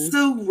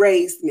 Sue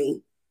raised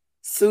me.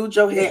 Sue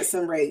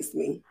Johansson raised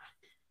me.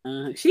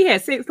 She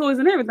had sex toys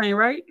and everything,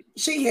 right?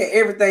 She had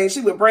everything. She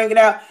would bring it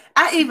out.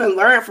 I even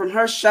learned from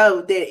her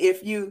show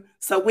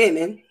that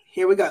women,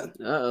 here we go.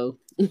 Uh-oh.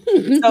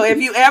 So if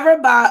you ever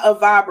buy a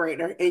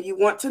vibrator and you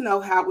want to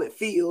know how it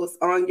feels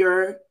on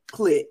your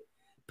clit,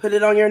 put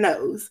it on your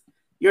nose.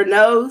 Your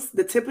nose,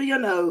 the tip of your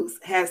nose,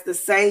 has the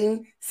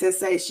same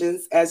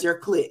sensations as your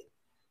clit.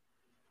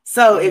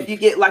 So if you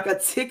get like a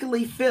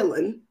tickly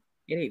feeling,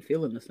 it ain't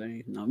feeling the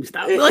same. No, I'm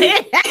stop. Go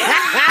ahead.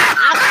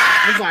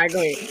 I'm sorry.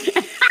 Go ahead.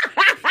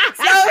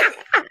 So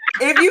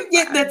if you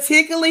get the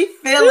tickly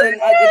feeling at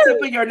the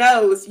tip of your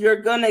nose,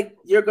 you're gonna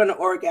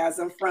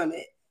orgasm from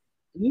it.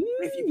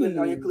 If you put it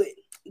on your clit,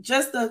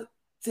 just a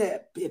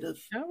bit of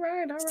all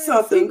right.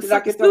 something because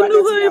I can throw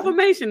knew her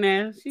information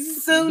now.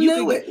 Sue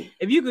knew it.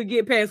 If you could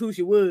get past who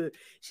she was,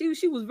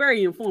 she was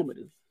very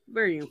informative.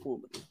 Very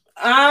informative.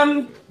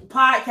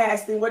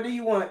 Podcasting. What do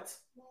you want?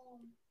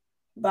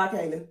 Bye,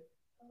 Kaylin.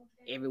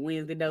 Every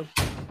Wednesday though.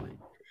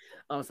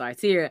 Oh, sorry,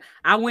 Tara.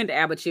 I went to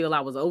Aberchill.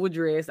 I was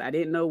overdressed. I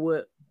didn't know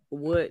what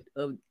the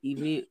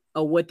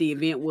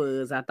event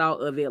was. I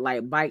thought of it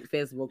like bike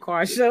festival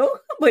car show,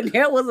 but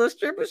that was a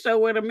stripper show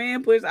where the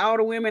man pushed all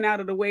the women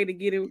out of the way to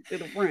get him to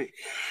the front.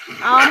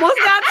 I almost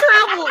got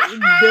trouble.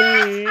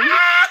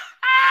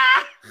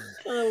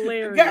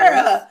 Hilarious.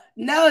 Girl,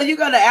 no, you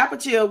go to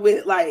Aberchill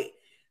with like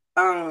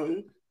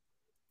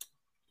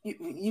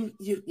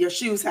your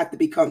shoes have to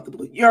be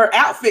comfortable. Your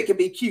outfit can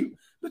be cute,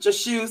 but your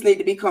shoes need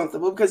to be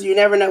comfortable because you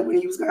never know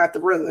when you was gonna have to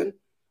run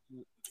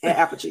at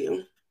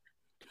Aberchill.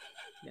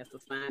 That's a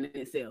sign in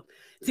itself.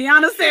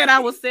 Tiana said I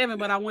was 7,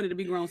 but I wanted to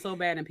be grown so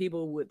bad, and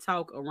people would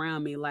talk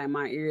around me like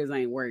my ears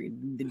ain't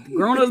working.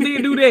 Grown-ups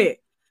didn't do that.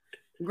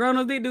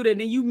 Grown-ups didn't do that.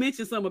 Then you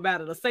mention something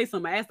about it or say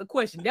something, ask a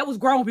question. That was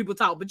grown people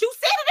talk, but you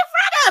said it in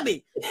front of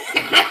me.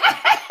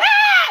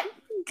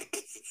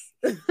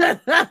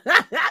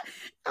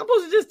 I'm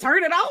supposed to just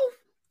turn it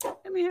off.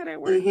 Let me hear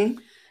that word. Mm-hmm.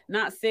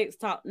 Not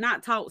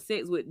talk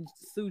sex with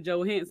Sue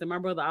Johansson. My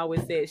brother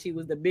always said she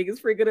was the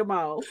biggest freak of them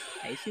all.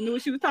 Hey, she knew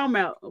what she was talking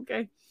about.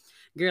 Okay.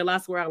 Girl, I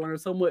swear I learned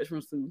so much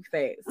from Sue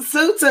fast.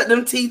 Sue took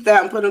them teeth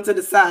out and put them to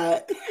the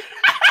side.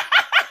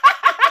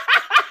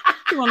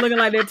 She wasn't looking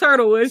like that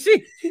turtle, was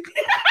she?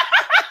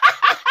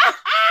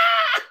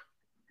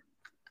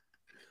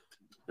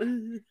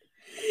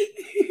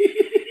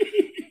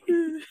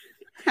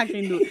 I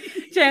can't do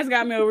it. Chaz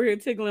got me over here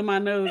tickling my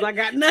nose. I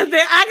got nothing.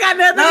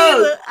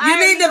 No, you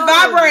need the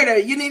vibrator.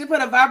 You need to put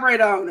a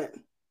vibrator on it.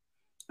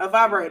 A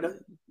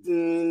vibrator.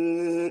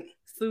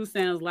 Sue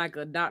sounds like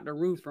a Dr.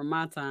 Ruth from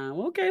my time.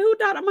 Okay, who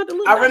Dr. I'm about to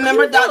look I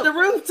remember Dr.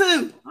 Ruth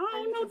too. I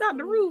don't know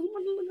Dr. Ruth. I'm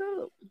going to look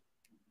up.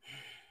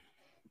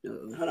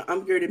 Hold on,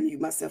 I'm going to mute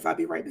myself. I'll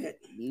be right back.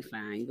 You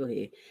fine. Go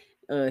ahead.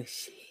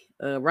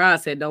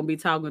 Rod said, "Don't be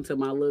talking to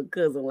my little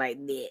cousin like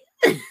that."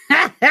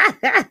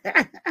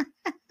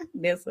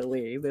 That's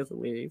hilarious.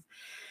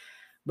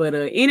 But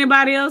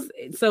anybody else?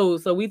 So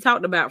we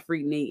talked about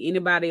Freaknik.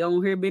 Anybody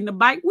on here been to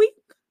Bike Week,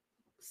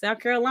 South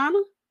Carolina,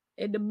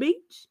 at the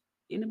beach?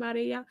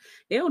 Anybody, y'all?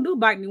 They don't do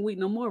Bike Week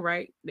no more,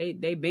 right?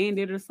 They banned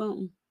it or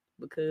something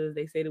because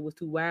they said it was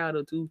too wild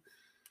or too.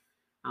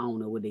 I don't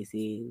know what they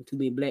said. Too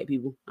many black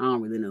people. I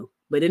don't really know.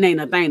 But it ain't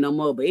a thing no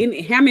more. But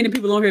how many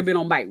people on here been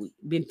on Bike Week?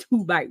 Been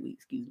to Bike Week,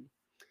 excuse me.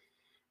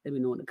 Let me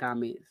know in the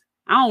comments.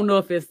 I don't know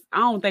if I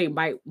don't think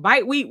Bike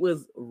Week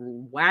was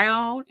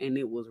wild and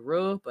it was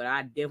rough, but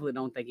I definitely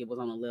don't think it was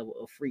on the level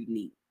of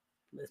Freaknik.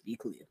 Let's be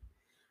clear.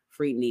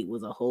 Freaknik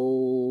was a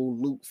whole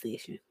Luke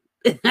session.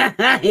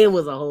 It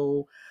was a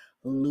whole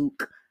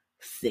Luke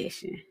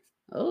session.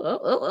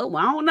 Oh,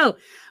 I don't know.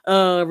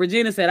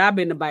 Regina said, I've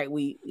been to Bike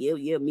Week.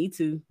 Yeah, me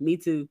too.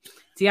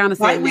 Tiana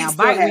said, now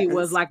Bike Week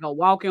was like a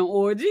walking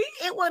orgy.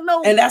 It wasn't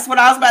no. And that's what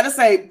I was about to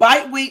say.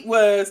 Bike Week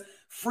was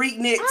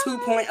Freaknik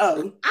 2.0. I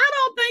don't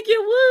think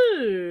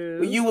it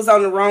was. You was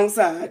on the wrong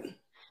side.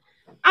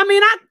 I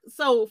mean,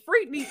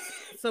 Freaknik.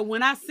 So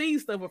when I seen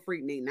stuff of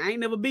Freaknik, I ain't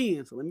never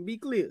been. So let me be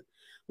clear.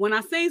 When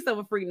I seen stuff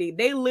of Freaknik,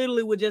 they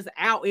literally were just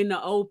out in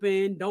the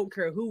open. Don't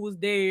care who was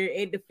there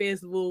at the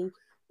festival,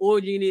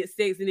 orgying it,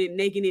 sexing it,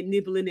 making it,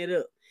 nippling it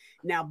up.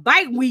 Now,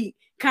 Bike Week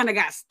kind of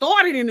got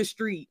started in the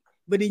street,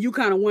 but then you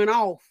kind of went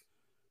off.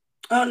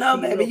 Oh, no,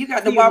 baby. You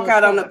got to walk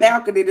out on the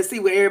balcony to see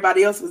what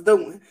everybody else was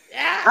doing.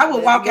 Yeah, I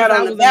would walk out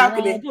on the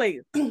balcony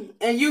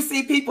and you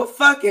see people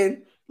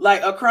fucking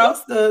like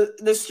across the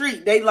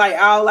street. They like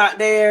all out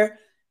there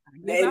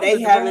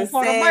They having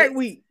part of Bike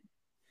Week.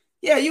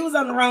 Yeah, you was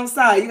on the wrong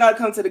side. You gotta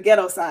come to the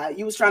ghetto side.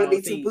 You was trying to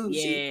be too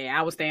bougie. Yeah,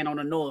 I was staying on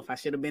the north. I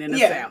should have been in the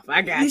south.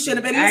 I got you. You should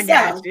have been in the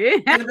south. You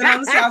should have been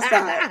on the south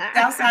side.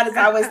 South side is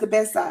always the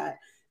best side.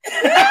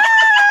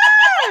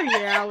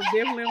 Yeah, I was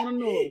definitely on the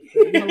north.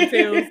 The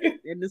hotels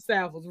in the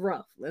south was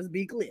rough. Let's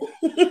be clear.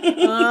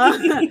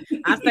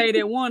 I stayed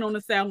at one on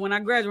the south when I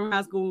graduated from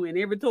high school, and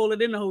every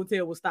toilet in the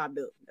hotel was stopped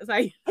up. That's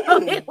how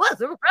it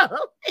was rough.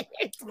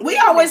 We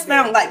always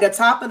found like the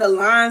top of the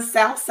line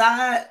south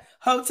side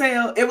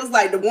hotel. It was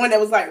like the one that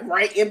was like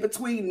right in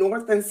between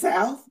north and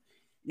south,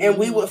 and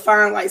we would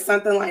find like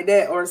something like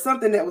that or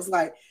something that was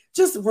like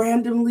just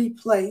randomly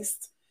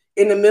placed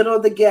in the middle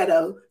of the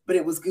ghetto, but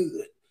it was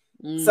good.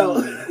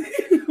 So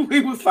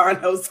we would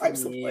find those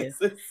types of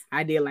places.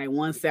 I did like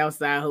one south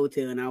side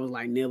hotel, and I was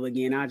like, never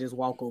again. I'll just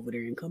walk over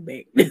there and come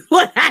back. That's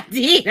what I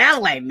did. I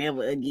was like,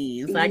 never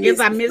again. So I guess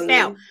I missed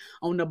out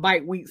on the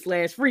Bike Week /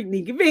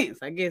 Freaknik events.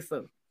 I guess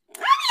so.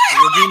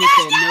 Regina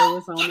said no,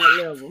 it's on that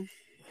level.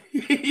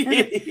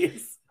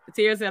 Yes.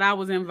 Tara said I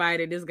was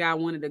invited. This guy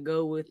wanted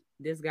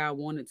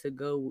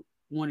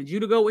you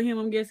to go with him,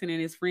 I'm guessing,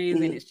 and his friends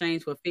in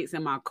exchange for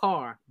fixing my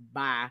car.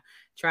 Bye.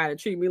 Try to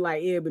treat me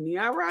like Ebony.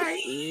 All right,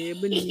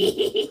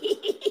 Ebony.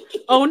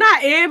 Oh,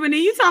 not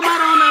Ebony. You talking about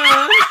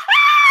on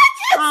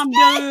I'm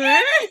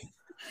done.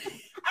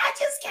 I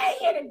just can't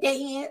hear the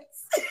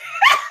dance.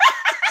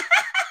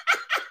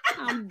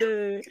 I'm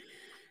done.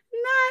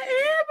 Not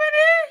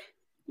Ebony.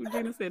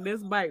 Regina said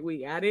this Bike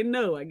Week. I didn't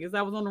know. I guess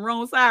I was on the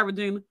wrong side,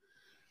 Regina.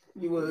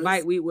 You was.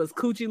 Bike Week was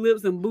coochie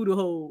lips and booty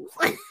holes.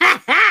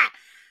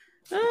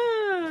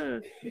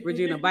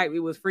 Regina, Bike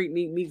Week was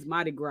Freaknik meets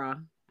Mardi Gras.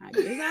 I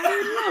guess I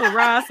didn't know.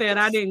 Rod said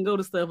I didn't go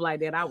to stuff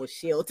like that. I was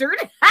sheltered.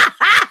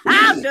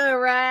 I'm done,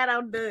 Rod.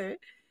 I'm done.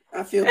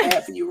 I feel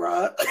bad for you,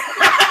 Rod.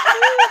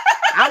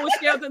 I was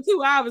sheltered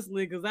too,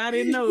 obviously, because I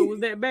didn't know it was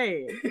that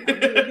bad.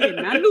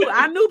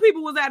 I knew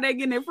people was out there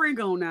getting their freak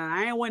on now.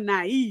 I wasn't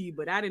naive,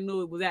 but I didn't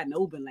know it was out in the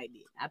open like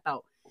that. I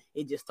thought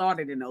it just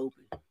started in the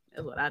open.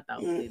 That's what I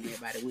thought.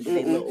 Everybody went to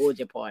their little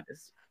orgy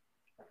parties.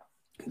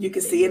 You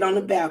can see it on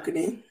the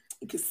balcony.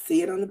 You can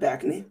see it on the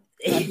balcony.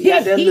 You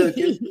out there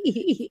looking.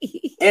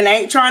 And I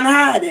ain't trying to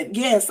hide it.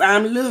 Yes,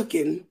 I'm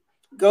looking.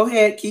 Go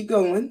ahead, keep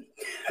going.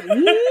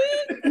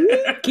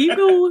 Keep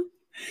going.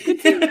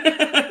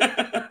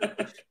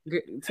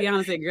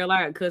 Tiana said, girl,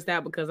 I got cussed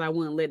out because I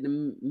wouldn't let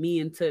the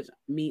men touch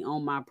me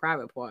on my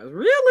private parts.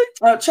 Really?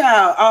 Oh,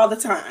 child, all the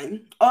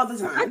time. All the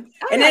time.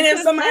 And then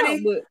if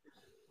somebody...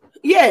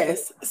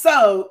 Yes.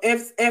 So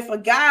if a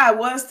guy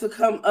was to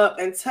come up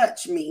and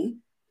touch me,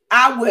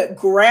 I would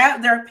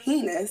grab their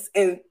penis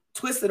and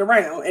twist it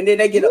around, and then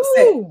they get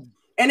upset.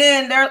 And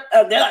then they're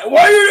like,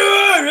 "What are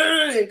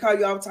you doing?" And call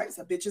you all types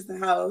of bitches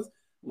and hoes.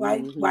 Why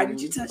did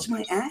you touch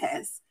my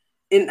ass?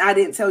 And I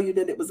didn't tell you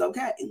that it was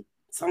okay.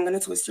 So I'm gonna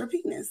twist your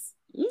penis,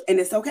 and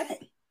it's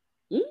okay.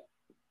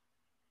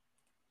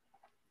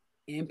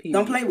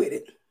 Don't play with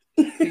it.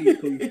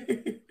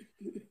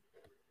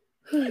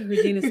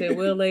 Regina said,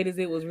 well, ladies,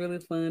 it was really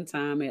fun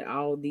time at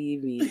all the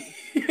events.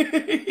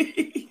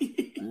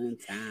 Fun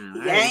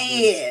time.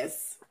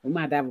 Yes. We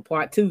might have a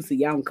part 2 so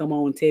y'all can come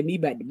on and tell me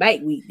about the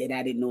Bike Week that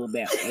I didn't know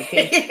about.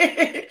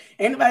 Okay.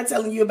 Anybody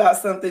telling you about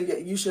something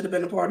that you should have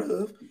been a part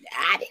of?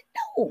 I didn't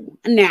know.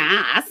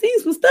 Now, I seen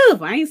some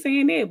stuff. I ain't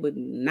saying that, but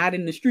not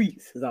in the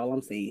streets is all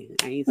I'm saying.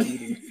 I ain't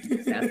seen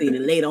it. I seen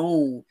it later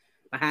on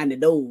behind the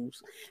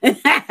doors. When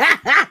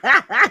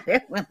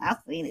I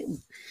seen it.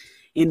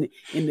 In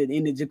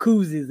the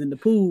jacuzzis and the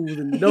pools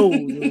and the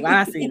doors.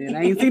 I seen it.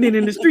 I ain't seen it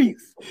in the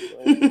streets.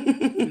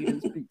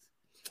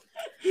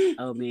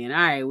 Oh man. All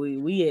right.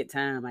 We at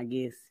time, I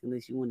guess,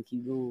 unless you want to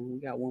keep going. We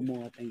got one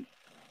more, I think.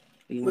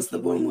 What's the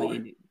one more?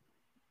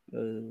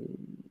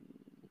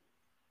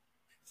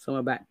 So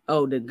about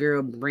the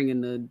girl bringing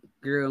the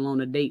girl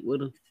on a date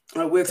with her.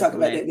 Oh, we'll talk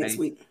about that next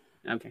week.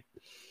 Okay.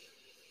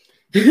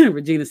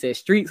 Regina said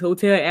streets,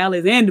 hotel,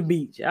 alleys, and the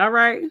beach. All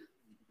right.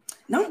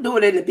 Don't do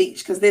it in the beach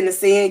because then the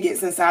sand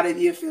gets inside of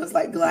you. It feels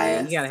like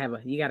glass. Yeah,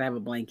 you gotta have a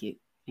blanket.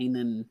 Ain't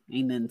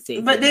nothing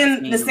safe. But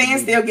then the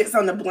sand still gets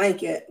on the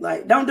blanket.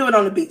 Like, don't do it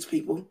on the beach,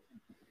 people.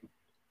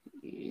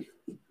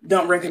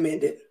 Don't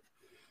recommend it.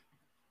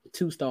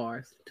 2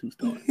 stars. 2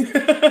 stars.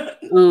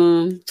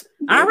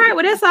 All right,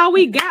 well, that's all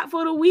we got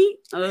for the week.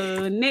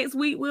 Next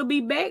week we'll be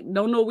back.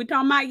 Don't know what we're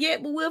talking about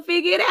yet, but we'll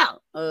figure it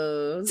out.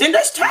 Send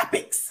us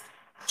topics.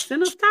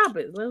 Send us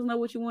topics. Let us know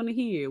what you want to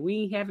hear.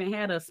 We haven't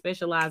had a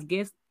specialized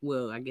guest.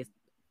 Well, I guess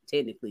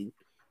technically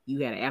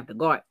you had an after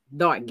dark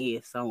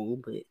guest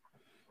on, but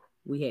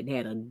we hadn't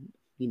had a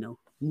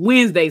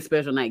Wednesday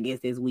special night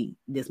guest this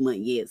month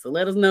yet. So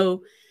let us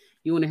know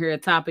you want to hear a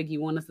topic you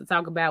want us to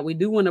talk about. We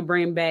do want to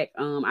bring back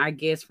our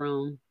guest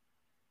from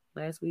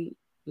last week,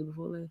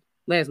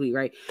 last week,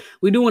 right?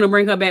 We do want to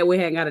bring her back. We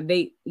haven't got a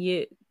date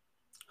yet.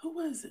 Who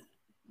was it?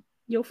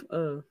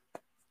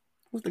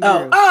 What's the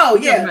girl?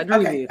 Yeah.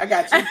 Okay, I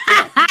got you.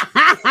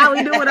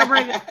 We do want to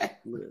bring her.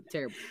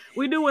 Terrible.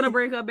 We do want to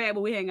bring her back,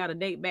 but we ain't got a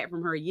date back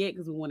from her yet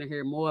because we want to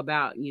hear more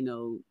about,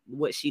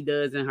 what she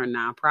does in her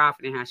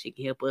nonprofit and how she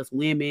can help us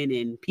women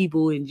and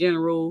people in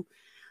general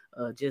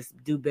just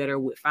do better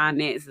with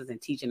finances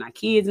and teaching our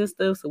kids and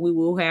stuff. So we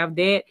will have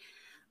that.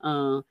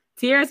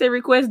 Tierra said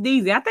request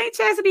Deezy. I think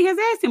Chastity has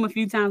asked him a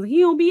few times.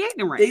 He don't be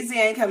acting right. Deezy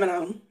ain't coming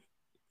on.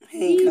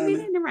 He ain't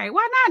coming. Acting right.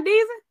 Why not,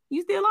 Deezy?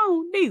 You still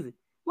on, Deezy?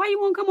 Why you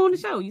won't come on the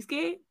show? You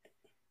scared?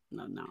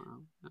 No, I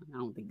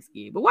don't think you're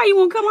scared. But why you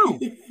won't come on?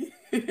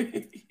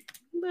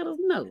 Let us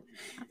know.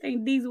 I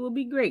think Deezy will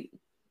be great.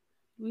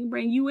 We can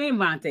bring you and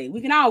Vontae.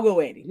 We can all go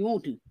at it. You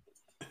want to?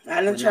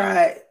 I done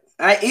tried.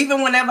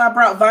 Even whenever I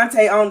brought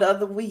Vontae on the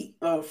other week,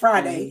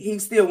 Friday, he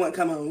still wouldn't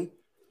come on.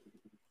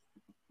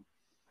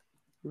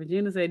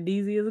 Regina said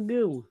Deezy is a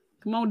good one.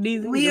 Come on,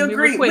 Deezy. We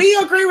agree. We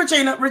agree,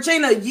 Regina.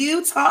 Regina,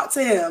 you talk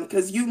to him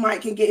because you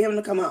might can get him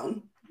to come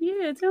on.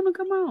 Yeah, tell him to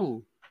come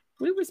on.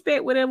 We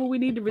respect whatever we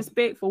need to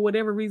respect for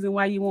whatever reason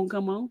why you won't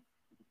come on.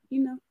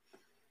 You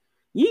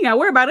ain't got to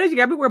worry about us. You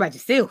got to be worried about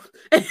yourself.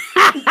 You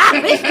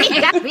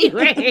got to be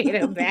worried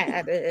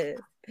about us.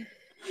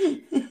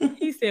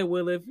 She said,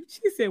 well, if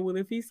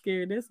he's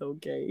scared, that's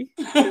okay.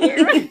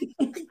 Yeah, right.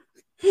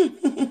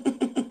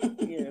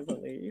 Yeah,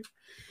 hilarious.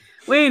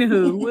 Well,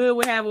 anywho, we'll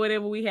have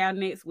whatever we have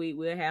next week.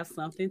 We'll have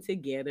something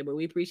together. But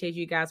we appreciate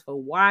you guys for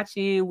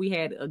watching. We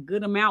had a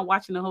good amount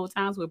watching the whole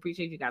time, so we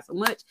appreciate you guys so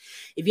much.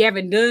 If you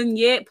haven't done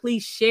yet,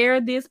 please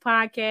share this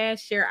podcast,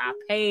 share our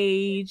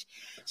page,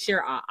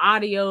 share our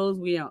audios.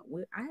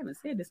 I haven't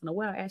said this in a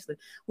while, actually.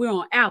 We're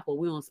on Apple,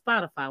 we're on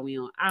Spotify,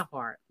 we're on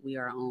iHeart, we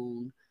are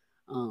on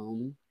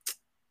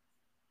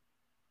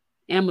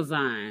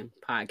Amazon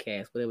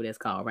podcast, whatever that's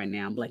called right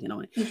now. I'm blanking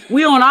on it.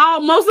 We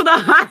on most of the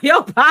audio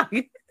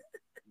podcasts.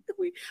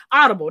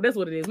 Audible, that's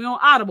what it is. We on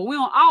Audible. We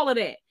on all of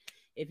that.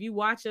 If you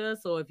watch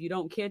us or if you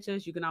don't catch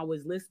us, you can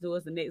always listen to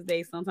us the next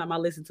day. Sometimes I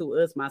listen to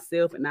us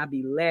myself and I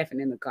be laughing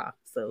in the car.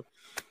 So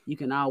you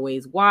can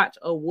always watch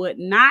or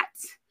whatnot.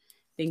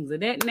 Things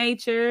of that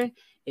nature.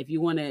 If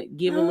you want to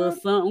give a little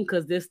something,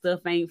 because this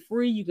stuff ain't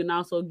free, you can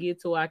also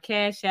give to our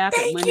Cash App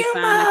at Money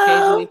Sign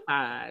Occasionally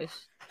Page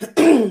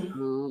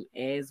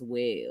as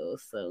well.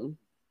 So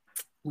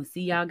we'll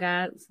see y'all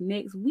guys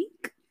next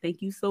week.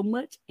 Thank you so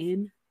much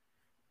and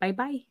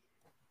bye-bye.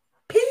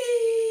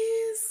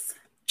 Peace.